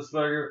fucking killed a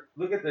spider.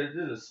 Look at that.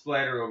 There's a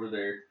splatter over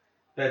there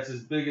that's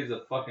as big as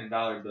a fucking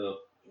dollar bill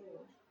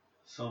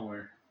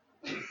somewhere.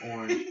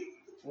 Orange.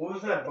 What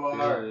was that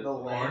bar? Yeah, The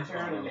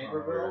Lantern in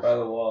Naperville? By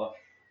the wall.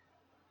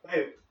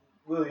 Hey,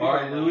 Willie. you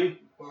Bar might know. Louis?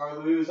 Bar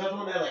Louis. Was that the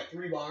one that had like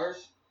 3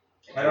 bars?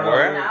 I don't know.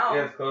 Where? Now.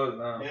 Yeah, it's closed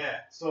now. Yeah.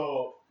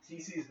 So,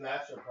 TC's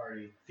bachelor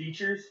party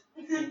Features?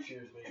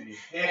 features maybe.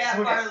 Yeah,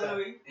 someone got Bar stuck.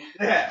 Louis.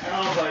 Yeah, and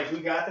I was like, we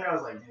got there. I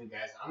was like, dude,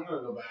 guys, I'm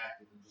gonna go back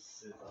and just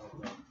sit the whole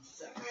time.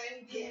 She's like, man,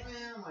 you can't,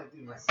 man. I'm like,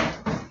 dude, my son's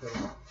crazy.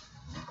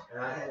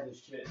 And I had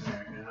this shit in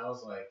there, and I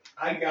was like,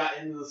 I got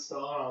into the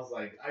stall, and I was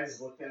like, I just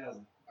looked at it, I was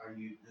like, are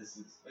you? This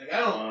is like, I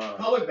don't.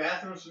 Public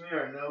bathrooms for me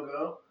are no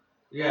go.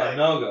 Yeah, Like,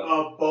 no go.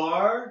 A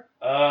bar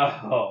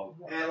Oh.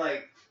 at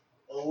like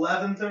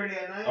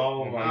 11:30 at night.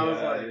 Oh my I was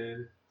god, like-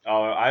 dude.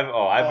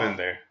 I've been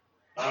there.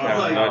 I Yeah,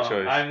 was like, no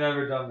choice. I've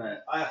never done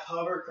that. I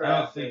hovercrafted. I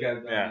don't think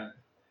I've done Yeah. that.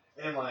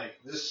 And like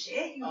this.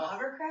 Shit, you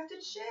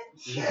hovercrafted shit?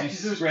 Did Yeah, you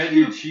 'cause it was spread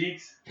cute. your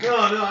cheeks? No,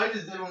 I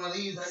just did one of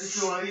these. I just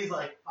did one of these.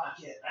 Like,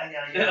 fuck it, I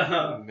gotta get.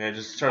 Was Yeah,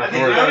 just I try to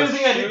think pour the only it.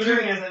 thing I did Shooter?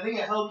 doing is I think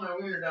I held my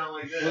wiener down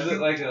like this. it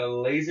like a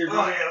laser?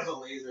 Oh yeah, it was a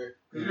laser.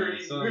 We were,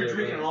 Yeah, so we were good,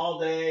 drinking man. all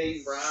day,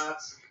 eating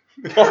brats.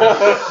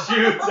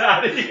 Shoots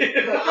out of you.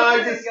 I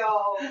I'm just- gonna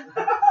go.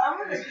 I'm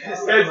gonna It's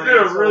go. It's been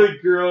a really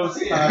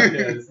gross Yeah.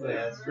 podcast. Yeah, Like,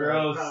 it's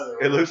gross.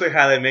 It looks like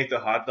how they make the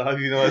hot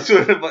dog, you know, that's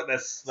sort of like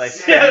that's like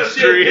Yeah,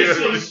 street.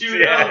 shit,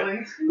 shoot Yeah.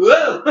 out.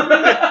 Whoa.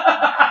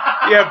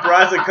 Yeah,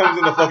 brats that comes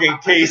in the fucking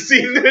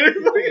casing.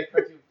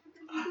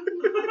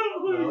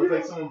 It looked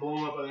like someone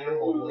blowing up an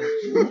animal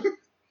balloon.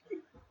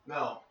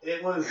 No,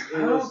 it was. I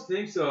don't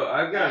think so.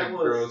 I've got a that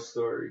was- gross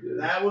story, dude.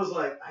 That was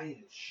like I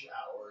need a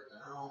shower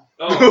now.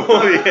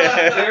 Oh,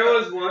 yeah. There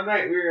was one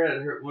night we were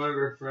at one of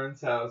her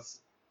friend's house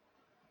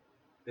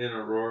in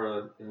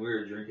Aurora, and we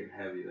were drinking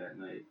heavy that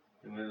night,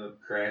 and we ended up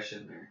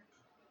crashing there,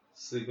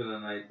 sleeping the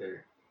night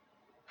there,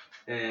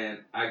 and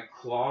I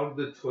clogged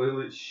the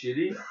toilet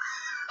shitty,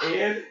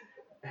 and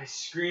I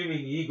screaming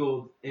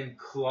eagled and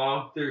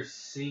clogged their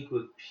sink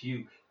with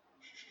puke.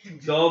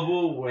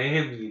 Double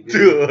whammy, dude.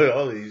 Dude,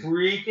 all these.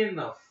 Freaking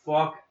the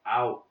fuck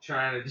out,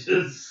 trying to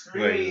just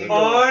Wait,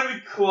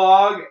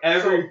 unclog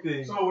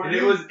everything. so were and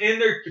it you- was in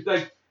their,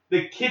 like,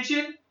 the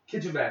kitchen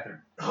bathroom.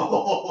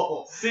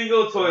 Oh,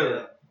 Single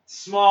toilet.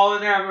 Small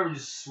in there. I remember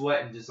just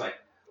sweating, just like,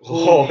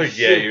 Oh, holy yeah,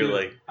 shit, you're dude.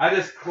 like, I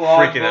just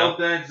clogged freaking out.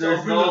 both ends. So There's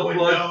open no the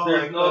window, plug.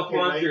 There's like, no fucking,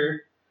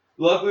 plunger.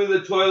 Luckily,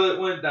 the toilet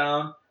went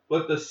down,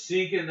 but the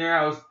sink in there,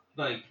 I was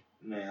like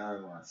Man, I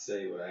don't want to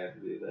say what I had to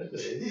do that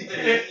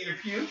day. Eat your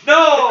puke?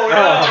 No.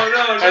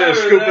 Had to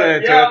scoop it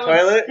into yeah, the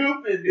toilet?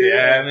 Stupid, dude.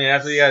 Yeah, I mean,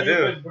 that's what you gotta do.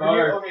 Stupid Were you,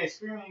 barf. okay,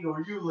 Spearman Eagle,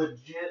 were you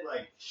legit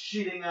like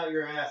shitting out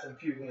your ass and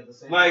puking at the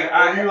same Like, time? Or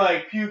I- were you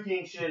like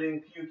puking,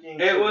 shitting, puking?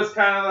 It shitting? was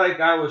kind of like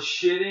I was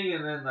shitting,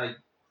 and then like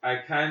I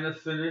kind of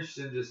finished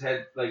and just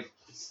had like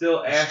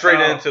still ass Straight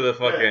out, into the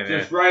fucking. Yeah.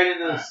 just right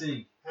into the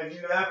sink. Have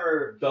you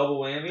ever Double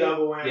whammy.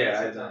 double whammy? Yeah, at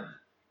I the done time? it.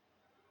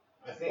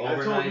 I think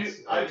Overnights?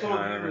 I told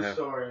I you never the have.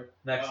 story.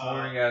 Next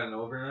morning, got an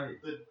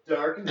overnight. The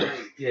dark night.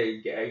 Yeah,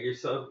 you gag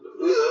yourself.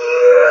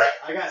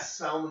 I got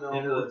salmonella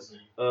Into the-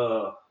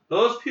 poisoning.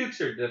 Those pukes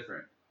are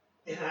different.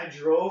 And I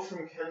drove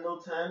from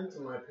Kendallton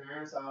to my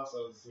parents' house. I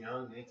was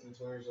young, 19,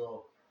 20 years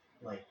old,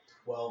 like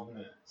 12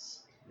 minutes.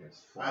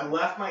 I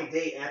left my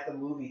date at the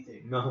movie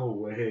theater. No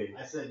way.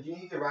 I said, you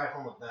need to ride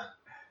home with them.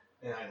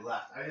 And I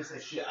left. I just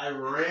said shit. I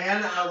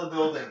ran out of the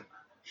building.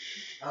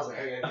 I was like,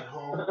 I gotta get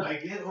home. I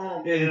get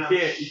home. Yeah, and you I'm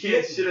can't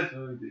shitting. shit at the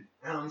movie.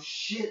 And I'm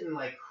shitting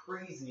like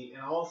crazy.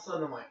 And all of a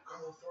sudden, I'm like,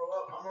 I'm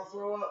gonna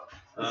throw up.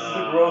 This is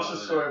Oh, the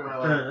grossest story of my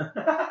life.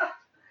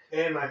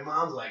 And my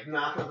mom's like,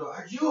 knocking on the door.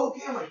 Are you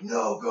okay? I'm like,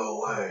 no,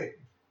 go away.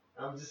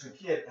 I'm just a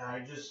kid. And I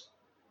just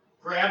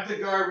grabbed the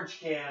garbage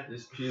can.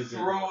 Just puking.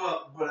 Throw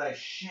up, but I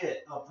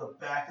shit up the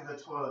back of the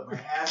toilet. My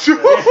ass. Yeah.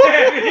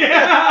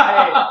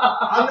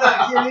 I'm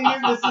not kidding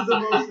you. This is the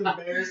most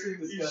embarrassing,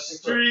 disgusting.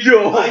 Street.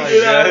 Oh I my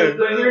did God. it,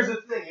 but here's the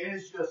thing: it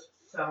is just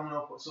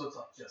salmonella, so it's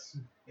like just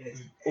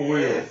it's Oil.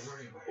 everywhere.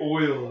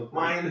 Oil.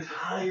 My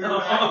entire Oh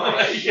back of my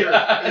my shirt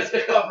God. is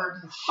covered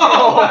in shit.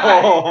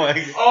 Oh my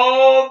god.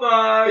 Oh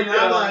my And I'm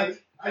god.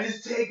 like, I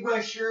just take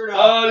my shirt off.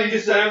 Oh, and it's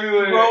just like,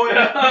 everywhere. throw it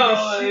up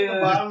Oh, and shit yeah.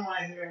 the bottom of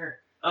my hair.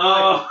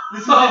 Oh.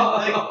 This is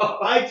like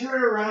I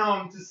turn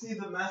around to see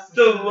the mess.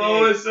 The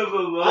lowest of the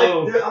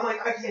low. I'm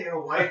like, I can't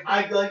even wipe.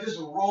 I like just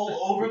roll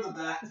over the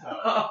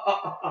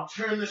bathtub,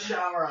 turn the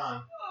shower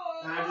on,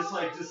 and I just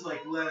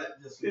like let it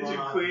just Did run you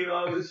on. clean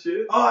all the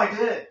shit? Oh, I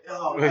did.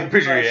 Oh, Like, I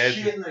picture like your head.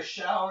 shit in the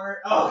shower.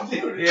 Oh,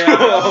 dude. Yeah,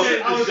 I'm shit in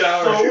the I was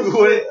shower.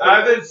 so sick.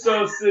 I've been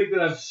so sick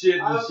that I'm shit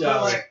in I the was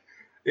shower. like,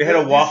 You had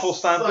a waffle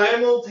stomp it?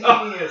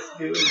 Simultaneous,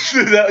 dude.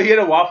 You had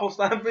a waffle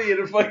stomp it? You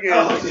had a fucking.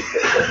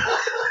 Oh,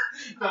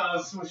 no, I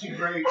was swishing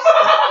grapes. Making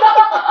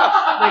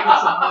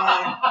some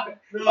wine.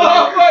 No,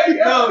 Oh my no,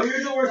 god!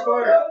 here's the worst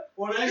part.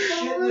 When I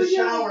shit in the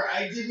shower,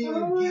 I didn't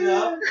even get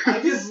up. I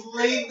just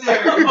laid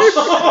there. I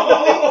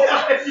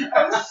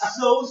was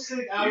so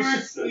sick. I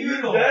was You're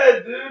fetal.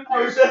 dead, dude. I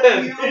You're was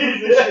dead. fetal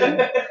You're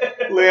dead.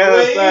 Lay on the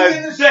Laying side.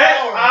 in the That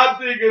shower.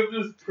 optic of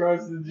just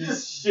Preston,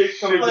 just shit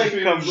coming Shit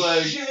between like his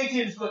legs.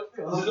 shaking, just like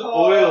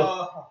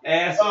oil.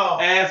 Ass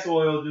Oh.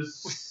 oil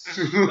just.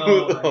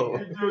 Oh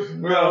my There's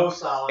no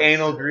solid.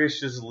 Anal grease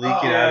just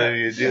leaking Oh, out of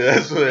you, dude.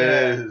 That's what it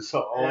is.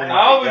 Oh Yeah. my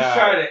I always god.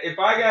 try to, if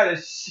I gotta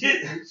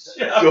shit in the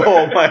shower.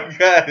 Oh my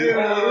god. Dude,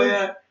 Oh,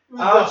 yeah.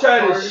 I'll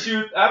try to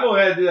shoot. I've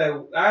only had to do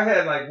that. I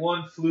had like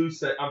one flu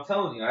set. I'm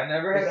telling you, I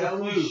never had the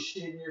flu.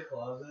 Shit in your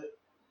closet.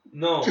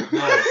 No. I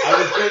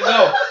was good.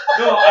 No.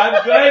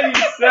 I'm glad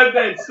you said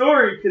that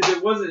story because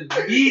it wasn't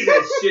me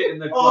that shit in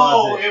the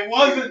Oh, closet. it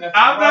wasn't.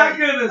 I'm not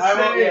gonna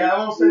say I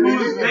won't say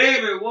whose whose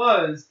name it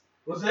was.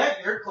 Was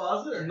that your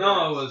closet? Or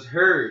No, it was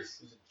hers.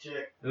 It was a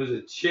chick. It was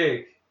a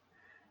chick.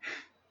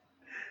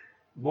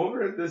 I'm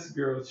over at this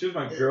girl. She was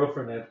my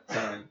girlfriend at the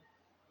time.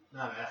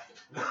 Not after.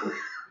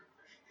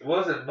 It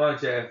wasn't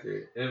much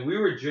after. And we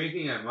were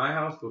drinking at my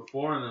house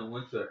before and then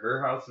went to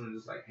her house and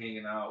just like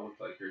hanging out with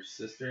like her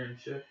sister and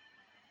shit.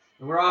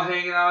 And we're all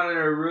hanging out in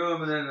her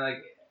room and then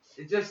like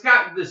it just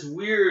got this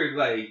weird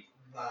like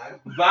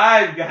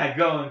vibe got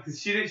going because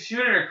she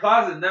went in her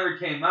closet and never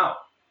came out.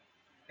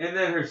 And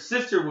then her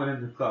sister went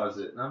in the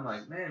closet and I'm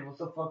like, man, what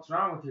the fuck's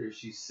wrong with her? Is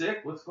she sick?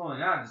 What's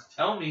going on? Just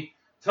tell me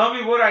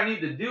what I need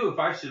to do if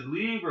I should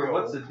leave or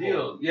what's the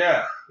deal.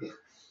 Yeah.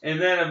 And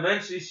then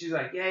eventually she's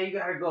like, yeah, you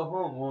gotta go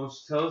home. Well,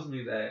 she tells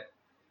me that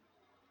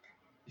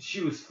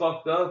she was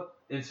fucked up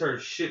and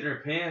started shitting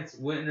her pants,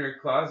 went in her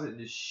closet and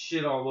just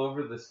shit all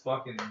over this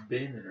fucking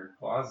bin in her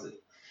closet.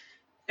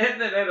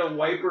 And then had to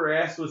wipe her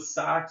ass with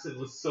socks and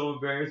was so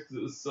embarrassed because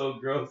it was so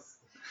gross.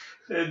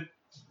 And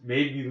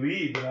made me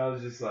leave. And I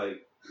was just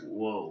like,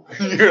 whoa.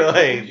 You're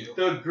like,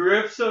 The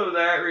grips of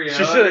that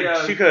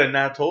reality. she could have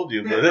not told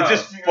you, but Yeah, it's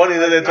just no. funny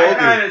that they I told you.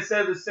 kind of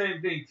said the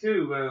same thing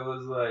too, but it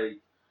was like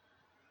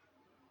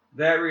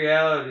that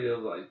reality of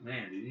like,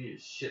 man, dude, you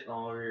just shitting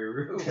all over your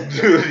room.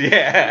 Dude,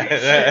 yeah.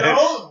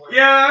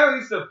 Yeah, I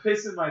used to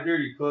piss in my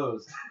dirty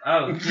clothes. I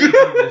was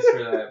infamous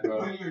for that, bro.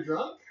 When you're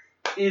drunk?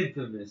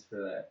 Infamous for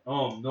that.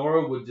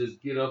 Nora would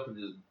just get up and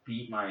just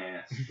beat my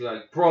ass. Be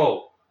like,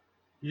 bro,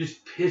 you're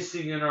just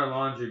pissing in our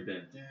laundry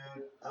bin.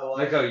 Dude,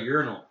 Like a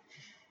urinal.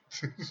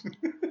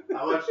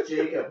 I watched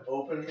Jacob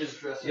open his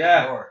dresser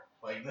Yeah. drawer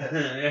like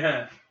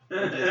this.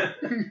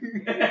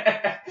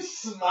 Yeah.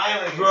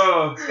 Smiling.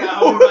 Bro.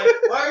 Scott was like,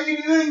 why are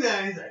you doing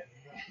that? He's like,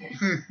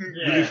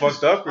 Did he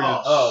fucked up or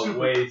just? Oh, super-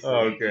 wait.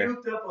 Oh, He okay.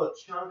 cooked up a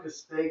chunk of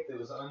steak that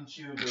was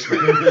unchewed onto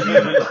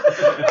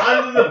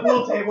the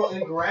pool table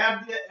and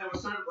grabbed it and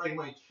was sort of like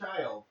my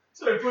child.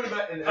 So I put it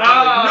back and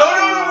I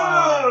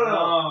was like,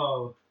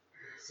 no.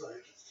 It's like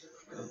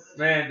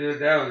Man, dude,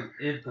 that was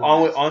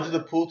infamous. Onto the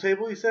pool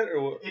table, you said, or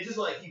what? it just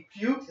like he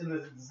puked and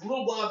this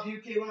little blob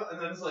puke came out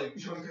and then it's like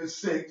chunk of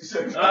steak just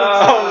started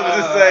I was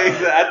gonna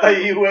say, I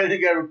thought you went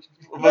and got a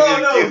No,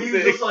 fucking he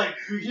was steak. just like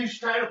he was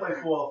trying to play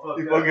pool.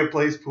 He Fuck fucking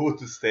plays pool with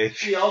the steak.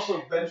 He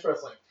also bench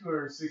pressed like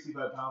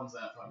 265 pounds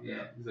that fucking Yeah,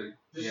 day. he's like,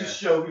 Just yeah, to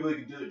show people he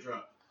could do it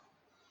drunk.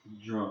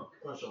 drunk.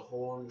 Punch a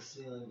hole in the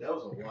ceiling. That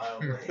was a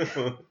wild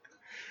night.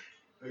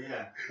 But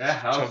yeah, That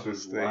house Chunk of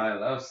was steak.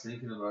 wild. I was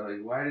thinking about,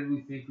 like, why did we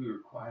think we were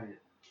quiet?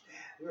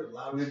 we were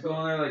loud We as were fuck.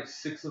 going there like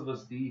 6 of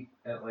us deep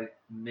at like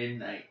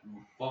midnight. And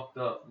we're fucked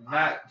up.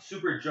 Not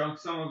super drunk,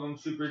 some of them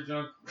super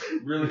drunk.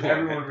 Really,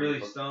 everyone really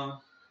stoned.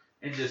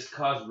 And just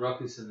caused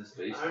ruckus in this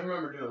I basement.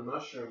 remember doing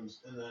mushrooms,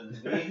 and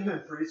then me, him,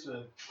 and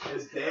Priestman,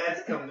 his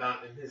dad's come down,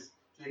 and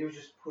he was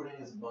just putting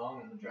his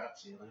bong in the drop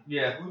ceiling.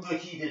 Yeah.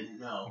 Like he didn't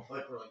know.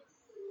 Like we're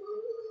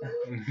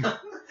like,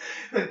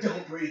 like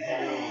don't breathe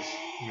your nose.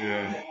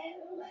 Yeah.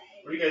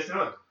 What are you guys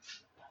doing?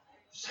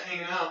 Just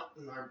hanging out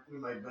in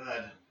my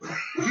bed.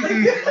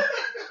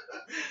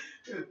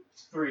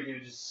 It's 3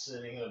 dudes just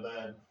sitting in a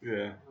bed.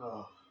 Yeah.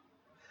 Oh.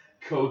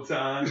 Coats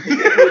on. Like,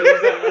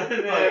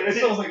 it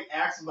smells like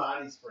Axe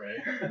body spray.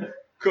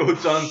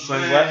 Coats on,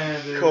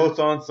 Man, dude. coats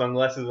on,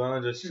 sunglasses on,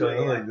 and just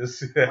chilling Yeah. like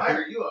this. Why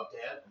are you up,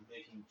 Dad? I'm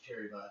making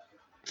cherry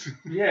vodka.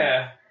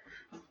 Yeah.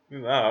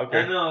 Oh, okay.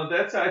 I know.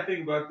 That's how I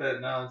think about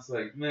that now. It's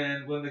like,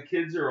 man, when the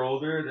kids are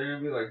older, they're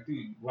going to be like,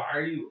 dude, why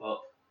are you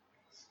up?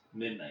 It's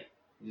midnight.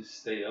 You just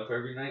stay up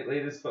every night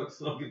late as fuck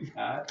smoking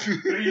pot?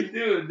 What are you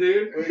doing,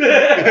 dude?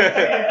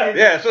 Yeah,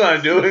 that's what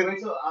I'm doing. Wait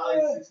till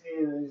Ollie's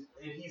 16 and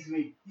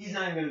he's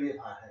not even gonna be a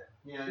pothead.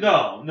 You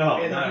know?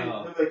 No, And not at he'll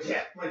all. be like,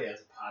 yeah, my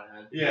dad's a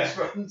pothead. Yeah. Best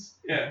friends.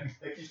 Yeah.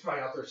 Like he's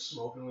probably out there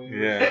smoking with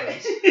Yeah.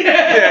 his friends.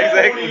 Yeah,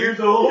 exactly. 20 years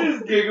old.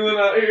 Just giggling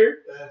out here.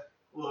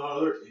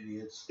 Well, they're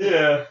idiots.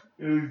 Yeah.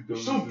 You're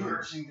so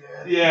embarrassing,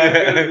 Dad. Yeah,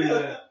 it's gotta be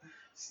that.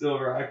 Still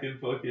rocking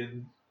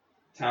fucking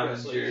Tom and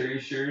Wrestling Jerry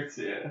shirts. shirts,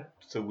 yeah.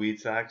 So weed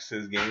socks,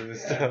 his games and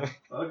Yeah. stuff.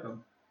 Fuck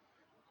 'em.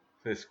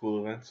 His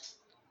school events.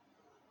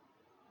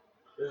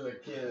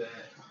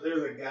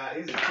 There's a guy,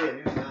 he's a kid,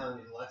 he was down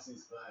in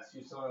Lexi's class. She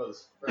was talking about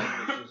his friend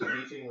that she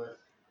was teaching with.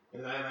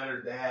 And then I met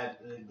her dad,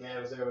 and her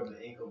dad was there with an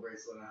ankle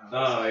bracelet on.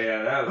 Oh,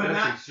 yeah, But that's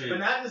not, extreme. but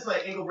not just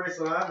like ankle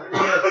bracelet on, like he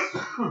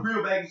had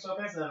real baggy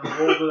sweatpants and then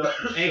rolled it up.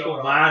 and Ankle showed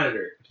off.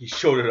 monitor. He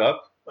showed it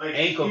up. Like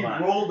ankle he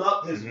monitor. rolled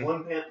up his Mhm.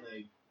 one pant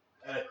leg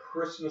at a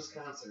Christmas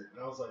concert,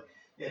 and I was like,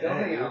 yeah, don't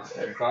hang out it's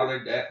there.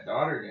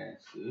 father-daughter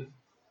dance, dude.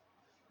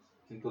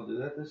 Think they'll do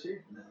that this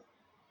year? No.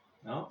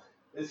 No?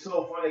 It's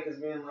so funny because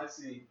me and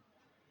Lexi,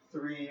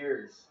 3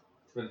 years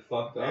It's been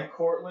fucked up. at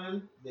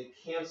Cortland, they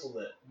canceled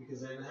it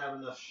because they didn't have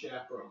enough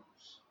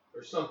chaperones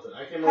or something.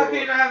 I can't How remember.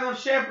 can you not have no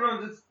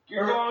chaperones? It's,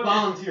 you're Or going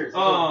volunteers. Oh.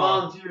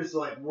 Volunteers to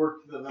like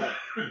work the event.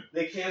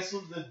 They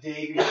canceled the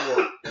day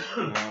before.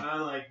 No.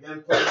 I'm like,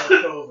 them playing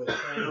no COVID.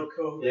 Playing no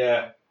COVID.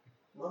 Yeah.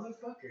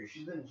 Motherfucker,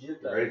 she's been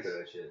gypped Ready for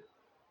that shit.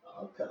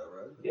 I'll cut it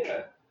right.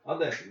 Yeah. I'll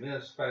dance with me.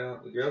 That's probably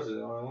not, the girls are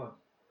the only one.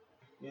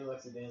 Me and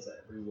Lexi dance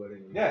at every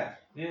wedding. Yeah.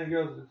 Yeah, the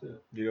girls do too.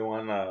 You don't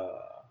want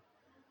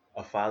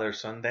a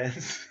father-son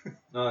dance?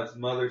 No, it's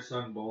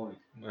mother-son bowling.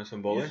 Or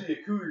some bowling? Usually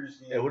a Cougars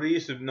game. Yeah, what do you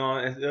used to? No,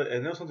 and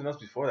there was something else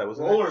before that,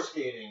 wasn't Roller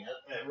skating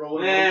at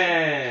Roller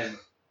Man!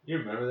 You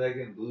remember that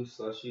getting blue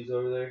slushies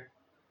over there?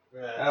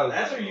 Yeah, That was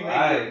that's where you make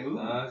right, your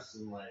moves us.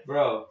 in life.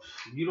 Bro,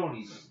 you don't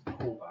even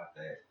know about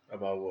that. it?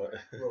 About what?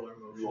 Roller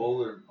motion.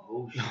 Roller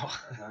motion.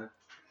 No.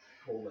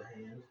 Hold a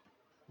hand.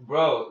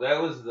 Bro,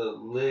 that was the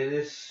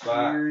littest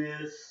spot.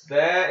 Serious.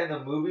 That in the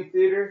movie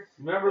theater.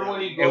 Remember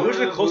when you go Yeah, where's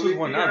to the closest movie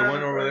one now? theater The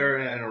one on over there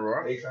Friday? in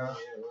Aurora? Baytown.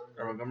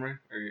 Or Montgomery?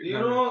 Or, You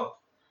know,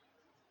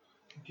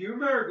 do you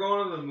remember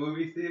going to the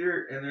movie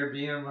theater and there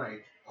being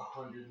like,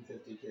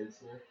 150 kids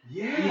here.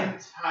 yeah, The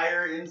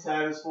entire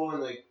inside is full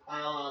and like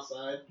pile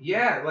outside.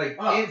 yeah, like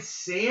Oh.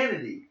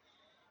 insanity.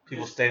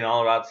 people standing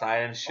all outside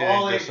and shit.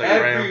 All just like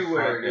like right in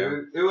Everywhere, front, yeah.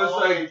 dude. It was All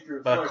like, age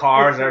groups, But like,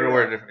 cars quick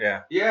everywhere, turnout. different.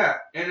 Yeah. yeah,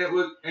 and it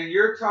was, and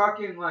you're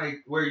talking like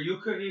where you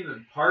couldn't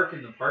even park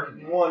in the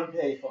parking lot. One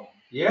payphone.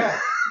 Yeah.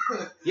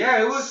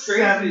 Yeah, it was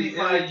crazy. In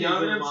 75 the kids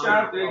Young in Rim line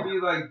shop, for they'd car.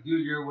 be like,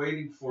 dude, you're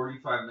waiting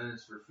 45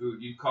 minutes for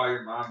food. You'd call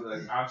your mom, be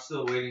like, I'm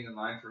still waiting in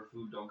line for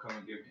food. Don't come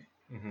and get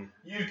me. Mm-hmm.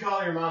 You'd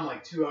call your mom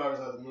like 2 hours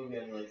out of the movie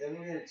and be like, I'm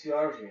in 2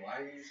 hours ago.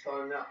 Why are you just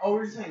calling now? Oh,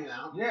 we're just hanging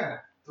out. Yeah.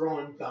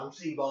 Throwing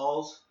bouncy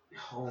balls.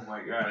 Oh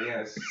my god,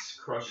 yeah, it's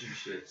crushing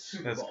shit.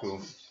 Super That's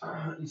balls.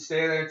 cool. You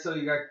stay there until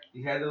you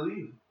had to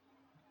leave.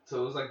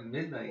 So it was like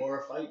midnight. Or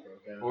a fight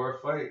broke out. Or a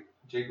fight.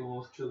 Jacob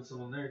almost killed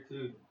someone there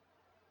too.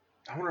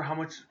 I wonder how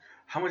much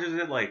is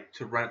it like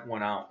to rent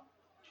one out?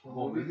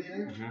 Movie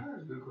theater? Mhm.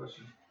 That's a good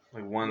question.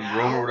 Like one Now?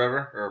 room or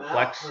whatever? Or a Now,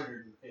 flex?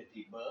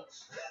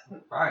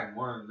 $150. Probably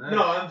more than that.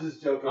 No, I'm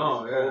just joking.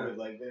 Oh, It's yeah. COVID.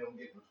 Like, they don't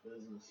get much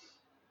business.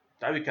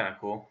 That'd be kind of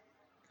cool.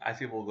 I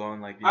see people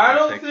going like. I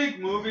don't like, think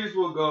movies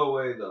will go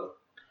away though.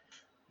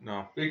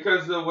 No.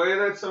 Because the way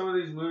that some of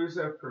these movies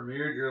have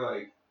premiered, you're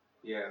like,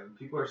 yeah,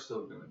 people are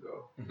still gonna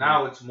go. Mhm.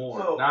 Now it's more.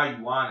 So- now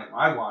you want it.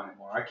 I want it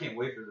more. I can't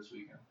wait for this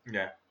weekend.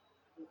 Yeah.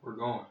 We're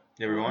going.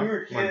 Yeah, we When want we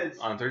were When- kids-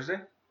 on Thursday.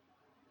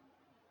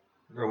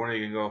 Or when are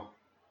you gonna go?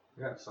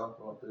 We got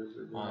softball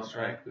Thursday. Oh, that's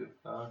right.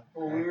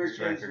 When we were That's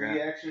right, kids, forgot.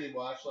 we actually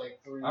watched like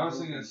 3 I was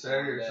thinking movies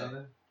Saturday one or day.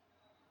 something.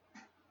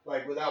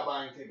 Like without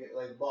buying ticket,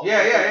 like bulk.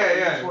 Yeah. We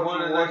just went One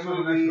from and the one next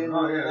one, movie next one.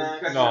 Oh into the yeah,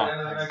 next. catch No. the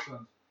end of the next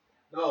one.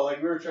 No, like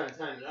we were trying to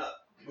time it up.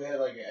 We had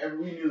like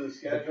we knew the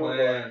schedule.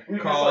 plan. But we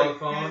Call just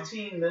the like phone.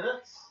 15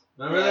 minutes.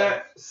 Remember Yeah.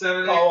 that?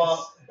 7 Call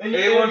off. And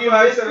if you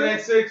missed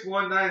it,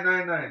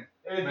 815-786-1999.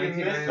 and if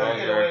you missed it, you 1999.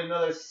 had to wait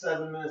another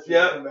 7 minutes for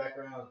Yep. you to come back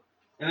around.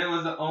 And it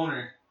was the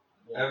owner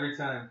Yeah. every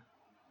time.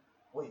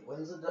 Wait,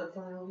 when's the Doug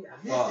Funny movie? I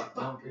missed Fuck, it.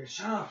 Fuck. don't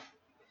shut up.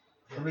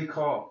 Let me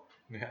call.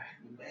 Yeah.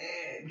 Man,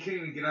 you can't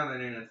even get on the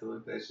internet to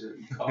look that shit.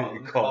 You call. You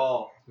You call.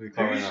 call. We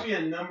call There right used now. to be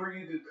a number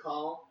you could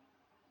call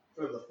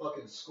for the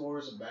fucking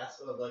scores of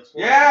basketball, like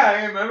sports. Yeah,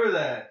 I remember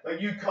that.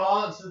 Like you'd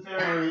call and sit there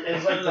and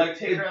it's like Like,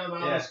 take around the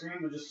bottom yeah. of the screen,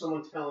 but just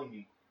someone telling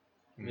you.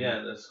 Mhm. Yeah,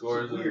 the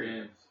scores of the weird.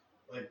 games.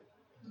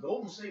 The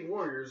Golden State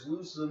Warriors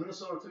lose to the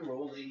Minnesota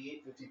Timberwolves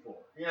 88-54.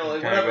 You know,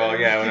 like Kind of whatever. go, and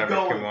yeah, just keep whenever.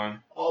 going. Keep going.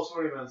 All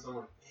sporting events. I'm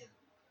like, man.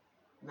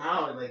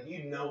 Now, like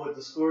you know what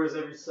the score is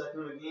every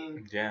second of the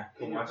game. Yeah.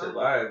 You can watch it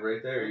live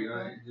right there. You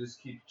know, you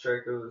just keep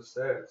track of the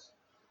stats.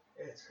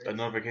 Yeah, it's The crazy.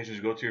 notifications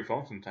go to your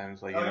phone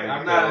sometimes. Like, Oh, you know, yeah, I'm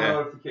you not can- a yeah.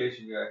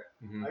 notification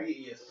guy. Mhm. I get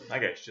ESPN. I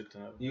got shit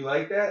ton of. You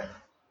like that?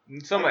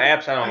 Some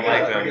apps I don't I like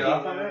got them. Get them.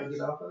 off of that.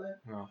 Get off of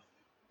that.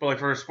 But like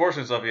for sports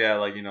and stuff, yeah,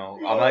 like you know,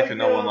 You I like to like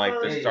know when like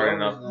them. they're Hey, you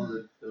starting always up.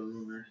 know the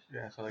rumors.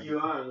 Yeah, so like You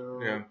are.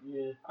 Though. Yeah.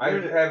 Yeah. I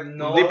have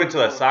no. deep into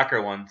the soccer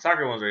one.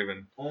 Soccer ones are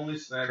even. Only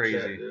Snapchat,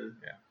 Crazy. dude.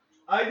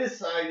 I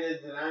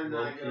decided that I'm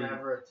not Low-key. gonna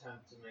ever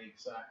attempt to make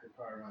soccer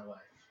part of my life.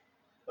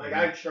 Like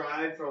I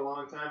tried for a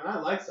long time. I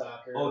like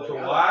soccer. Oh, like, to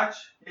I like- watch?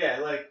 Yeah,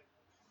 like.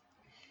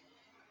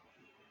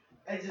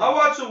 I just. I'll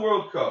watch the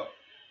World Cup.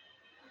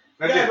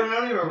 I Yeah, did. but I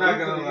don't even I'm not root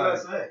for gonna the lie.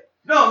 USA.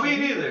 No, me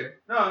neither.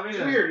 No, me It's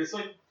neither. weird. It's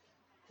like.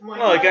 I'm like,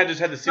 Well, like I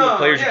just had to see No, what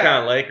players you yeah. kind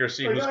of like or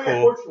see like, who's oh, yeah,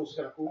 cool. Portugal's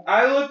kind of cool.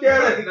 I look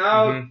at it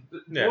now. Mhm.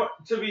 Yeah.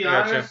 To be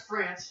Gotcha. honest,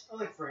 France. I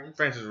like France.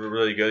 France is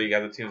really good. You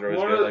got the teams are always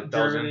one good, of like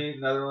Belgium. Germany,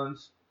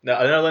 Netherlands. No,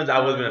 the Netherlands, I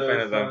was been a they're fan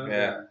of them. fun, Yeah,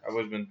 yeah. I've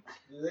always been.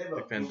 Do they have a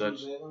Big fan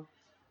Dutch. Vuvuzela?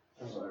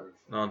 I'm sorry.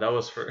 No, that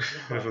was for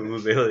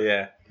Vuvuzela.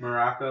 Yeah,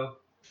 Morocco.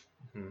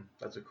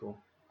 that's a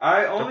cool.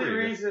 Only pretty good.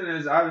 reason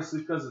is obviously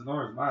because of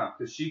Nora's mom,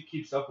 because she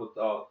keeps up with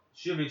all.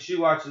 She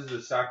watches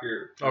the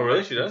soccer. Oh,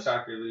 really? She does?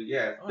 Soccer league.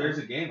 Yeah, Oh. there's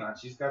a game on.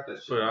 She's got that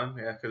Put shit it on,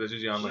 yeah, because it's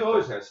usually on. She like,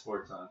 always the- has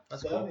sports on.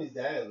 That's cool. Somebody's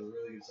dad is a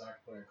really good soccer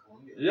player in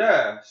Colombia.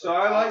 Yeah, so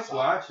I like Soccer.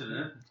 watching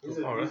it.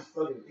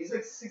 He's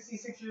like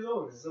 66 years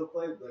old. He still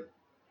plays like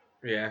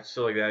Yeah,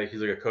 still like that. He's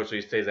like a coach, so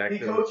he stays he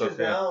active. and coaches stuff,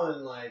 yeah. now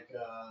in like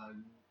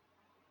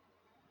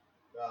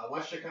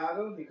West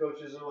Chicago. He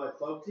coaches their like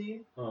club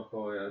team, Oh,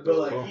 cool. Yeah, but that's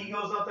like cool. he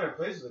goes out there and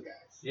plays with the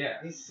guys. Yeah.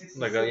 He's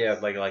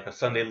 66. Like like a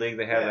Sunday league.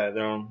 They have Yeah. that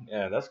their own.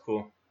 Yeah, that's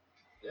cool.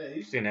 yeah,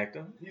 he's Staying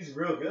active.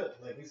 real good.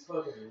 Like he's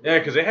fucking. Yeah,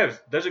 because they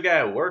have. There's a guy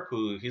at work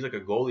who he's like a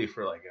goalie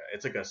for like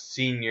it's like a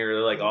senior.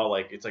 They're like all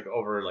like it's like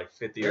over like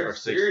 50 They're or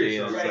 60. serious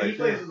And on it's Yeah, he like,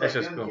 plays with that's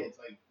like just young cool. kids.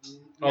 Like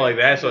oh, like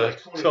that's like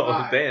what. So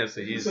 25. damn,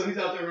 so he's. So he's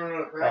out there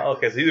running at practice. Oh,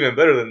 okay, so he's even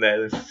better than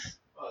that.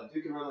 Oh,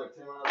 dude can run like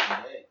 10 miles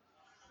a day.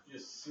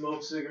 Just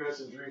smoke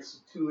cigarettes and drink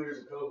 2 liters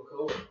of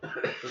Coca-Cola.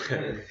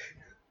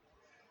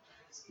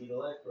 It's key to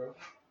life, bro.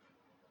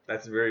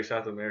 That's very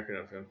South American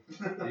of him.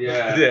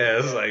 Yeah. Yeah,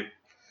 it's like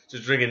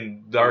just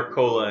drinking dark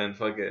cola and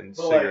fucking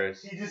But like,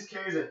 cigarettes. he just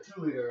carries a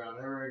 2 liter around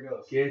everywhere he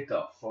goes. Get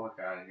the fuck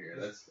out of here.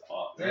 That's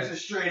There's a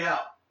straight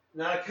out,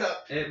 not a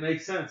cup. it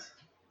makes sense.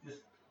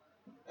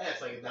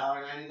 That's like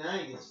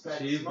 $1.99. He gets fat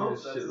and Cheap smokes.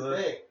 as That's shit, his look.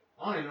 day.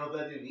 I don't even know what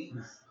that dude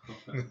eats.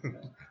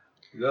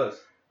 He does.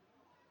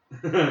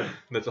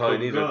 That's all he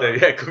needs right Coca-Cola. there.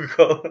 Yeah,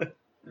 Coca-Cola.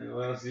 And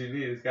what else do you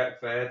need? It's got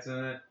fats in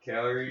it, You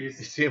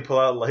calories. see him pull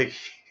out a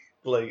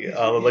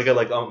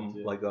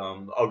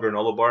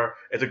granola bar.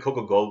 It's a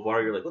Coca-Cola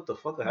bar. You're like, what the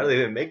fuck? How do they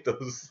even make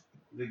those?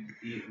 The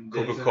eating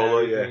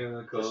Coca-Cola, dips and everything in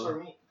the Just cola. for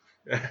me.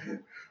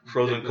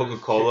 Frozen Dipping his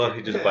Coca-Cola. He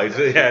chicken. just bites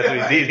it. Yeah, that's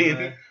what he's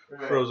eating.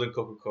 Right. Frozen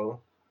Coca-Cola.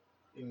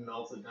 He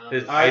melts it down.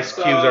 His I ice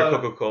cubes are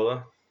saw-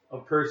 Coca-Cola. A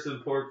person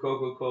poured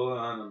Coca-Cola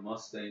on a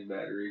Mustang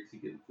battery to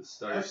get it to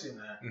start. I've seen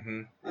that.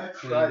 Mm-hmm. I've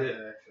cleaned tried it.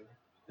 that actually.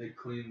 They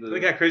cleaned the.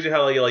 Look how crazy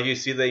how like you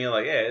see that and you're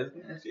like, yeah,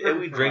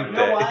 we drink You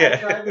that. know why Yeah. I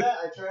tried that?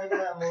 I tried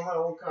that on one of my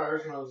old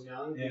cars when I was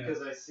young Yeah.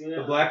 because I seen it.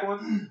 The black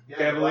one? Yeah,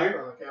 Cavalier? The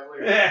black one, the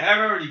Cavalier. Yeah, I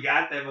remember you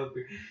got that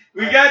motherfucker.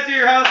 We got to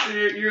your house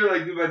and you're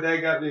like, dude, my dad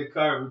got me a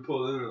car. And we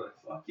pulled in. We're like,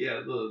 fuck yeah, a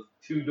little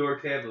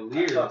 2-door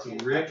Cavalier. Let's I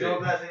rip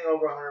drove it. that thing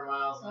over 100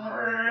 miles an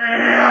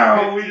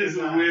hour. We just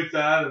whipped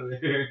out of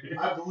there.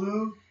 I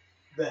blew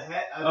the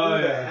Oh,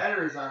 the yeah.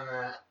 headers on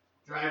that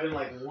driving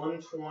like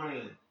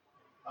 120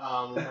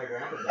 when my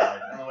grandpa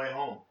died on the way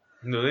home.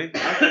 Really? I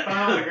found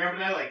out my grandpa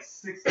died like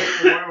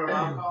 6:30 in the morning.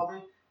 My mom called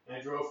me and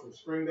I drove from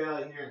Spring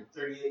Valley here in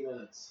 38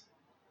 minutes.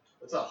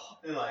 That's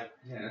and like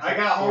Yeah, I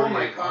got home,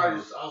 my 48 car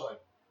miles. just I was like,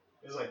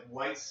 there's like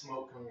white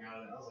smoke coming out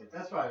of it. I was like,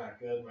 that's probably not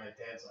good. My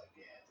dad's like,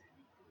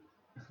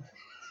 yeah,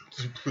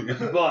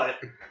 dude. But,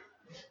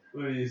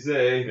 what do you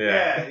say?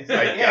 Yeah. He's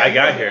like, I he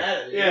got wasn't here. at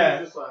it. He Yeah.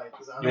 was just like,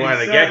 'cause I You mean, wanted to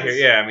Makes get sense.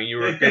 here, yeah. I mean, you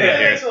were Yeah. getting it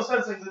here. makes no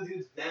sense like the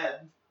dude's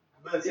dead,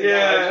 but But at the same time, I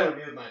Yeah. just want to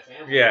be with my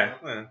family.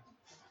 Yeah.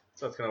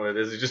 So that's kind of what it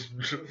is. It just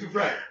You know?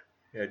 Right.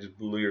 yeah, just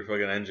blew your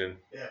fucking engine.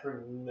 Yeah,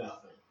 for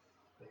nothing.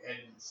 Like, I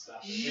didn't stop.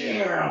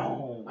 Yeah.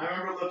 I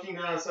remember looking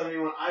down at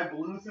 71. I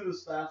blew through the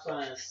stop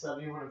sign at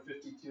 71 and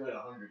 52 at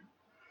 100.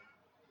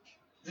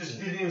 Just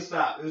didn't even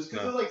stop. It was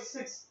because it was like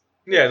 6.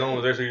 Yeah,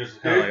 no, there's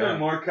just kind There's of been like,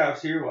 more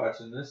cops here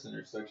watching this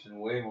intersection,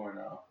 way more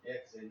now. Yeah,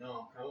 because they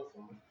know I'm coming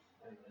from.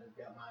 I've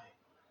got my.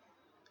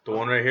 the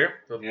one right here.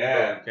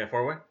 Yeah. Can't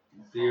far away.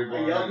 Deer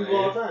I yell at people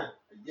all the time.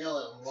 I yell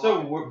at them.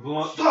 So we're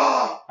blown.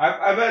 Stop!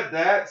 I bet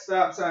that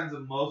stop sign's the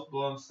most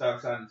blown stop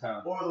sign in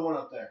town. Or the one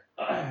up there.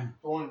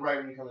 The one right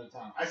when you come into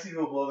town. I see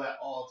people blow that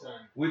all the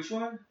time. Which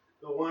one?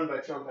 The one by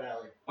Trump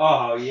Alley.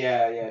 Oh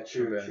yeah,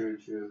 true.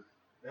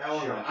 That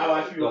one, Sure. I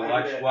watch people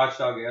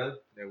Watchdog Alley.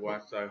 They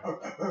watched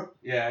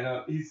Yeah, I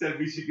know. He said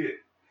we should get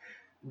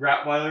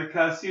Rottweiler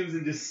costumes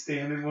and just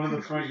stand in one of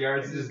the front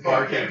yards and just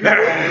bark at people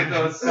with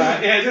those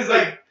signs. Yeah, just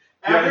like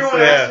Everyone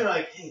yes, asks me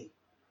like, hey,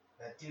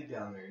 that dude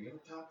down there, you ever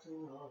talk to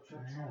him?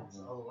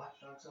 All the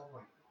watchdog stuff? I'm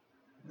like,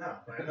 no,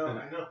 but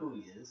I know who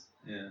he is.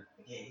 yeah.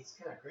 Like, yeah, he's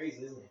kind of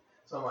crazy, isn't he?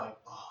 So I'm like,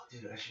 oh,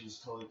 dude, I should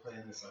just totally play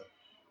in this, like,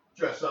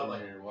 dressed up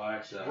like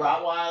Watch that.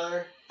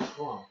 Rottweiler,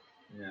 Trump,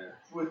 Yeah.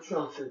 with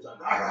Trump shirts on,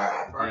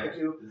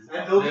 barbecue,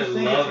 Yeah. and they'll just They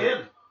think love it's it.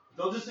 him.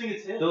 They'll just think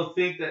it's him. They'll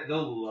think that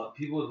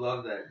people would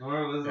love that.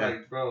 Nora was Yeah.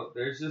 like, bro,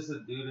 there's just a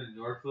dude in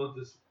Yorkville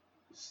just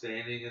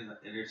standing in the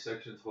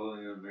intersections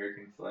holding an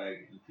American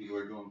flag, and people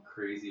are going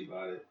crazy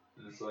about it.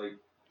 And it's like,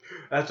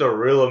 That's a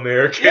real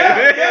American.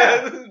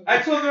 Yeah. I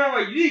told her, I'm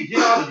like, you need to get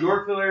out of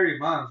Yorkville area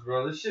moms,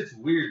 bro. This shit's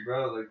weird,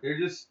 bro. Like they're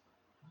just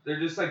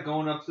like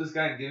going up to this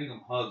guy and giving him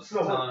hugs, So,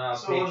 telling how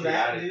so when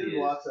that patriotic he dude is.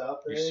 walks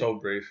out there, You're so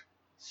brave.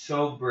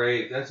 So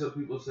brave. That's what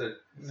people said.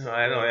 No,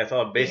 I know. That's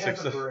all he basic has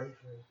a stuff. bravery.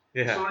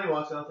 Yeah. So when he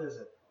walks out there, he's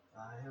like,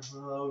 I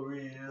am a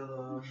real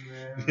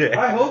American. Yeah.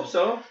 I hope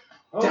so.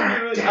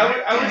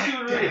 I wish he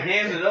would really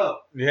hand it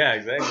up. Yeah,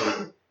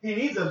 exactly. He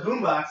needs a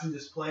boombox and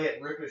just play it,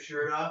 rip his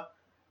shirt off.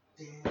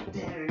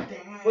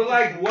 But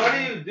like, what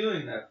are you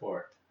doing that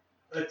for?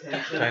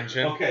 Attention.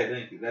 Attention. Okay,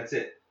 thank you. That's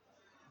it.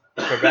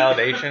 For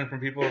validation from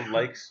people,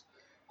 likes.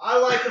 I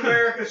like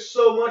America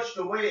so much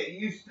the way it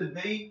used to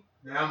be.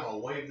 Now I'm gonna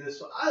wave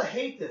this. I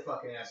hate that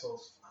fucking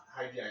assholes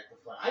hijack the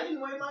flag. I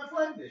didn't wave my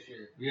flag this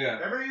year.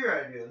 Yeah. Every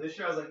year I do. This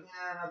year I was like,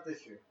 nah, not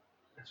this year.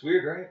 It's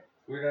weird, right?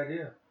 Weird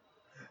idea.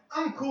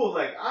 I'm cool.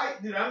 Like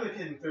I'm the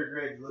kid in 3rd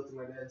grade who looked at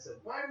my dad and said,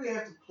 "Why do we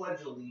have to pledge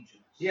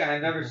allegiance?" Yeah, I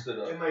never stood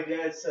And up. my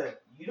dad said,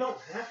 "You don't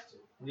have to."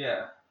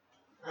 Yeah.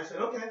 I said,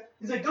 "Okay."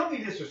 He's like, "Don't be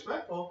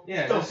disrespectful.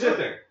 Yeah, don't just do sit it."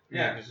 there.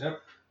 Yeah. Yeah, just-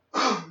 Yep.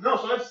 No,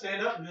 so I'd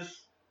stand up and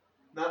just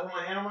not put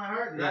my hand on my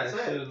heart and Yeah, not that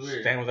say shit it. was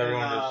weird. Stand with And,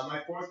 everyone. Just, my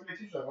 4th grade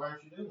teacher's like, "Why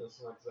aren't you doing this?"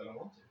 I'm like, "Because I don't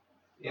want to."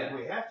 Yeah. Like,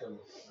 we have to. I'm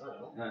like, I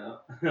don't know.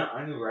 I know.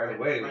 I knew right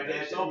away. My with that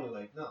dad shit. told me,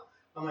 like, no.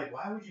 I'm like,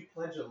 why would you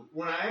pledge a...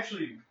 When I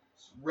actually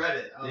read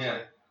it, I was Yeah.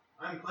 like,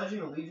 I'm pledging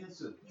allegiance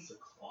to a piece of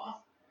cloth?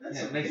 That's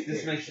Yeah, some this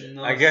dictator makes shit.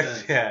 no I guess,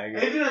 sense. yeah. I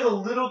guess. Even as a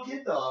little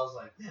kid, though, I was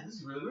like, man, this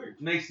is really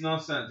weird. Makes no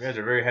sense. You guys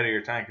are very ahead of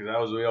your time because I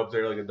was way up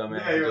there like a dumbass.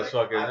 Yeah, you're just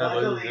like, fucking. I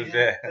pledge allegiance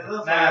Yeah. to the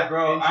Nah, flag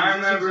bro, and I to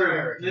Jesus remember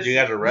America. Miss, You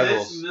guys are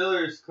rebels. Miss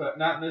Miller's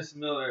not Miss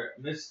Miller,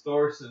 Miss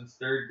Thorson's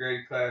 3rd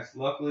grade class.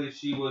 Luckily,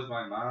 she was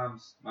my mom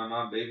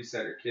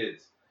babysat her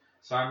kids.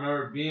 So I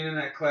remember being in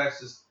that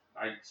class, just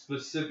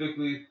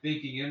specifically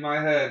thinking in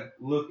my head,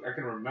 I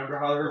can remember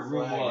how her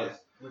room was,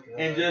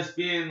 and just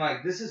being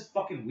like, this is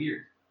fucking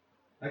weird.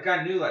 Like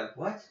I knew, like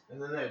what?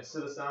 And then they'd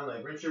sit us down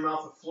like, rinse your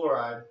mouth with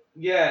fluoride.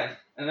 Yeah,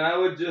 and I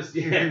would just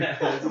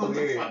that's What the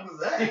weird. fuck was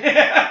that?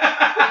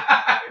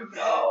 It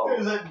No.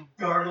 was like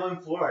gargling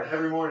fluoride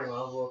every morning when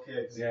I was a little kid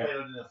because Yeah.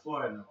 Play-Doh didn't have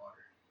fluoride in the water.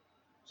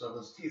 So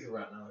those teeth were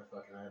rotting out of their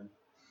fucking head.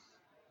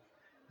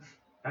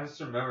 I just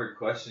remember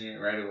questioning it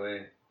right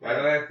away. Why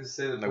do I have to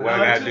say the Like, why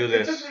do I gotta do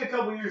It this? took me a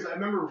couple years. I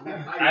remember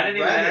I didn't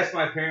even read ask it.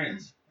 my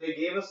parents. They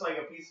gave us like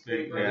a piece of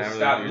paper. Yeah, Just I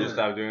stop really, you doing just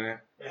stopped doing it.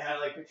 It had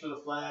like a picture of the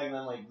flag and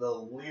then like the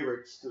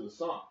lyrics to the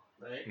song,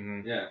 right?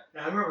 Mm-hmm. Yeah.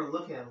 And I remember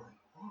looking at it, I'm like,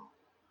 oh.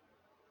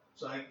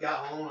 So I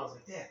got home and I was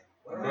like, Dad,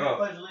 why do I Bro.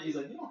 pledge allegiance? He's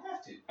like, you don't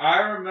have to. I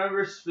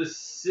remember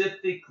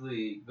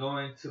specifically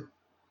going to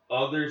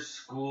other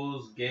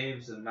schools'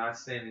 games and not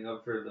standing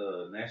up for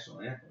the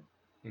national anthem.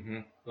 Mm-hmm.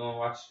 Go and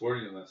watch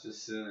sporting events,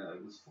 just sitting there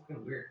like, this is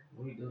fucking weird.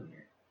 What are we doing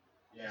here?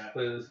 Yeah. Let's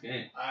play this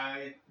game.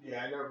 I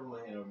never put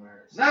my hand over my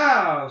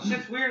heart. No,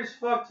 shit's weird as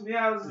fuck to me.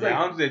 I was Yeah, I don't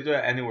like, think they do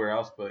it anywhere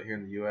else but here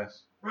in the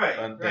U.S. Right,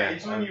 Yeah, right.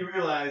 It's when you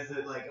realize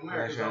that like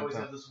Americans National always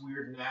anthem. have this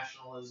weird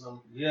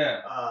nationalism.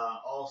 yeah,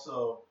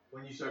 Also,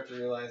 when you start to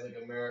realize like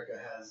America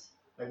has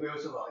like we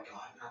always talk about like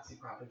Nazi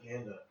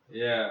propaganda.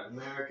 yeah,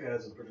 America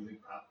has a pretty big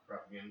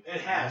propaganda. It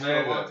has for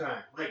Mega. a long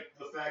time. Like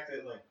the fact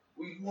that like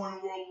we won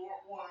World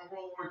War I,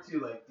 World War II.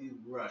 Like dude,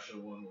 Russia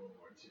won World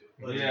War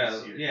II. Let's yeah, be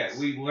serious. yeah.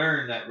 We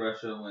learned that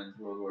Russia wins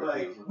World War II.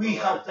 Like, we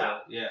helped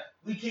out. Yeah,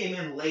 we came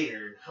in later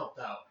and helped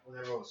out when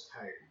everyone was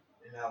tired,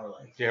 and now we're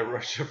like Yeah,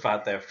 Russia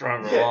fought that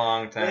front for a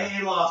long time.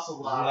 They lost a a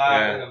lot.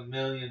 lot, Yeah. like a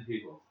million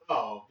people.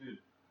 Oh, dude.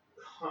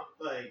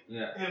 Like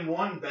Yeah, in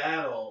one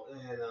battle in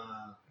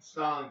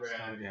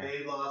Stalingrad, Yeah.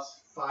 they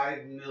lost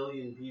 5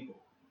 million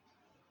people.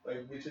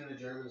 like between the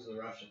Germans and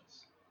the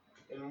Russians,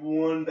 in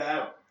one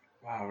battle.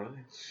 Wow, really?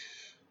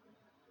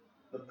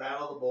 The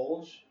Battle of the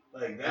Bulge,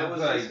 like that It's was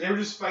like- just, they were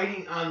just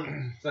fighting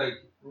on It's like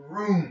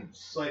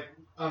rooms, like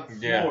on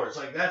Yeah. floors,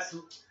 like that's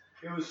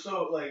it was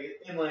so like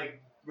and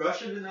like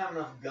Russia didn't have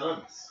enough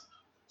guns,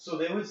 so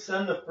they would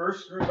send the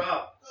first group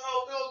out,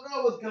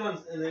 go with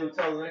guns, and they would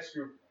tell the next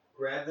group,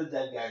 grab the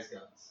dead guy's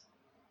guns.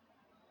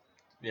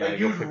 Yeah, like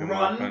go you'd pick 'em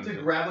run up and- to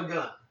grab a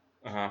gun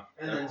Uh-huh.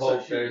 and then hope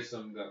start shooting. there's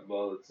some gun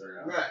bullets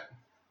around.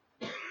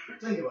 Right.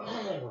 Think about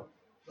it.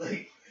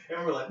 Like,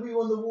 and we're like, we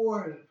won the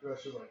war, and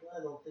Russia's like,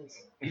 I don't think so.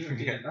 Even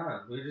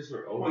Vietnam, we just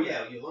were over. Well,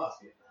 yeah, you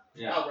lost Vietnam.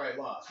 Yeah. Outright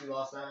loss. We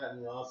lost that,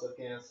 and we lost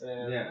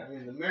Afghanistan. Yeah. I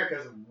mean,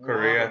 America's won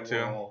Korea, a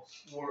too.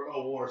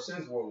 war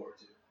since World War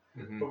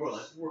II. Mhm. But we're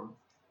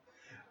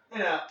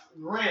like,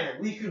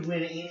 granted, we could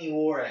win any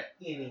war at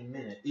any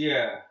minute.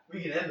 Yeah,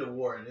 We could end a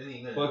war at any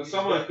minute. We but just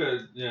someone got-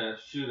 could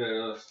shoot at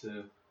us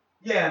too.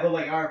 Yeah, but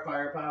like our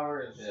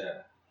firepower is.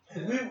 Yeah,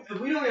 If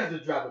we don't have to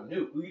drop a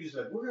nuke, we can just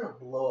like, we're gonna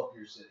blow up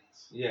your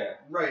cities. yeah,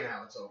 Right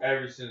now, it's over.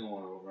 every single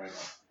one of them right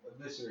now.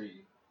 Eviscerate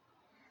you.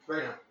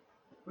 Right now.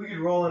 We could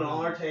roll in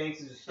all our tanks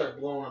and just start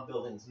blowing up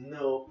buildings.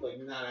 No, like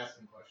not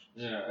asking questions.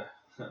 Yeah,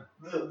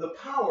 The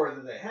power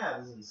that they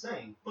have is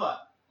insane,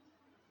 but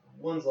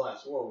when's the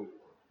last war we won?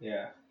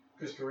 yeah.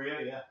 Because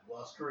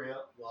lost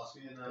Korea, lost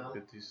Vietnam,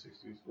 50s,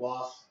 60s.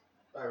 lost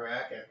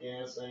Iraq,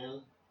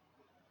 Afghanistan.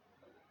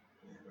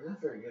 Yeah, we're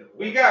not very good at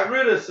We war. got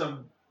rid of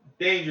some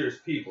dangerous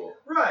people,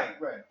 Right.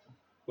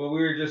 but we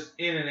were just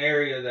in an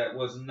area that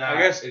was not.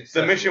 I guess the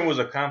accessible. mission was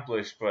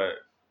accomplished, but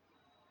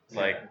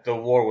like the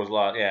war was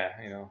lost.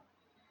 Yeah, you know.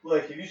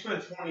 Like if you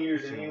spend 20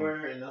 years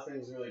anywhere and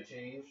nothing's really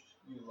changed,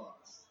 you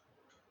lost.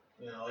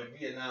 You know, like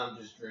Vietnam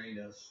just drained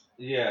us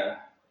Yeah,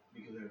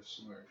 because they were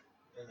smart.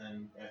 And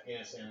then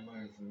Afghanistan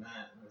learned from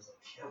that and was like,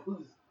 yeah, we'll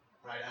just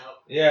hide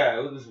out. yeah.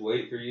 We'll just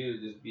wait for you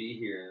to just be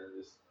here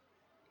and just.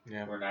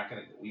 Yeah. We're not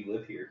gonna. We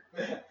live here.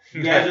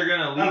 You guys are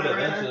gonna leave Oh,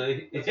 really?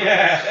 eventually. That's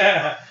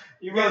Yeah.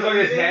 You You guys are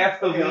motherfuckers leaving? have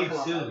to Okay, I'll leave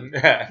come soon.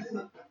 Yeah.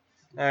 All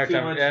right, Too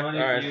time. much Yeah, money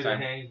all for right, you time.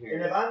 to hang And here.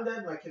 if I'm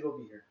dead, my kid will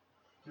be here.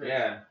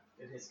 Yeah.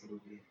 And his kid will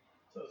be here.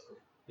 So it's cool.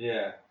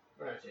 Yeah.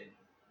 We're not changing.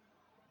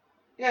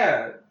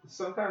 Yeah.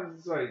 Sometimes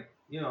it's like,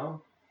 yeah.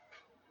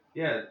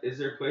 Is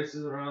there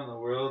places around the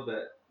world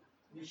that?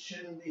 You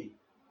shouldn't be.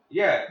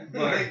 Yeah, When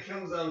but it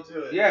comes down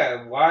to it.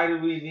 yeah. Why do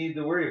we need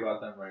to worry about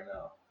them right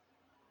now?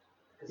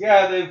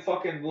 Yeah, they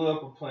fucking blew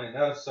up a plane.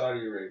 That was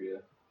Saudi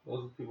Arabia.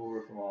 Those people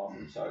were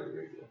from Saudi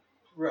Arabia.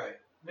 Right.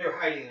 They were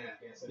hiding in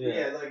Afghanistan. Yeah.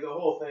 Yeah, like the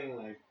whole thing,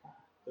 like,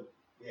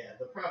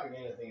 the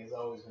propaganda thing has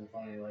always been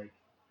funny. Like,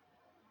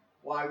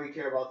 why we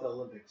care about the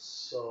Olympics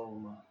so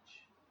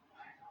much.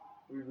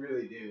 We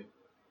really do.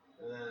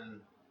 And then.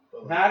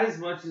 But like, Not as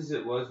much as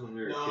it was when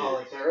we were no, kids.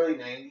 like the early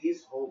 90s, It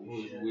holy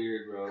was shit.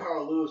 weird, bro.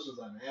 Carl Lewis was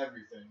on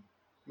everything.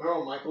 Remember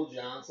when Michael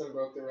Johnson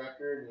broke the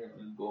record?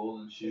 And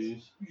golden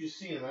shoes. You just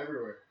see him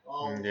everywhere.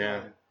 All the Yeah.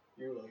 time.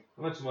 You were like,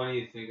 How much money do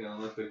you think an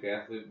Olympic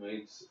athlete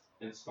makes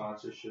in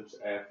sponsorships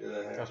after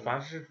that A happens?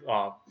 sponsorship?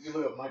 Oh, you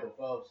can look up Michael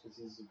Phelps because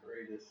he's the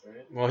greatest,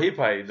 right? well, he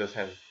probably does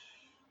have.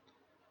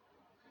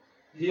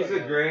 He's the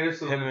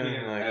greatest Him and,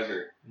 Olympian like-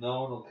 ever.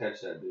 No one will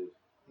catch that dude.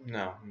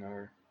 No,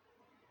 never.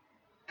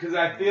 Because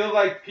I feel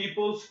like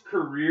people's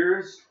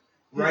careers,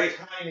 right? His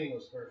timing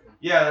was perfect.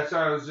 Yeah, that's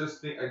what I was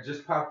just thinking. It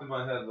just popped in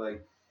my head.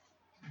 Like,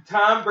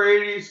 Tom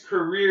Brady's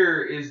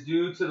career is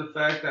due to the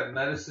fact that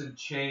medicine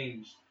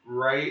changed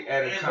right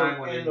at a And time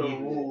the, when and it the needed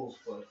it. rules,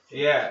 but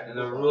Yeah, and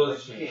the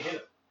rules you can't changed. hit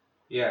him.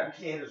 Yeah. You can't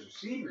hit his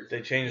receivers.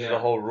 They changed Yeah. the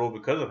whole rule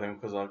because of him.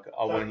 Because like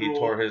when he That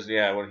tore rule- his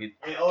when he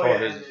And, tore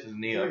his and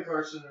knee Jimmy up.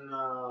 Carson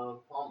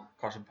Palmer.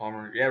 Carson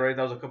Palmer. Yeah, right.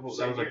 That was a couple.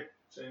 That was like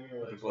Same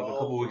year, like a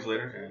couple weeks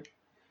later.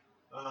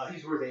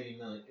 He's worth $80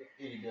 billion,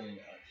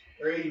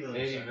 or $80 million.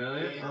 80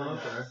 million? $80 Oh, million.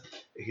 okay.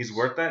 He's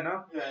worth that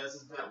now. Yeah, this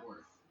is net worth,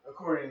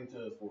 according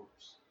to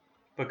Forbes.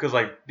 Because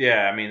like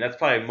I mean that's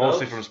probably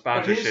mostly from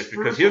But his sponsorships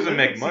because first he doesn't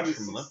make Olympics, much he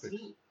was from 16.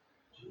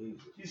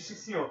 Olympics. Jesus. He's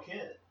a 16-year-old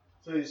kid.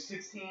 So he's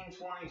 16,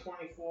 20,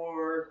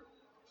 24,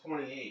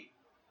 28.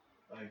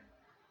 Like,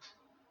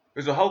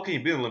 So how can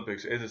you be in the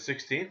Olympics? Is it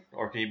 16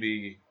 or can you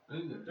be?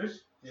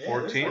 there's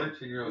 14?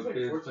 14-year-old There's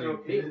kids like 14-year-old playing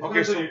kids. ping Okay,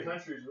 Depends on so- your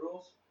country's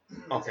rules.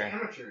 It's Okay.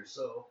 amateur,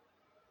 so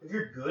if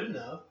you're good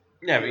enough.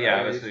 Yeah, but yeah,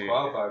 he's obviously.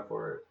 qualified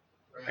for it.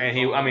 And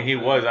he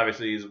was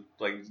obviously he's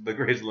like the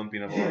greatest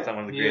Olympian of all time,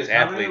 one of the He is. greatest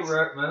How many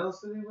athletes.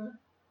 medals did he win?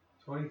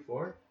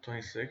 24?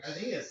 26. I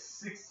think he has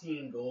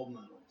 16 gold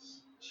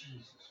medals.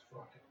 Jesus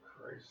fucking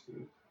Christ,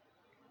 dude.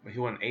 He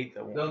won 8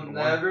 that They'll one.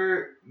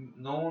 never,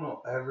 no one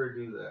will ever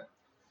do that.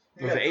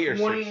 He Was got it 8 or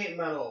 6? 28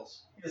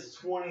 medals. He has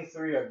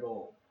 23 are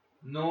gold.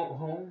 No,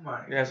 oh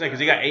my. Yeah, I'm saying because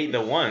he got 8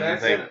 to 1.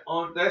 That's It's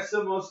like, that's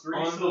the most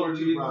 3 silver, 2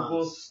 unbelievable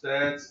bronze.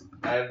 stats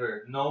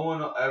ever. No one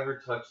will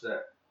ever touch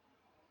that.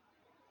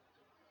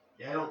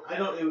 Yeah,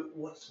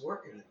 what's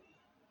working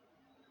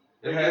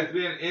at It has to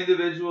be an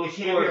individual It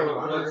can't sport, be a but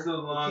runner. what's the It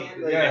long? can't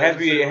be- yeah, it has to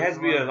be. so It has it's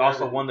to be long also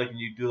everything. one that can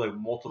you do like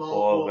multiple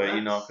Well, of it,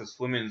 you know, that's- because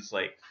swimming's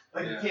like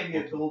Like, Yeah. you can't be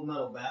a gold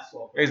medal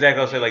basketball player.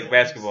 exactly. I'll say like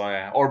basketball,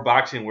 yeah, or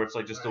boxing where it's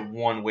like just a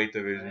one weight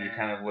division. You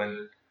kind of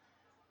win.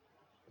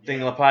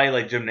 Think probably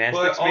like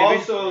gymnastics, But maybe.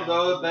 also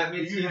though that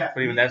means You'd have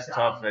But even to be that's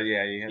tough. dominant.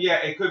 Yeah, you have.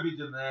 yeah, it could be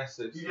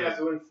gymnastics. You'd have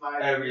to win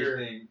 5 a year.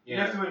 everything. You'd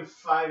Yeah. have to win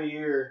 5 a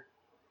year.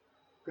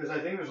 Because I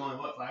think there's only,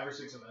 5 or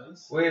 6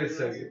 events? Wait a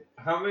second.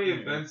 How many Yeah.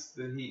 events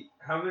did he?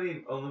 How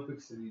many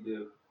Olympics did he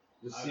do?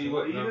 Let's I see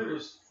what believe it number.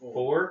 was 4.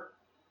 4.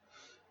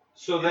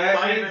 So It that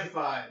might have means been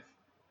 5.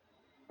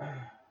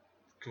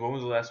 What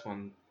was the last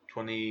one?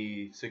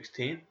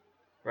 2016.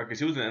 Right, because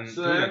he was in.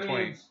 so he was that in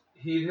 20. means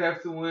he'd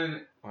have to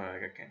win Oh, I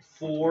can't.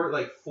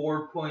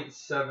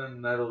 4.7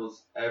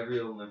 medals every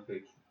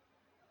Olympic,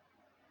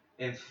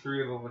 and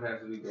 3 of them would have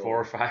to be gold. 4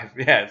 or 5.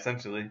 Yeah,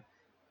 essentially.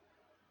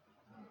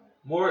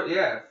 More,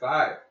 yeah,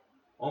 5.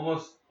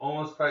 Almost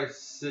probably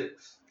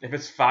 6. If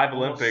it's 5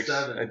 Almost Olympics,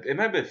 7. it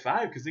might be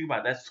 5. Because think about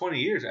it, that's 20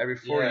 years. Every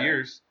 4 Yeah.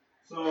 years,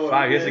 So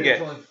 5. He has to again,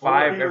 get it's only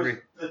 5 he was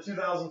every. The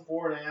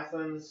 2004 in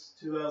Athens,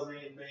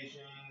 2008 in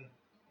Beijing,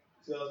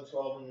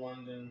 2012 in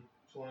London,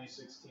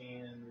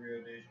 2016 in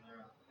Rio de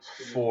Janeiro.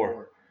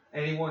 4.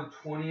 And he won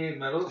 28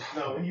 medals.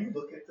 No, when you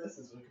look at this,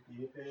 his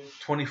Wikipedia page.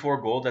 24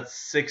 gold. That's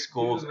 6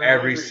 golds was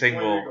every 23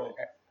 single. gold.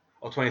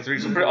 Oh, 23.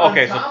 So On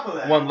okay, top so of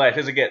that- one left. He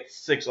has to get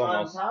 6 On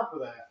almost. top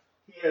of that,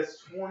 he has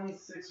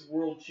 26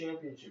 World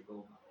Championship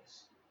gold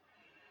medals.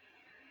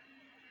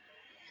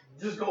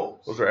 Just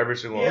golds. Those are every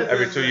single He has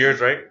every a- 2 years,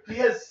 right? He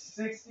has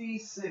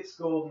 66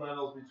 gold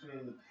medals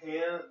between the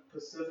Pan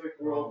Pacific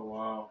World,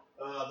 wow.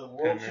 the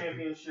World Pan-American.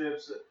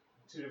 Championships,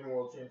 2 different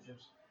World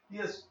Championships. He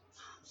has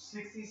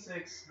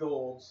 66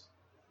 golds,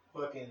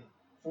 fucking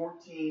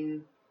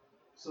 14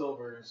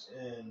 silvers,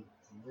 and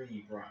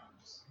 3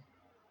 bronze.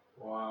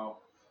 Wow.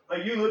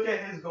 Like, you look at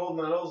his gold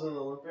medals in the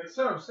Olympics, That's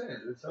what I'm saying.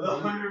 It's the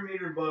unbelievable.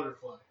 100-meter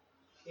butterfly,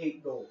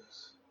 8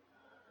 golds.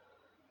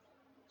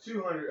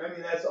 200, I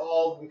mean, that's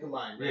all of them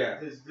combined, right? Yeah.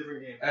 His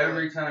different games.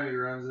 Every time he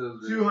runs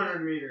those.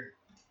 200 meter.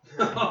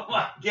 Oh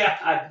my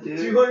god, dude.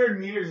 200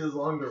 meters is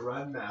long to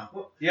run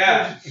now.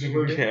 Yeah.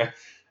 Swimming. Yeah.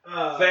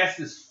 Fast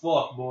as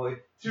fuck, boy.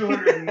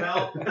 200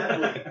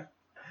 medley.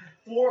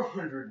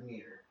 400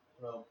 meter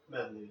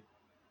medley.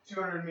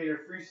 200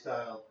 meter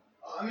freestyle.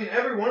 I mean,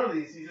 every one of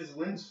these, he just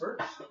wins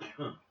first.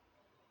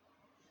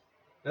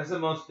 That's the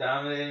most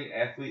dominating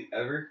athlete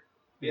ever.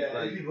 Yeah, and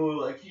Like, people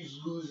are like, he's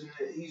losing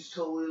it. He's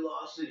totally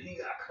lost it. He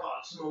got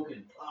caught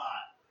smoking pot.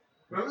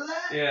 Remember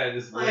that? yeah,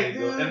 just Like, letting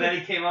go. dude. And then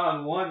he came out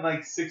and won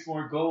like 6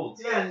 more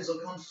golds. Yeah, and he's like,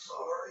 I'm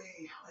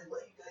sorry. I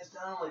let you guys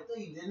down. I'm like,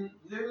 no, you didn't.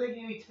 They're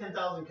making me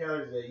 10,000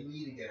 calories a day. You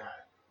need to get high.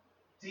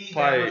 To eat that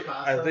Probably, much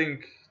pasta. I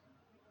think.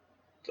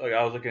 Like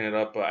I was looking it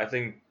up, but I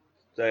think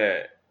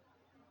that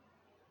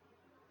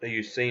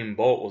Usain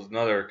Bolt was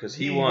another because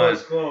he won.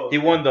 was close. He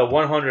won the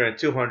 100 and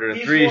 200 and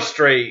He's 3 won-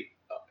 straight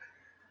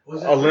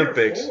Was it 3 or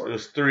Olympics. 4? It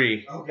was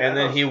 3, Okay, I and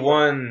then thought he it was 4.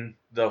 won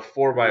the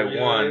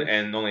 4x1 Really?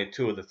 and only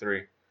 2 of the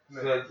 3.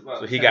 So that's about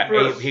So he 10. got For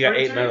a 8. He got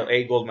 8 sprinter?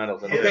 8 gold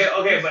medals. That's Okay, it.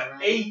 Okay, but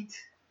 8.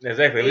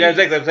 Exactly. 8. Yeah,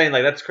 exactly. I'm saying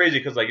like that's crazy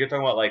because like you're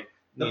talking about like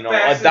The you know a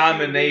fastest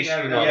human being domination.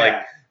 ever. You know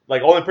Yeah.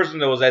 like only person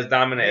that was as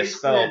dominant as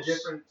Basically a Phelps.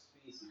 different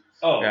species.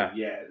 Oh, Yeah.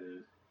 yeah,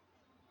 dude.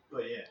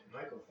 But yeah,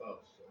 Michael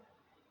Phelps.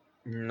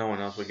 No one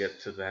else would get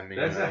to that many.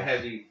 That's a medals.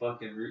 heavy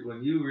fucking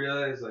when you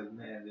realize, like,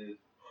 man, dude,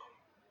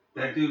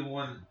 that dude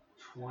won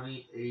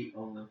 28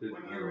 Olympic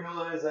When you medals.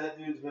 realize that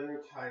dude's been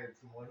retired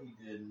from what he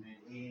did and made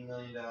 $80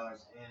 million,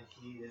 and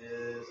he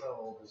is, how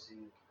old is he?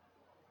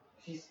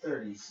 He's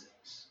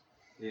 36.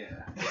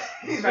 Yeah.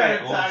 He's He been probably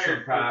owns retired some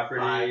for 5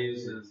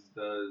 properties years. and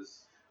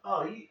does.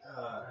 Oh,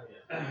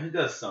 yeah. He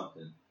does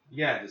something.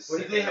 Yeah, just. Well,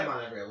 sit they have there. him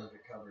on every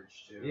Olympic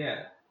coverage, too.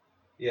 Yeah.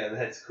 Yeah,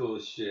 that's cool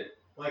as shit.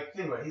 Like,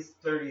 think about it. He's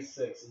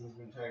 36 and he's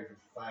been retired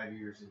for 5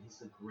 years, and he's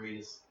the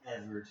greatest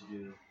ever to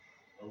do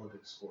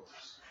Olympic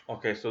sports.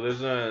 Okay, so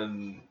there's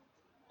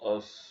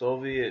a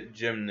Soviet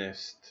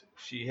gymnast.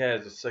 She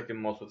has the second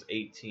most with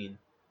 18.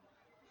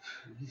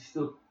 He's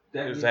still.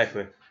 That means-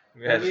 Exactly.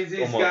 That means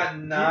he's got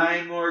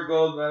 9 more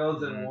gold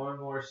medals and Mhm. 1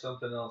 more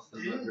something else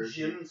than that Didn't person.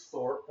 Jim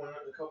Thorpe win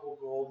a couple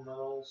gold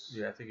medals?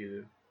 Yeah, I think he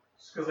did.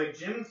 Because, like,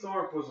 Jim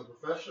Thorpe was a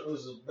professional,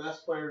 was the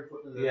best player in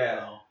football in the Yeah.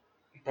 NFL.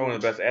 Probably one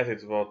of the best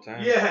athletes of all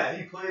time. Yeah,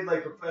 he played,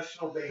 like,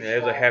 professional baseball. Yeah, he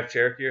was a half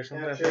Cherokee or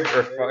something. Half I think.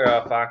 Cherokee,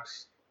 Or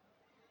Fox.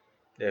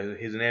 Yeah,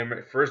 he's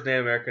first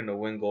name American to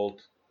win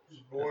gold. He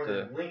was born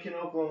At in Lincoln,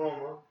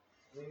 Oklahoma,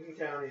 Lincoln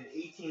County in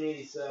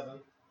 1887.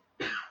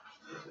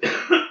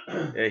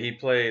 Yeah, he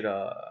played.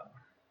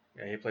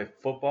 He played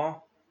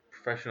football,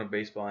 professional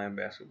baseball, and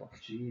basketball,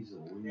 Jeez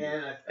Louise.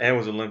 And and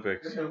was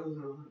Olympics. it was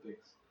the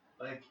Olympics.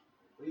 Like,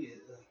 what do you,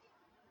 like,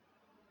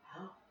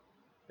 how?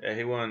 Yeah,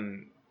 he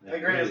won.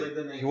 Like, granted, it's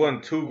like the He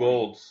won 2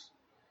 golds.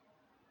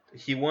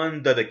 He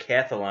won the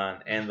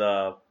decathlon and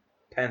the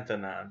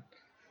pentanon.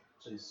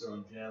 So he's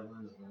throwing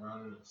javelins and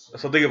running and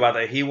So think about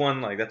that. He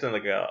won like that's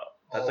like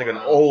an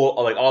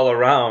All-around. all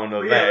around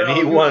Oh, event, yeah, and he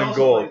he was won also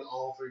gold. playing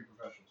all 3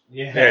 professions.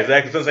 Yeah. Yeah,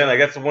 exactly. So I'm saying like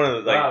that's one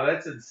of the Wow,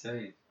 that's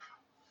insane.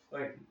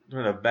 Like,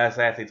 one of the best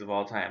athletes of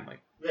all time. Like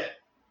yeah.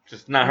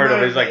 just not heard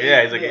of. He's like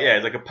Yeah. he's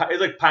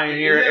like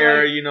pioneer Is it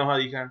era. like- You know how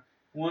you kind of.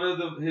 One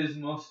of his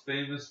most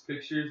famous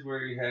pictures where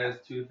he has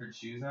 2 different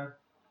shoes on.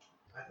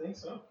 I think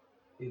so.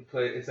 He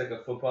played. It's like a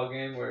football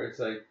game where it's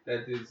like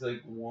that dude's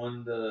like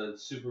won the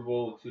Super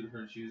Bowl with 2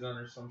 different shoes on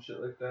or some shit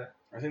like that.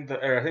 I think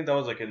that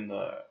was like in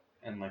the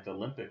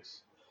Olympics.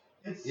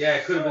 It's Yeah,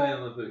 it could have been the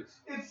so- Olympics.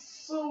 It's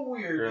so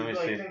weird. Here, let me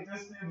Like, see. think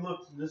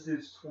this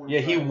dude's 20.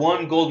 Yeah, he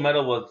won gold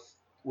medal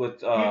with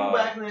People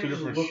back in the 2 day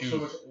different look shoes. so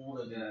much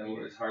older than Yeah, me.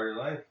 well, it's harder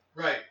life.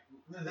 Right.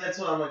 That's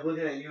what I'm like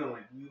looking at you. I'm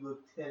like, you look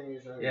 10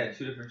 years younger. Yeah,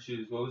 2 different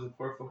shoes. What was it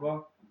for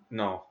football?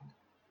 No,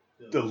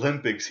 the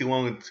Olympics. He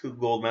won with 2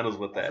 gold medals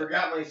with I that.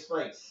 forgot my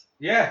spikes.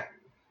 Yeah.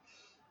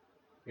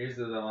 Here's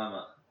the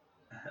dilemma.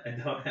 I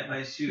don't have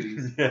my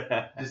shoes.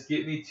 Yeah. Just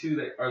get me 2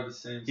 that are the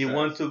same. He size.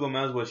 won 2 gold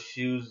medals with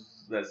shoes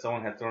that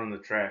someone had thrown in the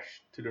trash.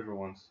 2 different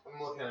ones.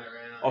 I'm looking at it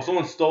right now. Oh,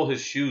 someone stole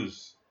his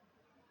shoes.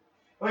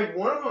 Like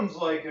one of them's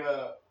like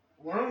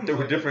one of them's They were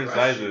like different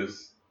dress sizes.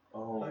 shoes.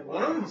 Oh, Like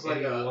one of them's like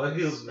and a what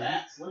heels?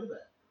 spats. Look at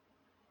that.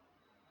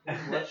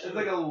 It's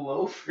like a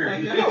loafer.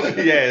 I dude. know.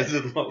 Yeah, it's a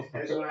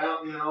I just went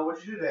out, you know,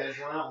 what you do? I just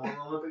went out, won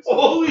the Olympics.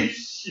 Holy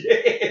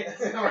shit,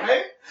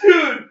 Right?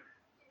 dude!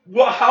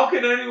 Well, how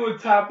can anyone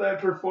top that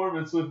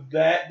performance with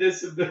that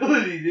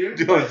disability, dude?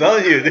 Dude, I'm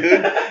telling you, dude.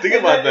 Think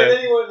about And then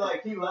that. he went,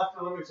 like, he left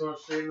the Olympics, went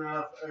straight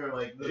enough, or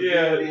like the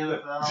Yeah. the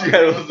NFL. Yeah, it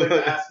and was then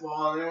like-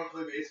 basketball, and then went to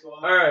play baseball.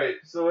 All right,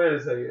 so wait a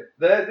second.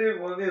 That dude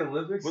won the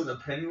Olympics in a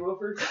penny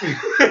loafer.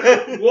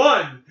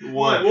 One.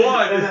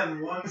 And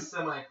then one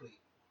semi-cleat.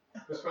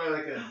 It was probably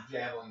like a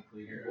javelin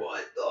cleat or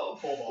What the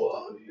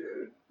Football fuck, cleat.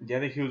 dude? Yeah, I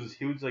think he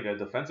was like a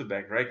defensive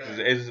back, right? Because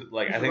Yeah. it's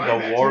like He's I a think running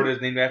the back, award too.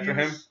 is named after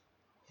him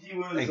He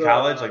was in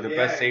college, like the yeah,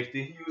 best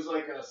safety. He was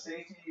like a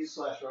safety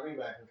 / running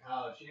back in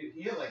college.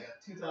 He had like a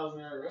 2,000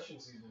 yard rushing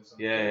season or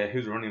something. Yeah, he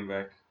was a running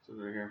back. So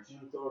right here.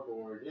 Jim Thorpe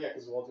Award. Yeah,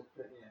 because Walter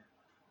Pitt. Yeah.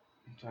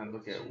 I'm trying to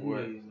look at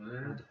what Jeez,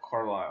 man.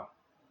 Carlisle.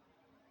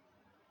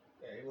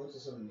 Yeah, he went to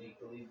some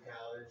make-believe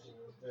college, and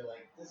they're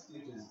like, this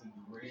dude is the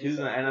greatest. He was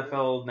in the athlete.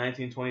 NFL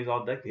 1920s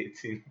All-Decade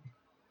team.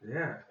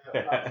 Yeah.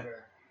 Yeah, Papa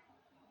Bear.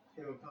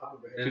 Him and Papa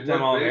Bear. And Two-time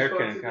what All-American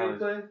baseball in team college.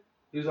 did he play?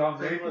 He was all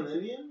Cleveland American.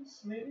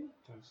 Indians, maybe?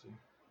 Let's see.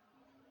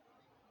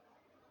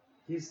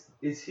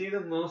 Is he the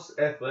most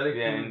athletic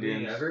Yeah, human being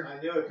Indians. ever? I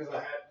knew it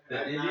because The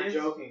I'm not Indians?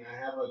 joking. I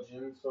have a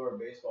Jim Thorpe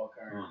baseball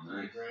card. Oh,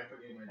 My nice. grandpa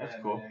gave my That's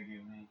dad. cool. My dad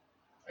gave me.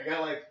 I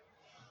got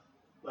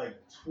like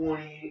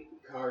 20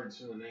 cards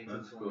from the 1920s.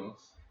 That's cool.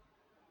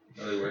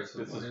 Oh, they wear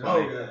some This is money.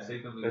 funny. Oh, yeah.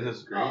 Take them to This get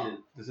is graded.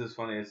 This is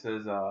funny. It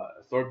says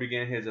Thorpe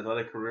began his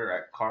athletic career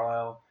at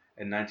Carlisle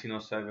in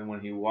 1907 when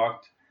he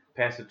walked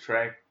past the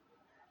track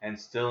and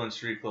still in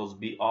street clothes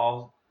beat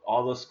all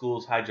the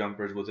school's high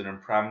jumpers with an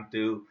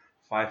impromptu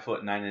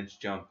 5'9"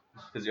 jump.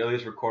 His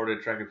earliest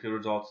recorded track and field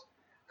results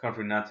come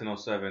from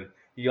 1907.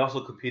 He also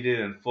competed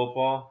in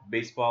football,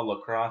 baseball,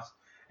 lacrosse,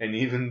 and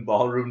even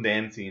ballroom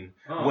dancing,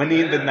 Oh,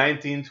 winning the man.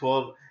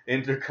 1912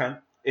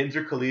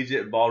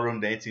 Intercollegiate Ballroom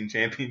Dancing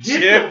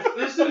Championship.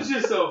 This was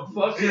just a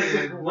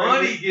fucking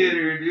money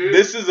getter, dude.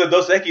 This is a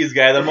Dos Equis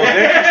guy, the most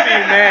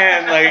interesting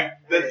man. Like,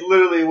 that's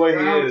literally what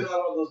Now we're he is. talking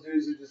about those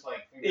dudes who just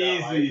like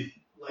figure out Easy.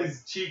 Like,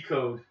 It's cheat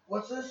code.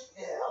 what's this?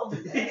 Yeah, I'll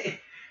do that.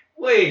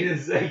 Wait a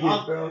second,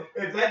 I'll- bro.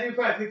 If that dude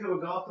probably picked up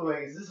a golf club,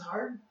 like, is this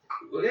hard?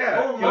 Well,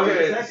 yeah. Oh, my,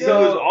 okay, is that He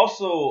was so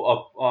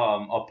also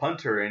a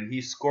punter, and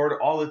he scored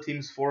all the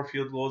team's 4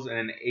 field goals in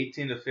an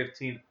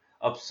 18-15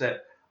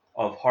 upset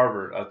of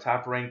Harvard, a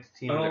top-ranked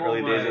team in the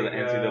early days of the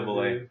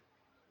NCAA.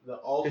 The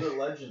ultimate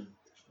legend,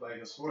 like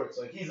in sports.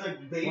 Like he's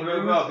like Babe What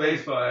Ruth. about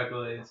baseball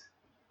accolades?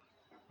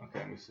 Okay,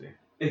 let me see.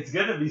 It's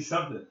gonna be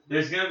something.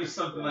 There's gonna be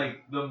something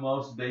like the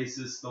most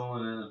bases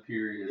stolen in a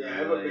period. Yeah, I or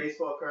have a like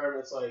baseball card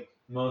that's like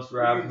most you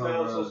robbed can home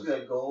tell it's supposed runs. to be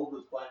like gold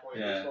with black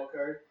and white Yeah. baseball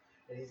card,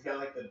 and he's got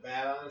like the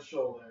bat on his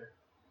shoulder.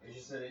 He's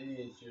just an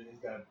Indian shirt. He's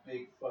got a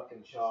big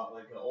fucking chalk,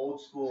 like an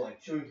old school like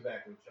chewing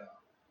tobacco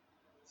chalk.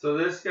 So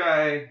this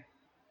guy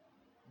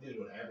Did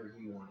whatever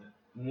he wanted.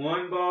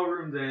 won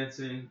ballroom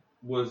dancing,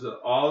 was an I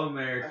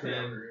All-American,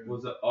 remember him.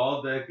 was an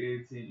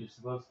All-Decade team. You're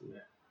supposed to.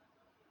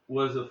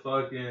 Was a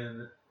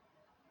fucking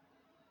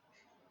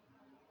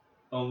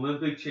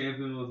Olympic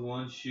champion with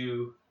one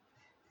shoe.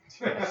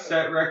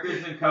 Set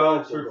records in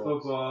college for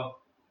football.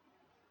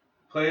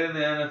 Played in the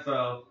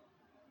NFL.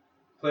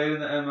 Played in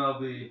the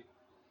MLB.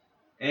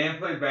 And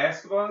played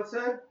basketball, it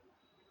said?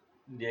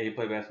 Yeah, he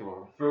played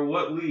basketball. For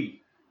what league?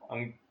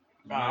 I'm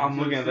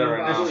looking at that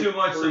right now. There's too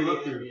much to For the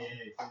look through. NBA.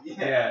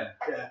 Yeah.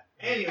 Yeah.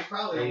 And he was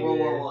probably in Yeah. World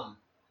War One.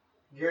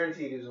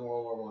 Guaranteed he was in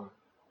World War One.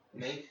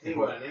 Think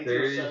what?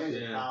 1907 he's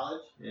in Yeah.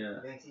 college. Yeah.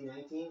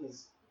 1919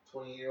 he's a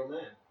 20-year-old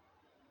man.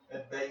 I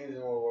bet he was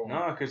in World War One.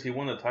 No, because he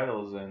won the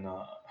titles in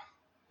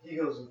He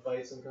goes and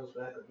fights and comes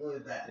back. Like, look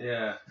at that.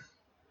 Yeah.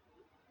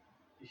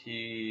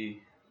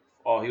 he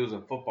was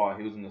in football.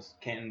 He was in the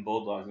Canton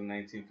Bulldogs in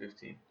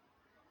 1915.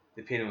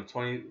 They paid him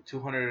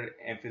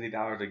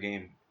 $250 a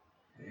game.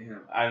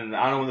 Damn. I don't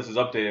know when this is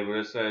updated, but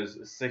it says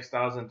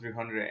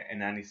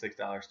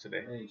 $6,396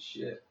 today. Ain't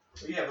shit.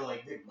 But yeah, but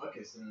like Dick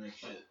Buckus didn't make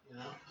shit, you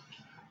know?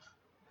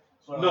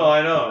 That's why No,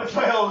 I know. That's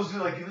why I always do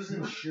like, give us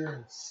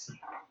insurance.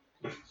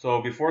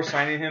 So before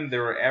signing him, they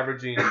were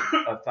averaging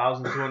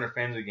 1,200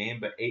 fans a game,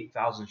 but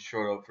 8,000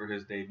 showed up for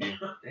his debut.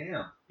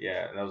 Damn.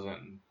 Yeah, that was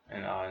in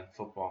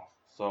football.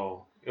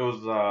 So it was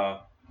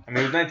it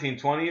was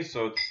 1920s,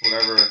 so it's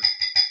whatever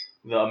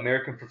the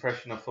American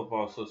Professional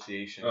Football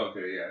Association.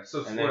 Okay, yeah. So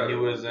it's And then he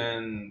whatever. was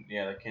in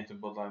the Canton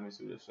Bulldogs. Let me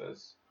see what it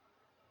says.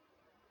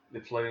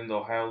 They played in the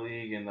Ohio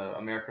League and the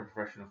American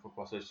Professional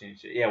Football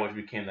Association. Yeah, which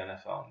became the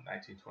NFL in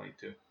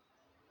 1922.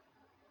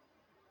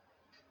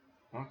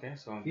 Okay,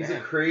 so He's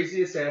the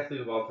craziest athlete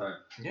of all time.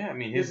 yeah, I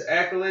mean His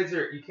accolades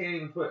are, you can't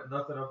even put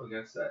nothing up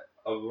against that.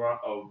 A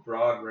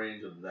broad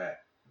range of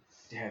that.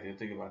 yeah, dude,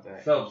 think about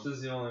that. Phelps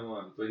is the only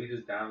one, but he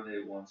just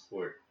dominated one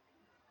sport.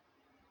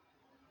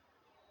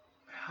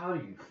 How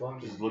do you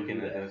fucking Just looking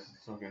do at that? this,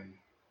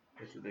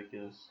 it's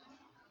ridiculous.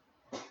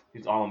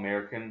 He's all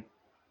American.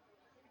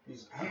 He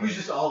was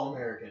just all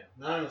American.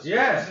 Not in the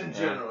Yeah. just in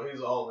general. He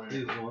was all He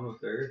American. was one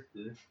with the earth,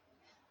 dude.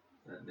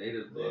 That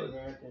native blood.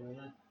 American,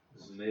 yeah.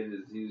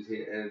 He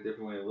had a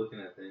different way of looking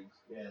at things.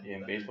 Yeah,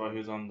 in baseball, he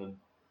was on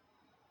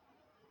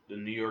the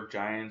New York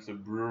Giants, the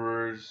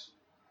Brewers,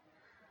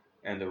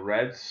 and the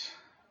Reds.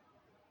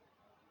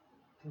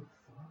 What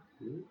the fuck,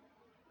 dude?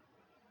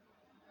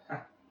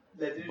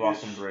 That dude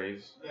Boston just,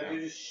 Braves. That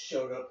dude just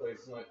showed up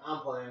places like,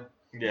 I'm playing.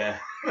 Yeah.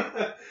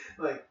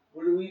 Like,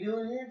 what are we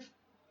doing here?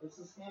 What's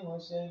this game?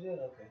 What's the idea?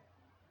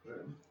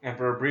 Okay. And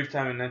for a brief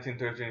time in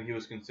 1913, he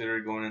was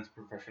considered going into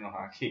professional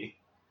hockey.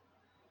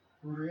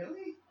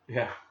 Really?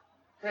 Yeah.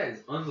 That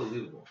is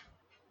unbelievable.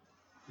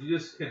 You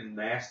just can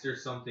master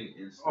something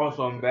instantly.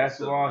 Also in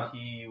basketball,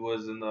 he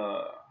was in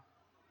the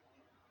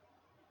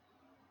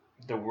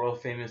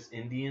world famous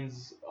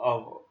Indians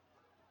of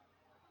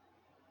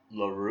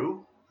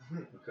LaRue.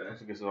 Okay. I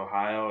think it's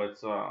Ohio.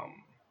 It's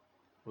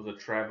was a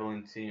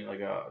traveling team, like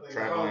a Like a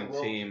traveling whole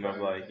world team of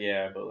traveling like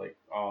thing. but like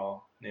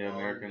all Native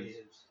Americans.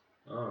 Natives.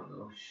 Oh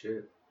no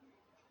shit.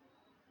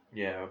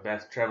 Yeah, a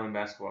traveling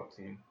basketball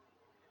team.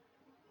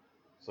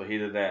 So he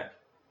did that.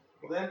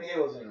 Well, the NBA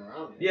wasn't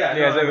around yet. Yeah,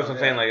 Yeah, no, that's no, what I'm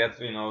saying. Like that's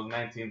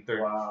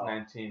 1930, Wow.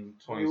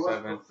 1927. He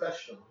was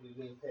professional. He was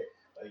being paid.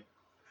 Like,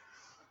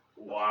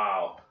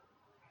 Wow.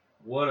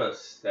 What a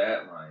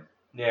stat line.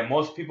 Yeah,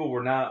 most people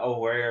were not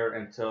aware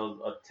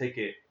until a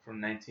ticket from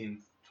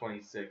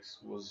 1926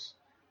 was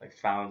like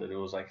found that it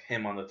was like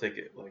him on the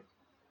ticket, like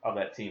of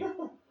that team.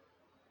 can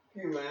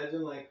you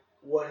imagine like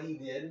what he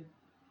did?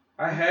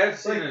 I have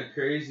seen a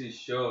crazy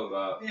show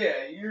about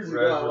Yeah, years ago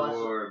I watched.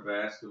 reservoir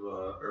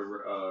basketball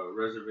or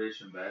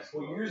reservation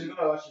basketball. Well, years ago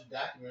I watched a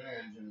documentary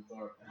on Jim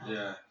Thorpe. And I was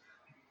Yeah. like,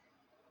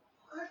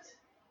 what?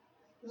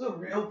 This is a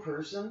real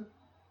person?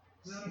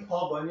 This isn't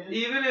Paul Bunyan?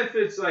 Even if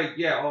it's like,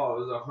 it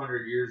was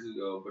 100 years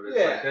ago, but it's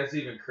Yeah. like that's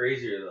even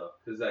crazier though,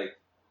 because like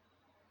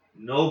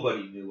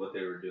nobody knew what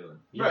they were doing.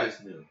 You Right.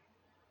 just knew.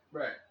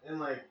 Right. And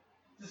like,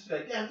 just be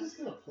like, yeah, I'm just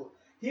gonna play.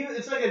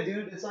 It's like a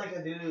dude who's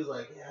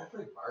like, yeah, I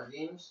play bar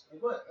games.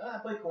 Like what? I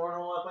play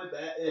cornhole, I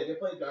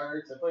play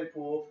darts, I play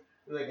pool.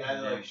 And the guy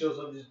that like shows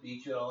up and just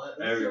beats you and all that.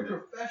 But these are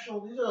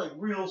professional, these are like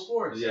real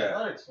sports,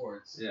 athletic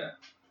sports. Yeah.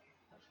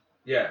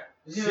 Yeah.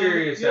 You know,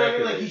 Serious you know what I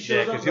mean? accolades. Like he Yeah,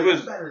 shows up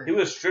because like, he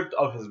was stripped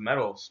of his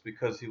medals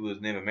because he was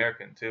Native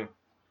American too,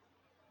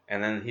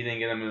 and then he didn't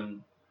get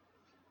them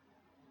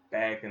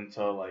back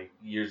until like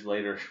years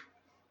later.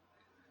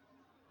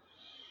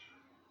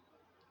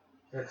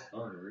 That's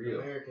unreal.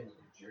 Americans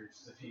are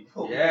jerks to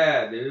people.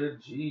 Yeah,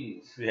 dude.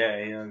 Jeez. Yeah,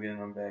 he ended up getting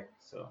them back.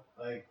 So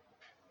Like,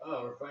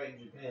 oh, we're fighting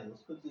Japan.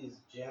 Let's put these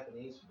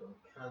Japanese people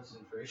in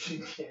concentration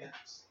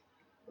camps.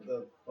 What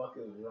the fuck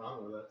is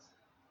wrong with us?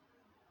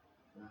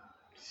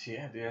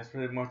 yeah, dude, that's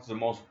pretty much the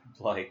most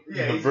like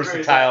Yeah, he's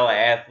versatile great.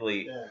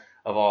 athlete Yeah.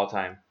 of all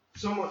time.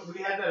 We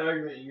had that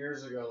argument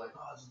years ago, like,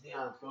 oh, it's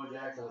Deion, it's Bo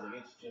Jackson. I was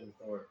like, it's Jim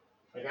Thorpe.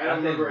 Like, I I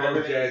don't think remember Bo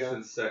everything.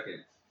 Jackson's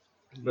second.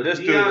 But this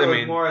Deion dude, I was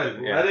mean, more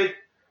yeah. athletic,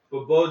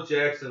 but Bo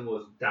Jackson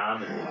was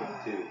dominating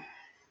too.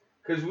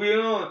 Cause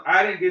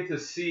I didn't get to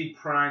see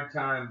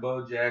primetime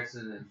Bo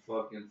Jackson in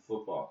fucking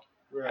football.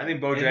 Right. I think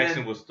Bo And Jackson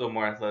then- was still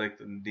more athletic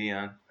than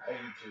Deion. I do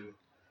too.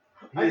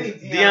 I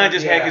think Deion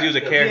just had because he was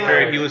a yeah, character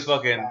Deion and he was was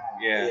fucking fast.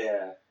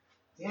 yeah.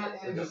 Deion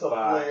had Like just a a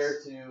fox. flair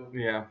too.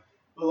 Yeah.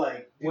 But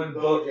like, dude, When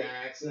Bo Bo-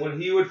 Jackson. When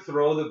he would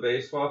throw the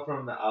baseball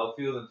from the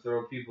outfield and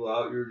throw people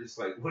out, you were just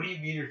like, what do you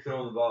mean you're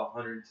throwing the ball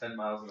 110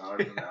 miles an hour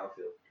from the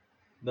outfield?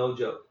 No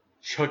joke.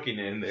 Chucking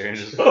it in there and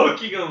just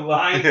Choking a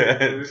line, yeah,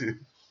 dude. dude.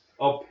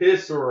 A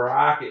piss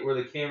rocket where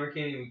the camera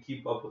can't even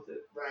keep up with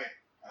it. Right.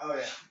 Oh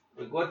yeah.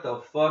 Like, what the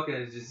fuck? And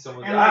it's just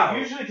someone's And out.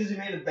 like, usually because he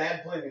made a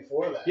bad play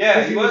before that. Yeah,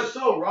 'Cause he he was was-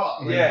 so raw.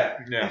 Like, Yeah.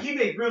 Yeah. Like, he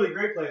made really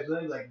great plays, but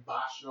then he like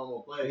botched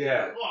normal plays.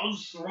 Yeah. Like, I'll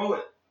just throw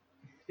it.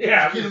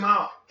 Yeah, Just get him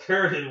out.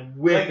 turn and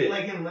whip it.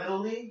 Like in Little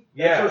League.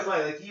 Yeah. That's what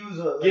it's like. Like he was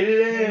a. Like, Get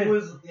it in. He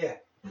was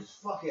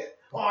just fuck it.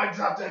 Oh, I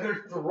dropped that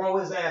there. Throw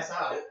his ass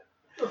out. What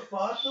the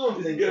fuck? No one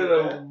He's thinks of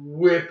gonna that.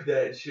 whip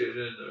that shit in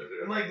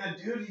there. And like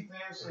the dude he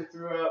famously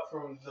threw out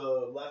from the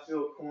left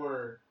field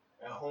corner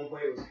at home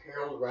plate was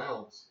Harold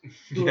Reynolds.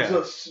 Who Yeah.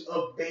 was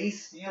a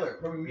base stealer,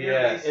 premier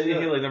Yeah. base Isn't he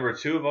stealer. like number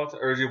 2 of all time?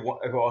 Or is he one?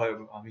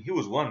 I mean, he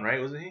was 1,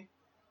 right? Wasn't he?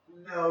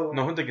 No,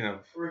 No, I'm thinking of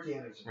Ricky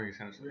Anderson. Ricky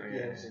Henderson. Ricky Oh,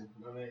 yeah, Anderson,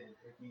 my man.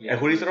 Ricky. Yeah,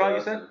 who did he throw out,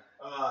 you said?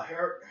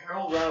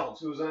 Harold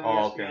Reynolds, who was on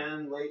Oh, okay.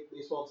 ESPN late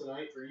Baseball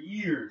Tonight for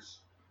years.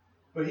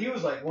 But he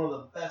was like one of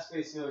the best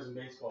base stealers in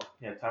baseball.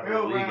 Yeah, top of the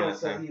Harold league at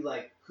Reynolds that said time. he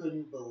like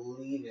couldn't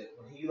believe it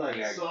when he like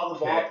Yeah, saw the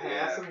ball yeah.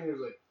 pass him. He was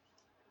like,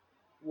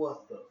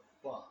 "What the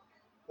fuck?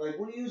 Like,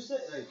 what do you say?"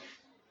 Like,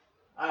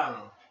 I don't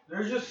know.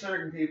 There's just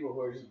certain people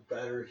who are just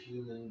better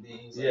human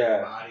beings than Yeah.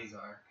 their bodies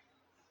are.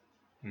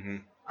 Mm-hmm.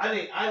 I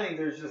think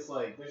there's just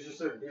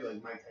certain people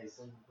like Mike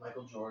Tyson,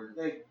 Michael Jordan,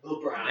 like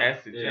LeBron.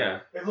 Athletes, yeah.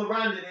 If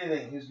LeBron did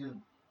anything, he was gonna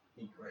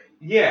be great.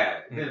 Yeah,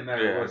 it didn't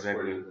matter Yeah, what sport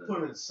exactly. he was in. Put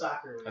him in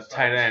soccer. A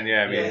tight end,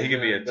 yeah. I mean, Yeah, he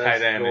could be a Best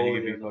tight end, and he goalie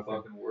could be in the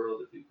fucking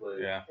world if he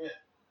played. yeah.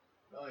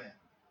 Oh yeah.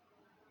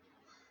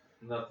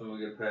 Nothing will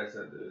get past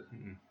that dude.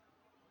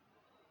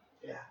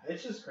 Yeah,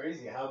 it's just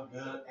crazy how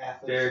good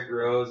athletes. Derrick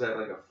Rose at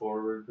like a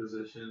forward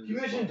position. Can you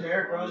just imagine fucking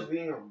Derrick running. Rose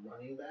being a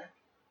running back?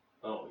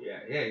 Oh yeah,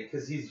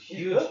 because he's He's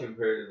huge good.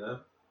 compared to them.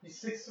 He's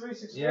 6'3",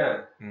 6'4".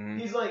 Yeah. Mm-hmm.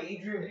 He's like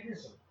Adrian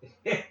Peterson.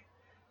 Damn.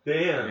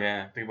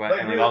 Yeah, think about Like,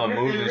 and like all the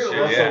real- moves and real- shit.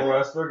 Russell Yeah.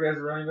 Westbrook as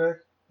a running back.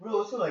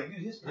 Realistically, like, dude,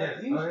 his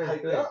Yeah. he was Oh, yeah,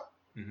 hyped good. up.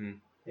 Mm-hmm. And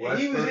he was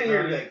Westbrook in here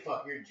running. like,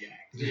 fuck, you're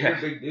jacked. You're Yeah.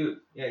 a big dude.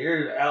 Yeah,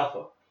 you're an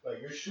alpha.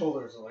 Like, your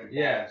shoulders are like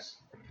Yeah. balls.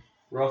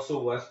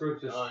 Russell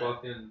Westbrook just Oh, yeah.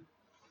 fucking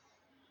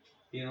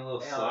being a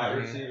little Allen slot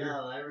Mhm. receiver,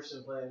 Allen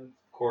Iverson playing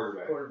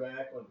quarterback.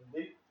 quarterback.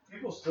 Like,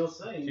 people still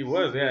say He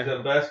was, He's yeah.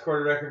 the best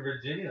quarterback in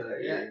Virginia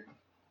that Yeah.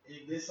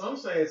 year. Some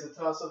say it's a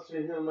toss-up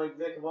between him and Mike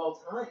Vick of all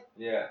time,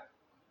 Yeah.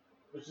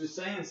 which is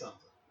saying something.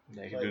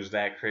 Yeah, he was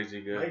that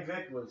crazy good. Mike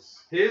Vick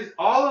was,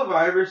 All of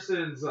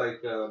Iverson's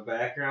like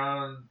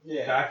background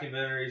yeah,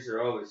 documentaries are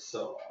always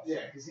so awesome.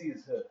 yeah, because he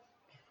was hood.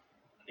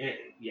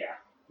 Yeah.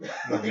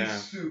 Like, Yeah.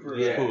 super He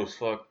was Yeah. cool as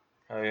fuck.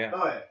 Oh yeah.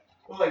 Oh, yeah.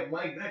 Well, like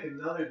Mike Vick,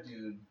 another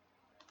dude,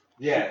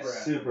 Yeah, Super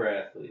super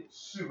athlete.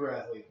 super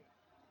athlete.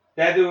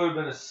 That dude would have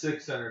been a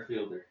 6 center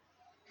fielder.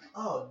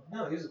 Oh,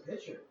 no, he was a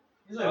pitcher.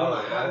 He's like Oh, one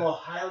of the yeah. most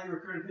highly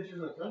recruited pitchers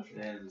in the country.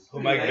 Man, this Who,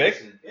 dude Mike is-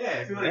 Vick?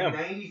 Yeah, through like Damn.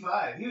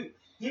 95.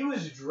 He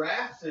was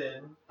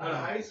drafted out of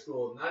high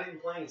school, not even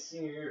playing his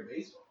senior year of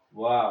baseball.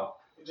 Wow.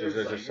 They were Just-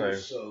 like, just you're like-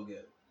 so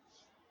good.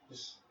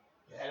 Just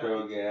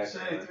Throw he gas,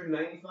 said it man. through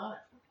 95.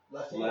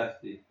 Left hand.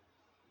 Lefty.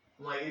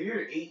 I'm like, if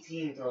you're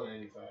 18 throwing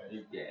 95.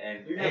 Yeah,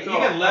 and You're gonna even throw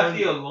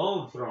lefty 100.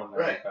 alone throwing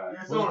Right. 95.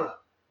 You're throwing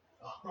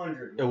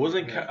 100. It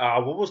wasn't. Yeah.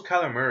 What was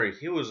Kyler Murray?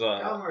 He was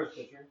Kyle Murray's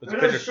pitcher. was No,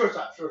 a no, pitcher.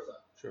 shortstop. shortstop,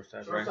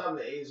 right? Shortstop in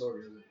the A's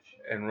organization.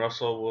 And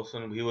Russell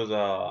Wilson, he was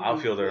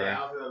outfielder, Yeah, right?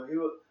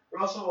 outfielder.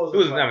 Russell was. He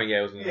was. I mean, yeah,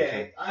 he was.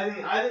 Yeah,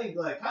 I think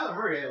like Kyler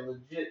Murray had a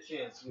legit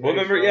chance. Well,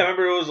 remember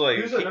it was like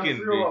he was a number can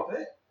 3 be. overall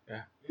pick.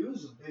 Yeah. He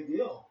was a big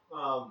deal.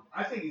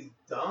 I think he's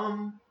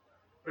dumb,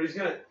 but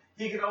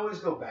he could always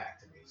go back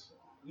to baseball.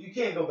 You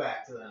can't go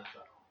back to the NFL.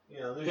 You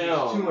know, there's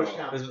Hell just too much no.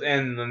 competition.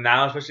 And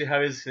now, especially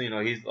how he's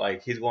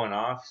he's going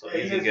off, so Yeah,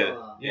 he he can is get. going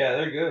on. Yeah,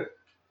 they're good.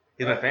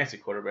 He's my fantasy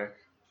quarterback.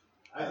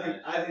 I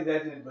think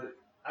that did, but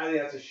I think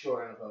that's a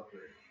short NFL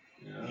career.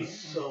 Yeah. He's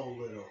so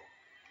little.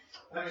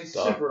 I mean, he's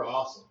Tough. super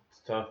awesome,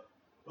 It's tough.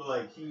 but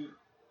like you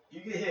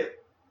get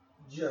hit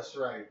just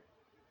right.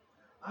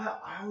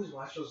 I always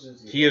watch those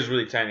dudes. He is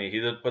really tiny.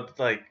 But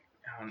like,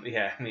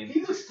 yeah, I mean,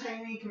 He looks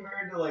tiny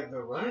compared to like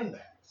the running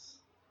backs.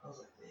 I was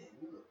like, man,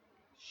 you look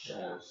Yeah,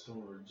 short.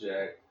 super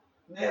jacked.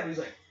 Yeah, but he's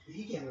like,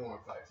 he can't be more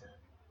than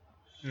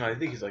 5'10". no, I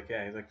think he's like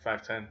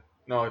 5'10".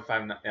 No,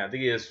 5'9". Yeah, I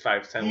think he is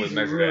 5'10" He's with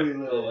measured really at.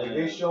 little. Like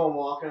they Yeah. show him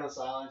walking on the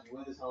sidelines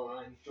with his helmet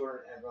on. He's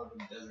shorter than everyone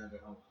who doesn't have a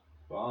helmet.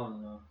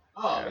 Balling though.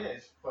 Oh Yeah. yeah,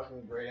 he's a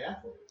fucking great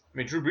athlete. I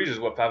mean, Drew Brees is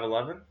what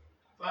 5'11".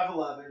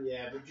 5'11",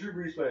 yeah, but Drew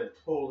Brees played a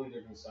totally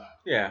different style.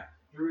 Yeah.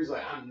 Drew Brees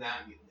like, I'm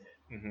not getting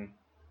hit, Mhm.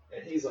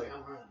 and he's like,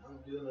 I'm running, I'm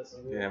doing this,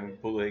 I'm doing Yeah, that. I'm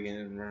bootlegging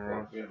and running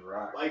around. Fucking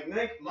rock. Like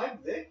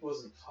Mike Vick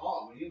wasn't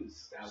tall, but he was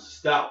stout.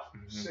 Stout.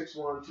 Mhm.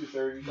 6'1",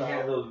 230. He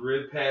had those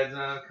rib pads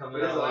on coming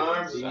With his out like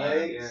arms, a and beam.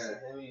 legs.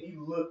 Yeah. I mean, he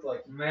looked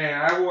like Man,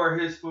 I wore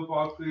his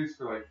football cleats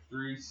for like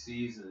 3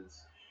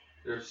 seasons.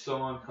 They're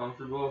so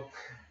uncomfortable.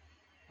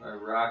 I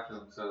rocked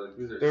them, so like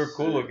these are. They were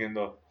cool sick. looking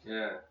though.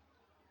 Yeah.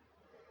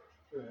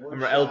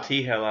 Remember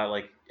LT had a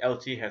lot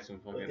LT had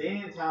some But fucking.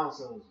 Daniel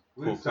Townsend was.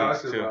 We Cool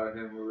talked cleats, too. about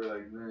him. We were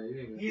like, man, you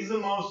didn't He's the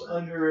most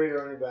underrated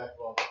running back of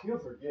all time. People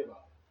forget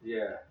about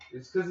Yeah,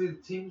 it's because the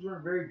teams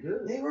weren't very him.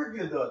 good. They were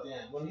good though at the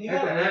end. When he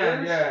At got the end,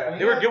 Rivers, yeah. when he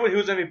They were got- good when he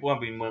was MVP. Well, I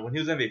mean, when he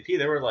was MVP,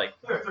 they were like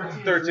They were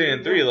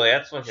 13-3. Like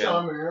that's fucking.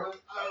 Sean Maryland.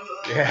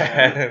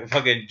 Yeah,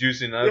 fucking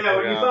juicing up. Yeah,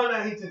 when you yeah. found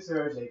out he took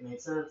steroids, like,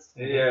 made sense.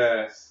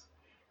 Yeah.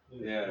 He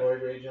was Yeah.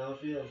 Lloyd Ray Jones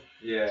Field.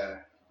 Yeah.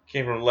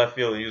 Came from left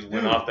field and he just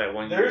went Dude, off that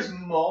one There's year.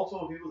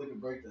 multiple people that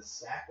could break the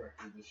sack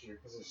record this year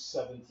because there's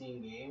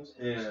 17 games.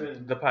 And Yeah. there's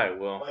been They probably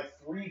will. like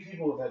 3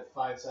 people have had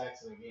 5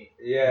 sacks in a game.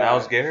 Yeah.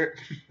 Miles Garrett.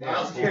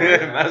 Miles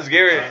Garrett. Miles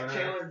Garrett.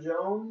 Chandler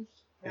Jones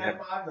had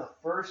Yeah. 5 in the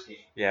first game.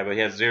 Yeah, but he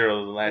had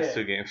 0 the last Yeah.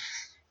 2 games.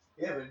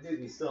 Yeah, but dude,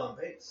 he's still on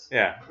pace.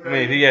 Yeah, I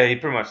mean, yeah, he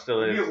pretty much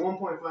still You is. get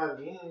 1.5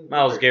 a game.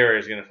 Miles Garrett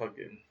is gonna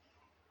fucking.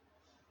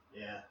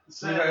 Yeah. Who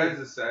Sadly, has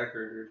a sack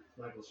record?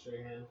 Michael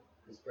Strahan.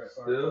 Because Brett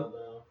Favre Still? fell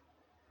down.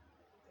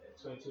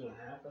 22 and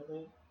a half, I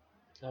think.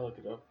 I'll look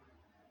it up.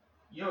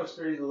 You know, it's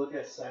crazy to look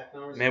at sack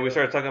numbers. Man, we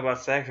started talking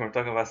about sacks and we're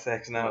talking about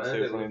sacks now Well,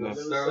 too. and Funny it enough.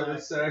 was start with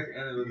a sack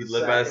and it You was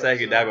live by the sack,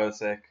 you die by the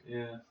sack.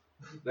 Yeah.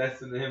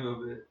 That's the name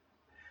of it.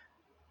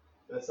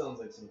 That sounds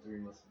like some Three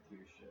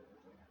Musketeers shit.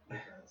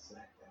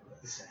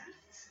 That's sack.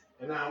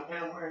 And I'm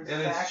wearing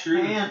And it's sack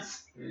true.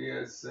 pants.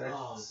 Yeah, sack.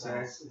 Oh,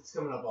 sack. it's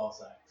coming up all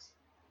sacks.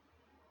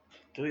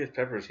 Julius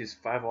Peppers, he's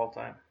 5 all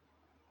time.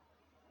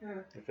 Yeah.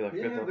 I feel like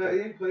He 5th all didn't, he time.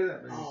 didn't play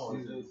that many Oh,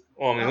 seasons. dude.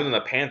 Well, I mean, he was in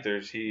the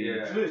Panthers.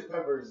 Yeah. Julius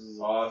Peppers is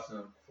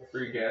Awesome.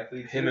 Freak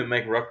athlete. Him too. and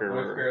Mike Rucker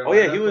North were. Carolina Oh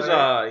yeah, he was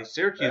player.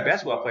 Syracuse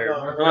basketball player. North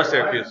No, not Carolina.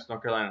 Syracuse,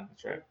 North Carolina.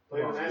 That's right.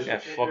 played Oh, national yeah,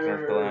 fuck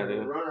North Carolina,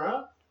 dude. runner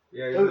up.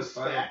 Yeah, It he was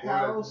Final Four, I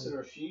Stackhouse think.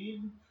 and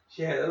Rashid.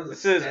 Yeah, that was a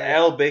This is stat.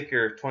 Al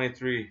Baker,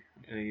 23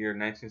 in the year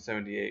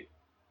 1978.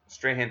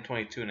 Strahan,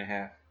 22 and a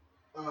half.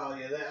 Oh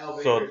yeah, that Al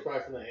So- Baker's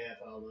probably from the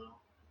AFL though.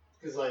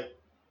 Cause like,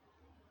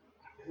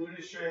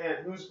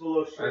 who's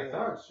below I Strahan?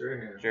 thought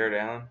Strahan. Jared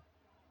Allen.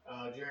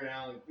 Jared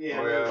Allen. Yeah.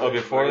 Oh, yeah. Oh,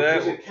 before Was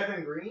that, it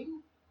Kevin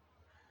Green?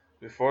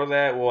 before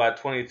that, well, at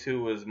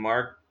 22 was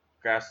Mark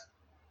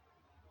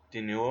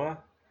Gastineau,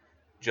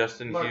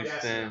 Justin Mark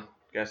Houston,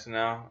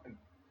 Gastineau,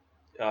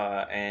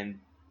 and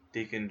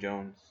Deacon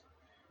Jones.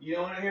 You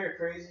don't want to hear a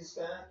crazy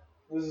stat?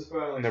 This is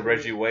probably like And the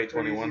Reggie White,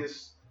 21.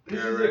 craziest- Yeah,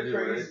 This is Reggie the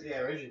crazy. Yeah,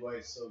 Reggie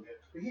White's so good.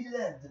 But he did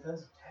that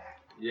defensive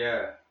tackle,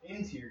 Yeah.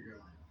 interior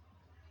line.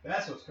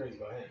 That's what's crazy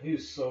about him. He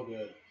was so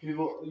good.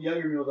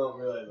 Younger people don't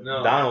realize it.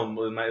 No. Donald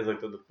was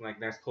like the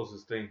next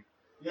closest thing.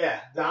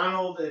 Yeah,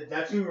 Donald.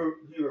 That's who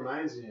he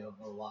reminds me of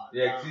a lot.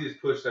 Yeah, 'cause he just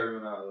pushed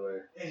everyone out of the way.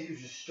 And he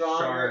was just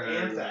stronger and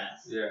everyone.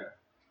 fast. Yeah.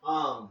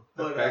 The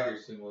But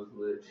Packers team was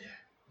lit.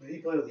 did he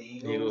play with the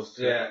Eagles? Eagles,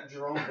 Yeah.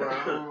 Jerome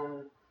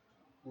Brown,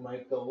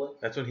 Mike Golick.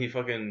 That's when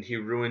he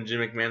ruined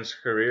Jim McMahon's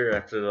career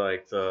after the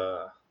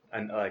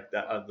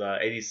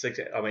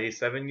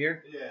 87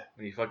 year Yeah,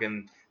 when he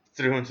fucking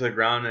threw him to the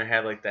ground and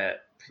had like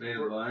that Made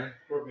him blind.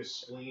 broke his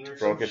spleen or broke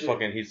some his shit.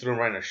 fucking he threw him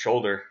right in the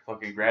shoulder,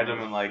 fucking grabbed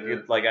him and like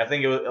Shit. I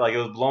think it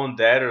was blown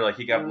dead or like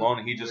he got Mhm. blown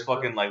and he just Whipped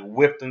fucking him. like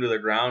whipped him to the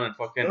ground and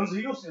fucking Those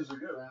Eagles teams are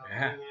good, man.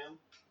 Yeah. Cunningham,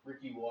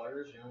 Ricky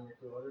Waters, young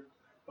Ricky Waters.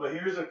 But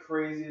here's the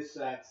craziest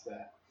sack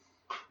stat.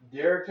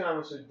 Derek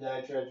Thomas, who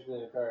died tragically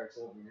in a car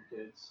accident with your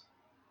kids,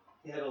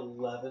 he had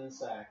 11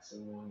 sacks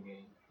in one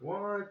game.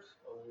 What?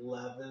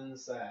 11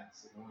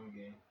 sacks in one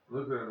game.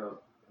 Look that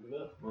up. Look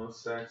it up.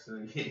 Most sacks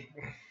in a game.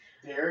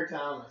 Derek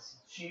Thomas,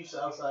 Chiefs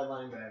outside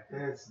linebacker.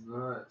 That's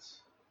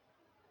nuts.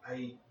 No,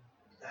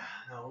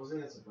 it wasn't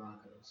against the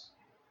Broncos.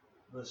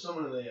 But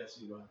someone in the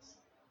AFC West.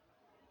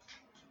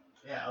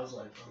 Yeah, I was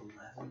like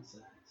 11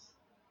 sacks.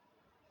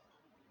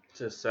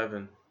 just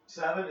 7.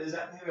 7? Is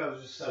that maybe I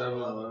was just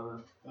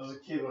 7-11? 7-11. I was a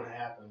kid when it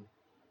happened.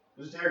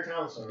 It was Derek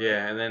Thomas. Already.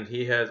 Yeah, and then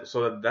he has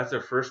that's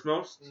their first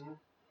most. Mhm.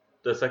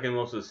 The second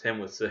most was him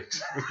with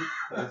 6.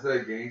 That's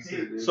that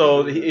gangster, dude.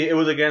 So it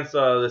was against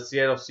the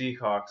Seattle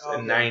Seahawks Okay.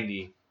 in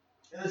 90.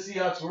 And the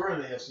Seahawks were in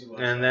the AFC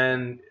West. And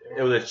then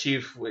it was a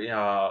Chief.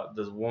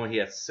 The one he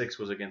had 6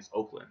 was against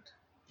Oakland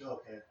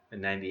Okay. in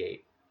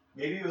 98.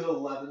 Maybe it was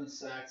 11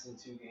 sacks in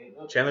 2 games.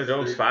 Okay. Chandler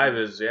Jones 5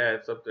 is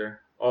it's up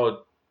there.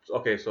 Oh,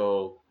 okay.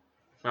 So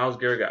Myles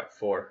Garrett got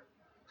 4.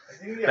 I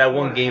think he got That 4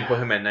 one and a game half. put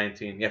him at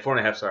 19. Yeah,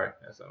 4.5. Sorry,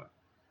 that's not.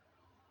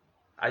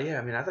 Yeah,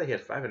 I mean I thought he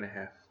had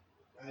 5.5.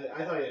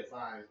 I thought he had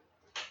 5.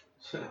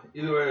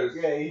 Either way, it was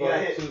Yeah, he got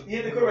hit. He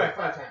hit the quarterback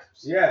 5 times.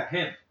 Yeah,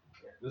 him.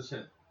 Just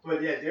him.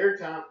 But yeah, Derek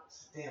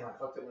Thomas. Damn, I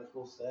fucked up my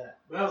cool stat.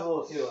 When I was a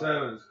little kid,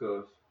 7's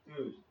close.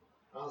 dude,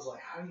 I was like,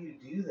 how do you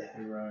do that?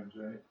 It rhymes,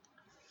 right?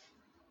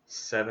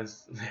 7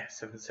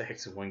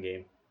 sacks in one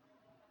game.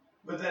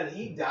 But then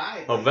he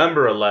died.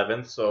 November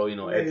 11th, so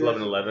Maybe it's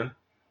that's- 11/11.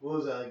 What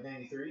was that, like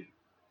 93?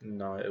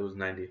 No, it was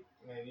 90.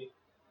 Maybe.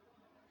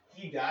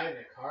 He died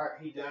in a car.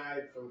 He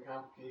died from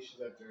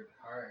complications after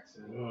a car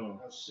accident. Oh.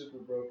 I was super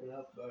broken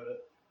up about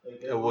it.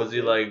 Like, Was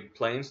he like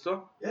playing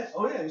still? Yeah.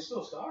 Oh yeah, he's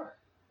still a star.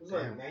 It was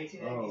like Damn.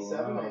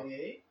 1997, Oh, wow.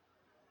 98.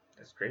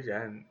 That's crazy.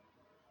 I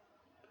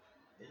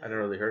never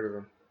really heard of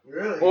him.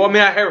 Really? Well, I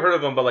mean, I have heard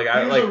of him, but like he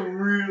I was like a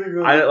really,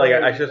 really I like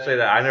player I in should the say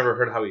that I 90s. never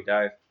heard how he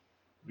died.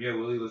 Yeah,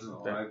 Willie wasn't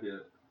alive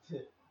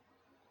yet.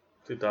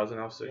 2000,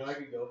 I was You 6. know, I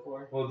could go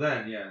for. Well,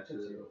 then, yeah.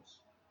 Tootsie Rolls.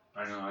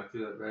 I know, I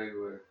feel that bad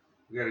way.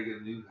 We gotta get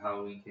a new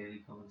Halloween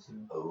candy coming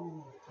soon.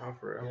 Oh. Oh,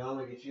 for You real. know, I'm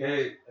gonna get you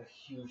Hey. a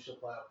huge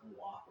supply of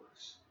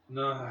Whoppers.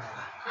 No,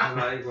 I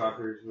like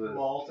Whoppers, but.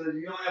 Malta,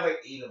 you can only have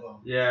like 8 of them.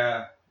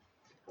 Yeah.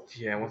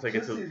 Yeah, once I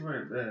get to Tootsies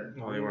weren't bad.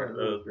 no, they weren't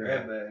Those those.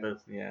 grab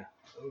bags. Yeah,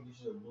 Oh, you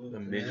should have blue. The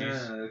ones. midgies.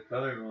 Yeah, the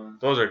colored ones.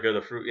 those are good.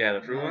 The fruit Yeah.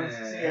 ones.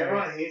 See,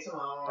 everyone hates them. I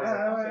don't know.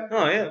 I was like,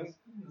 Oh, yeah.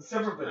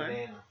 Except for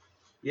banana.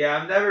 Yeah,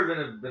 I've never been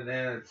a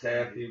banana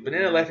taffy.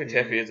 Banana Laughing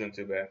candy. Taffy isn't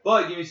too bad.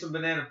 But give me some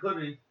banana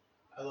pudding,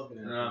 I love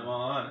banana. and I'm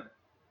all on it.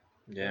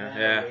 Yeah, Banana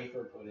yeah.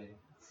 Wafer pudding.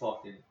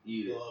 Fucking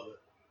eat it. Love it.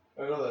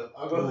 I'll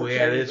go to Oh, the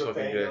yeah, it Chinese is fucking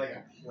buffet, good. Like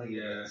a plate of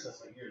Yeah. it. It's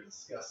just like, you're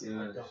disgusting.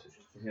 Yeah. Like,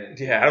 don't.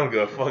 Yeah, I don't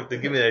give a fuck. They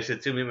give me that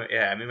shit too. Me and my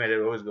dad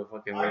would always go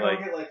fucking. I We're go like,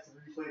 get like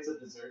 3 plates of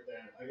dessert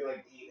there. I get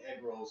like 8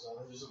 egg rolls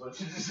and just a bunch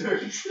of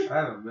desserts. I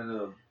haven't been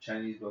to a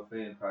Chinese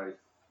buffet in probably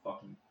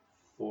fucking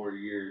 4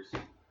 years,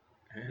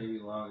 Yeah. maybe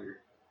longer.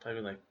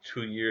 probably like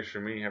 2 years for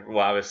me. Well,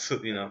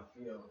 obviously, You know,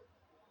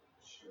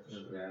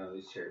 Yeah, I know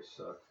these chairs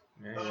suck.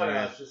 Yeah, Oh, yeah.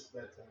 yeah, it's just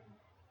bedtime.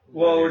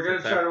 Well, Yeah, we're it's gonna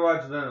a time. try to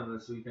watch Venom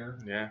this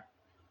weekend. Yeah.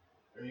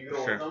 Are you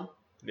going Sure. with them?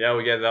 Yeah,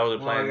 we got that was a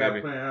Well, I plan. got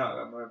Maybe. planned out.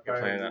 I might You're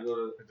probably planning have to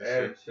go Good to to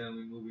Adam's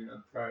family movie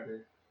on Friday.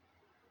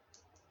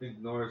 I think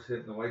Nora's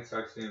hitting the White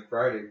Sox game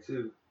Friday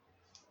too,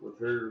 with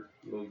her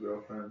little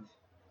girlfriends.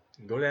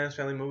 Go to Adam's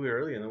Family movie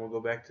early, and then we'll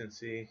go back and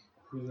see.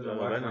 Who's gonna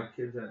watch Venom. my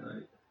kids at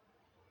night?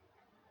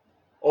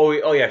 Oh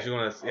yeah, she's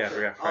gonna. Yeah, I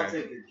forgot I'll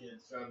Friday. take your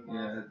kids. Drop them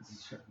Yeah, off.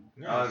 it's,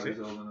 Yeah, Oliver's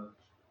see? old enough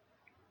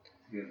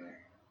to get in there.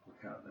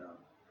 We're counting down.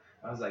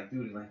 I was like,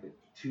 dude, in like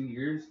 2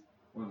 years,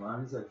 when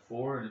Mommy's like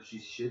 4, and if she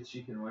shits,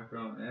 she can wipe her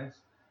own ass.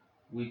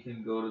 We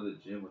can go to the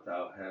gym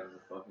without having to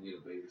fucking get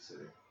a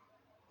babysitter.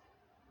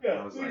 I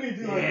Yeah, was we like, can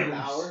do like damn, an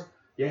hour.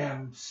 Yeah,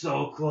 I'm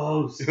so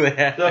close.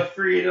 The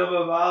freedom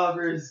of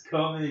Oliver is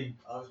coming.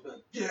 I was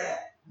like, yeah,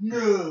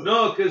 no.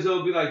 No, because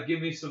it'll be like, give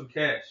me some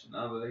cash. And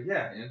I'll be like,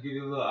 yeah, and I'll give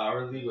you a little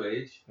hourly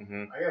wage.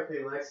 Mm-hmm. I gotta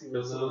pay Lexi with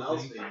Those someone little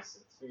else things.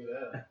 babysits. Figure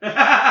that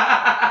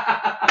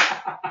yeah,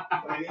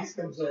 out. My niece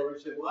comes over.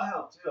 She's like, well, I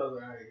help too. I was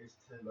like, alright, here's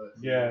 $10.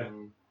 Yeah.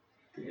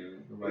 I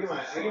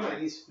give my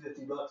niece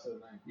 $50 a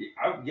night.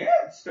 Yeah,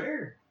 it's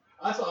fair.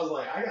 That's why I was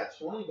like, I got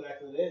 20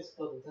 back in the day. It's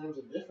fucking times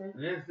are different.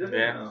 Yeah, it's different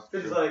Yeah. now.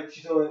 She's like,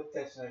 she told me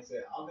text and I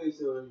said, I'll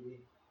babysit every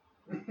week.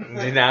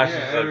 Now she's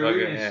Yeah, like every fucking.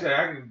 week she Yeah. said, I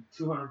can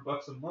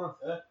 $200 a month.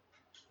 I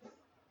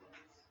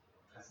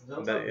said,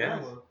 don't That- tell yeah.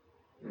 grandma.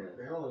 Yeah.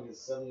 Grandma only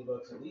gets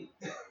 $70 a week.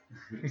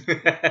 Karen's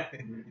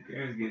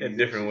getting A these different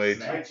extra wage.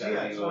 snacks She out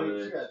got of you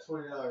over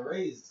 $20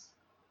 raise.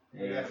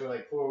 And there. after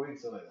like 4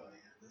 weeks, I'm like, oh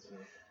yeah, this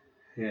one.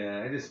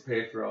 Yeah, I just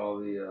pay for all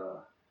the,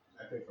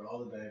 I pay for all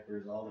the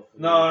diapers, all the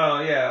food. No,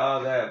 yeah,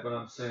 all that, but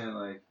I'm saying,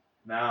 like,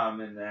 now I'm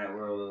in that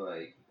world of,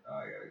 like, oh,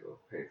 I gotta go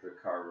pay for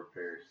car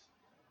repairs.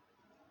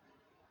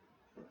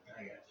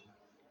 I got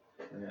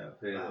you. I gotta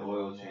pay the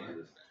oil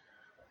changes.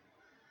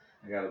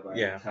 I gotta buy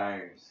Yeah. the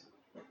tires.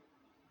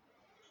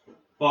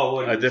 Well,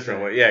 what do A you different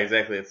say? way. Yeah,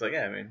 exactly. It's like,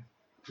 yeah, I mean,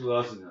 Who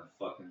else is gonna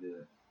fucking do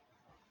it?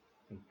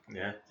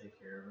 yeah. Take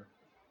care of her.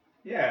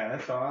 Yeah,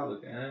 that's how I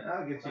look at it.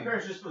 I'll get My you.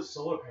 parents just put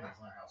solar panels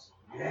on our house.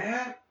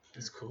 Yeah?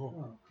 It's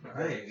cool. Oh,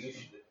 I think nice. you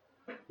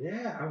should.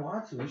 Yeah, I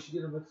want to. We should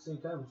get them at the same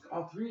time.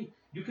 All three.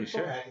 You can We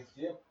should. Package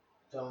deal.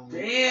 Tell them.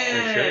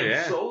 Damn, Sure,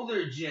 yeah.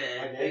 solar My gen.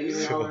 dad gave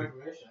me all the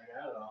information. I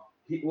got it all.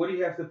 What do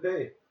you have to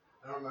pay?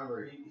 I don't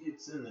remember.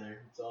 It's in there.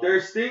 It's all.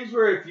 There's things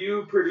where if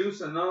you produce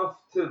enough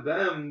to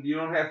them, you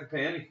don't have to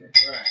pay anything.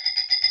 Right.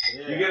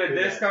 Yeah, You get I a paid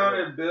that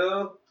discounted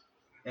bill,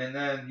 and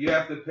then you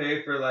have to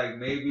pay for like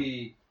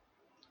maybe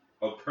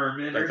a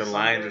permit Like or the something.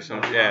 lines or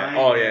something. A Yeah. line,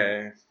 Oh, and-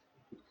 yeah.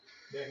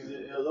 Yeah, because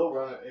they'll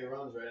run it. It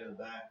runs right in the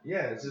back.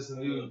 Yeah, it's just a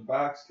new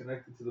box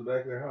connected to the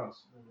back of their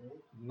house.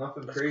 Mm-hmm.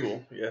 Nothing That's crazy.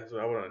 cool. Yeah, that's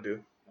what I want to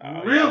do.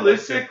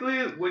 Realistically,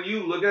 when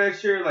you look at that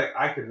shit, like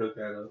I could hook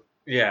that up.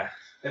 Yeah.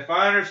 If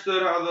I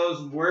understood how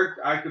those worked,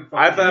 I could.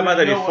 I fucking thought do about it.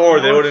 that You know before.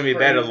 what- That you know wouldn't be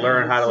what's bad to crazy?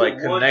 learn how to like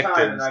It's one connect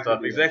time it and I could stuff.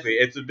 do that Exactly.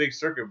 shit. It's a big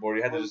circuit board.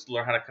 You have to just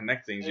learn how to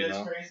connect things, And you it's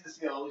know. crazy to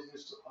see all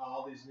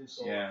these new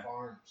solar Yeah.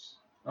 farms.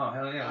 Oh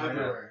hell yeah! why not?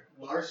 Everywhere.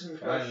 Larson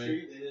across the Finally.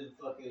 street, they did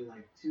fucking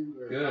like 2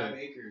 or Good. 5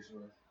 acres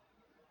worth.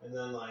 And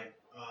then like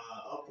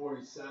up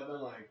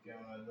 47, like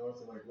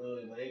north of like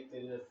Lily Lake,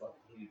 they did a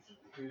fucking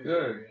huge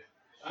Good. area.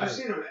 I've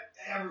seen them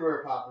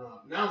everywhere popping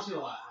up. Now I'm seeing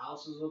a lot of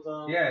houses with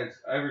them. Yeah, it's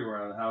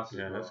everywhere on the house.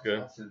 Yeah, bro. that's good.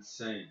 That's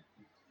insane.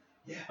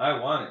 Yeah. I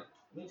want it.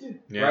 Me too.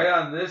 Yeah. Right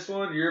on this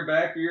one, your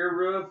back of your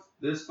roof,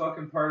 this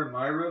fucking part of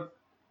my roof,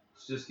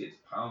 just gets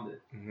pounded.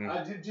 Mhm.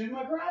 I did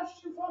my garage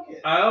too. Fuck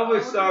it. I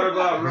always thought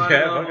about running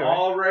Yeah, them okay.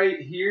 all right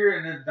here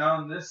and then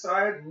down this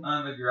side Mhm.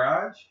 on the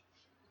garage,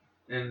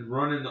 and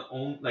running the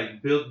own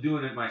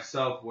doing it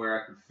myself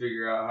where I could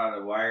figure out how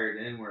to wire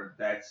it in where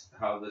that's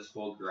how this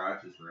whole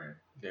garage is ran.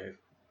 Yeah,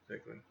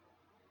 exactly.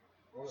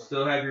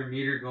 Still have your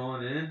meter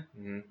going in,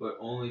 hmm but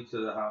only to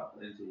the house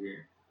into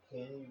here. Can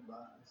you buy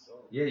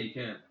solar? Yeah, you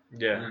can.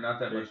 And Yeah. they're not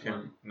that You much can-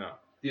 money. No.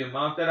 The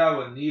amount that I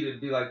would need would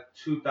be like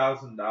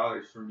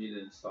 $2,000 for me to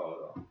install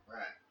it all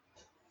Right.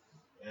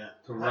 Yeah.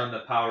 to run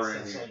the power in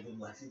That's here. like, did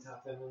Lexi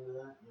talk them into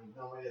that?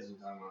 No, my dad's been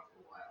talking about it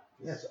for a while.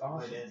 Yeah, it's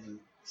awesome. My dad's a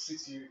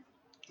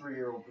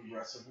 63-year-old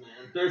progressive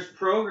man. There's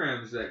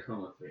programs that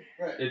come with it.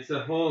 Right. It's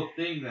a whole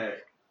thing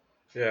that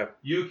Yeah.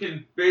 you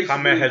can basically.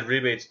 Comment has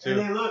rebates And too.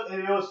 they look,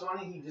 and you know what's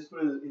funny? He just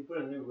put a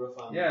new roof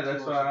on. Yeah, like,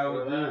 that's 2 why months I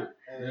would before do that, it.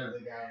 And Yeah. then the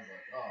guy was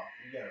like, "Oh,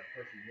 you got a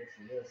perfect roof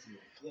for this." He's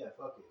like, "Yeah,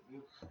 fuck it.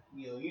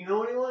 You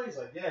know anyone?" He's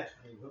like, "Yeah."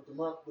 And he hooked him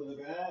up with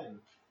a guy,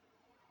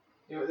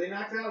 and they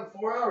knocked it out in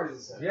 4 hours.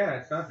 He said. Yeah,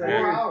 it's not that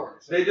 4 weird.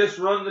 hours. They just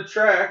run the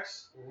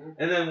tracks, Mhm.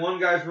 and then one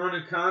guy's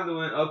running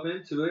conduit up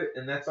into it,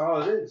 and that's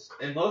all it is.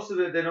 And most of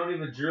it, they don't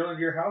even drill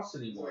into your house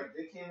It's anymore. like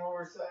they came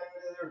over Saturday.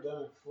 They were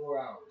done in 4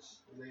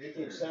 hours. And they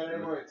came Saturday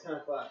morning at 10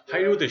 o'clock. How do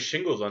you do with the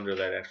shingles under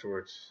that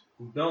afterwards?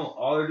 Don't.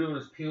 All they're doing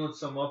is peeling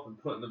some up and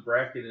putting the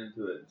bracket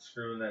into it and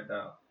screwing that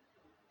down.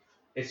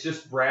 It's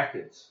just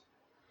brackets.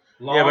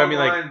 Long Yeah, but I mean,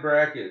 like- line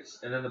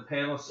brackets, and then the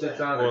panel sits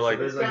Yeah. on Well, there. like, so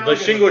there's It's kinda the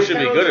like a- shingle it's should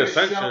be kinda good like a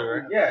essentially,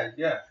 shelf. right?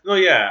 yeah. No,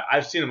 yeah,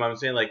 I've seen them. I'm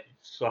saying like,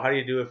 so how do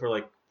you do it for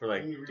like,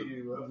 Can you redo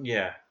your roof?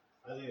 yeah,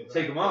 I think it's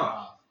Take 'em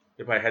off.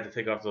 if I had to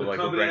take off the The like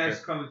the company has bracket.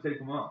 to come and take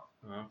them off.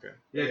 Oh, okay.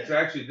 Yeah, Yeah. because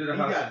I actually did a He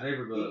house got- in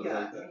neighborhood He that was like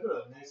got that. he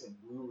put a nice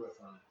like blue roof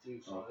on it too,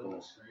 so Oh, it cool.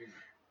 looks crazy.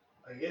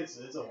 Like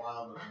it's a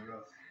wild looking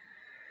roof.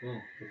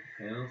 Boom. With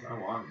the panels, I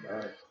want them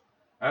back.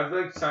 I've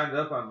like signed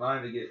up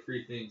online to get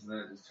free things, and then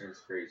it just turns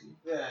crazy.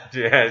 Yeah.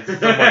 Yeah, it's so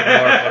much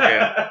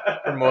more fucking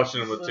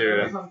promotional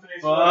material. On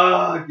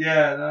Facebook. Fuck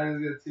yeah! Now I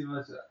just get too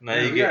much. Now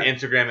you get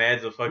Instagram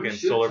ads of we fucking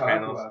should solar talk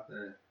panels. about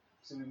that.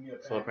 So we can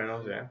get Solar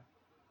panels, yeah.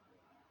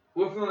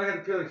 What if we only had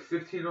to pay like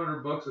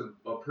 $1,500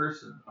 a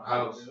person a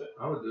I would house? do it.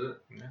 I would do it.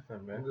 Yeah, that's not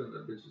I'm bad. giving the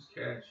bitches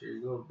cash. Here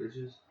you go,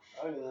 bitches.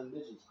 I mean, them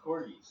bitches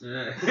corgis.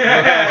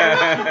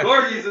 Yeah.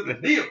 Corgis is the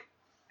deal.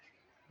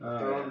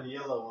 Throw in the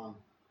yellow one.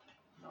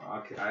 No,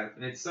 okay.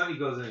 And Sunny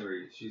goes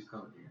anywhere. She's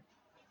coming here.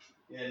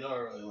 Yeah,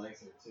 Nora really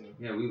likes it too.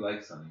 Yeah, we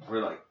like Sunny.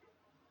 We're like,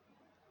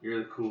 you're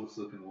the coolest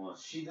looking one.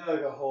 She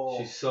dug a hole.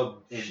 She's so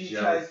She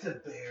angelic. tries to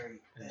bury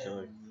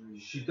Angelic. everything.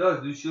 She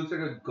does, dude. She looks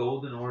like a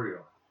golden Oreo.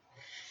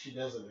 She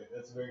does it.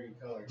 That's a very good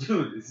color.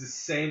 Dude, it's the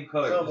same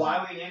color. So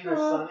why we named her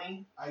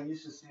Sunny? I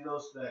used to see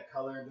those that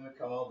color.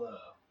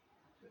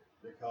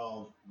 They're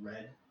called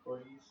red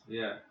corgis.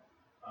 Yeah.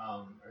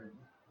 Or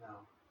no,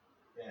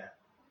 yeah,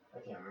 I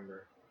can't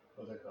remember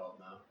what they're called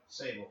now.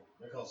 Sable.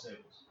 They're called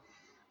sables.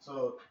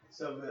 So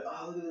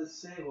look at this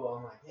sable.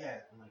 I'm like, yeah.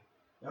 I'm like,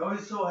 they're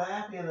always so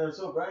happy and they're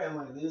so bright. I'm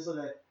like, they just look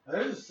like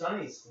they're just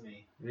sunnies to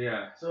me.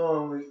 Yeah.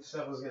 So when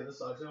Steph was getting this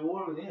dog, I said, well,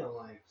 what do we name? I'm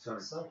like, Sunny.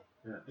 Sunny.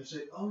 Yeah. And she's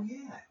like, oh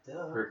yeah,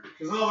 duh. Perfect.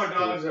 Because all of our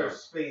dogs Cool are dog.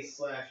 space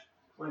slash.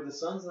 Like the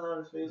sun's not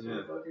outer space, Yeah.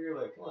 motherfucker. You're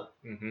like, come on.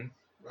 Mm-hmm.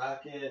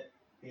 Rocket,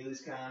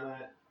 Halley's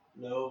Comet,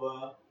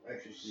 Nova.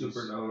 Actually, she's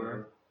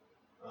Supernova.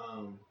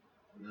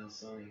 Now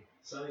Sunny.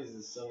 Sunny's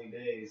the sunny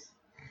days.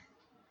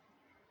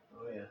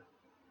 Oh yeah.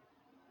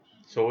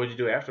 So what would you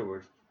do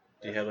afterwards?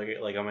 Do you have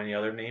like how many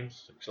other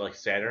names? Like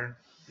Saturn?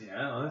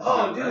 Yeah.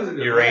 Oh, that's a dude.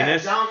 good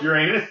Uranus? Yeah, down-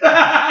 Uranus.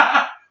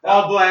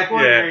 All black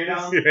one. Yeah.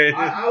 Uranus.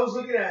 I was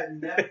looking at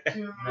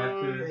Neptune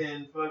Neptune.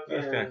 and That's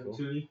kinda fucking cool.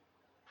 Toonie.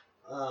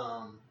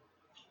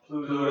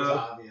 Pluto is Pluto.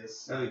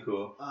 obvious. That'd be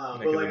cool. Like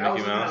But like the I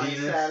was Mickey looking Mouse? at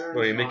Venus? Saturn's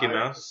What are you, Mickey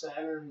Mouse?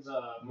 Saturn's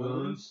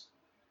Moons.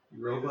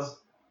 Europa. This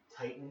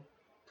Titan.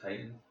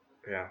 Titan.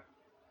 Yeah.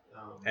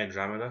 Um,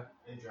 Andromeda?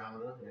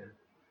 Andromeda.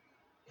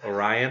 Yeah.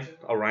 Orion?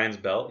 Orion's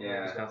belt?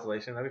 Yeah.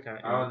 Constellation? That'd be kind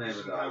I of would name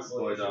a dog. Boy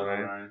Constellation. dog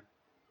Orion. Orion.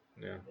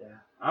 Yeah. Yeah.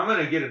 I'm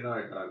gonna get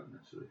another dog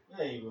eventually.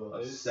 Yeah, you will.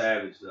 A Dude.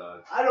 savage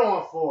dog. I don't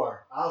want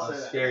 4. I'll A say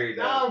that. scary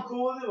Now dog. I'm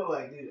cool with it, but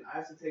like, dude, I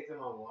have to take them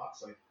on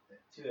walks like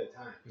 2 at a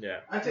time. Yeah.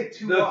 I take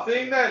 2 The walks.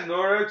 thing that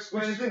Nora which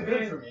explained has to been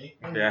good me for me.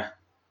 Yeah.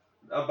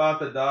 about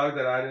the dog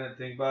that I didn't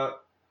think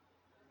about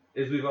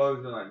is we've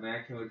always been like, man,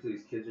 I can't wait till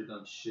these kids are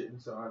done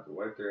shitting so I don't have to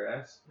wipe their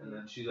ass. And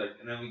then she's like,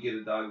 and then we get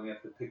a dog and we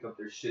have to pick up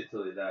their shit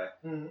till they die.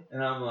 Mhm.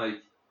 And I'm like,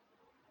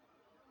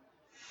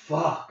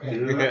 fuck,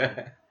 dude.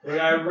 Yeah. Like,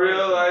 I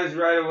realized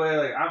right away,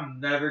 like, I'm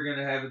never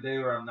gonna have a day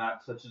where I'm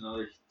not touching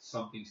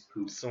something's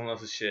poop. Someone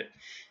else's shit.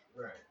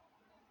 Right.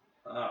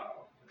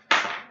 Oh.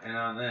 And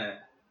on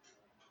that,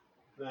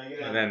 Then I get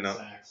And out then of no.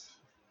 sacks.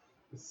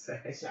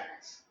 say,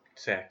 Sacks.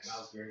 Sex.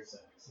 Miles Garrett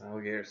sacks.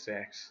 Alligator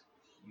sex.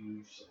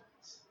 Huge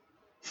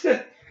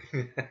sacks.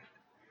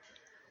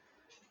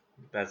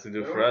 That's to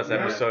do for us. Yeah.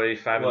 Episode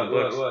 85 What, in the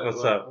books. what, What's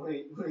what? up? When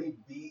he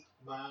beat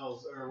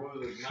Miles, or what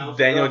was it? Miles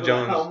Daniel Rudolph with a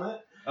Jones.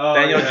 helmet? oh,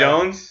 Daniel yeah.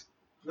 Jones?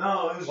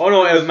 No, it was. Oh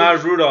no, it was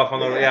Miles Rudolph on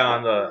the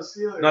on the.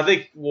 Steelers. No, I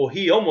think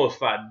he almost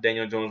fought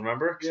Daniel Jones.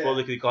 Remember? Yeah.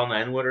 Supposedly he called him the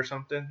N-word or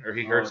something, or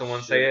he heard Oh, someone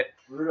shit. say it.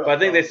 Rudolph. But I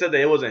think they said that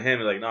it wasn't him.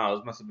 Like, no,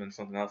 it must have been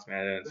something else, man.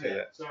 I didn't say Yeah,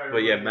 that. sorry, But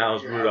yeah, we're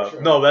Miles gonna get Rudolph.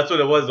 outro. No, that's what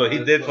it was though. He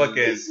That's did funny.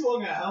 fucking He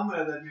swung a helmet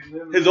at that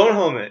dude. his own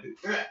helmet.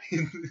 Yeah.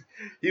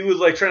 He was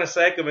like trying to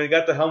sack him and he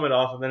got the helmet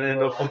off and then ended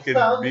up Well, fucking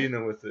thug. beating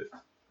him with it.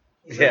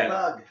 He's Yeah. a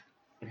thug.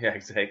 Yeah,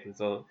 exactly.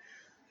 So,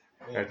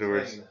 Yeah,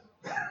 Afterwards. saying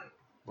that.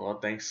 well,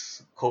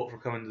 thanks Colt for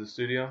coming to the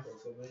studio.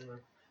 That's what they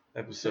were.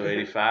 Episode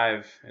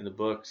 85 in the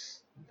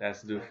books.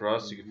 That's to do it for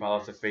us. You can follow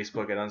us at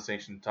Facebook at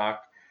Unsanctioned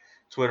Talk,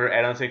 Twitter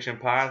at Unsanctioned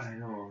Pod, I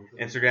know.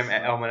 Instagram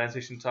at Element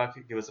Unsanctioned Talk.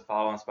 Give us a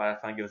follow on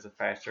Spotify. Give us a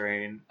 5-star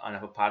rating on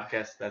Apple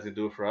Podcasts. That's going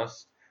to do it for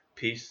us.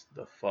 Peace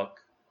the fuck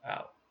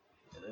out.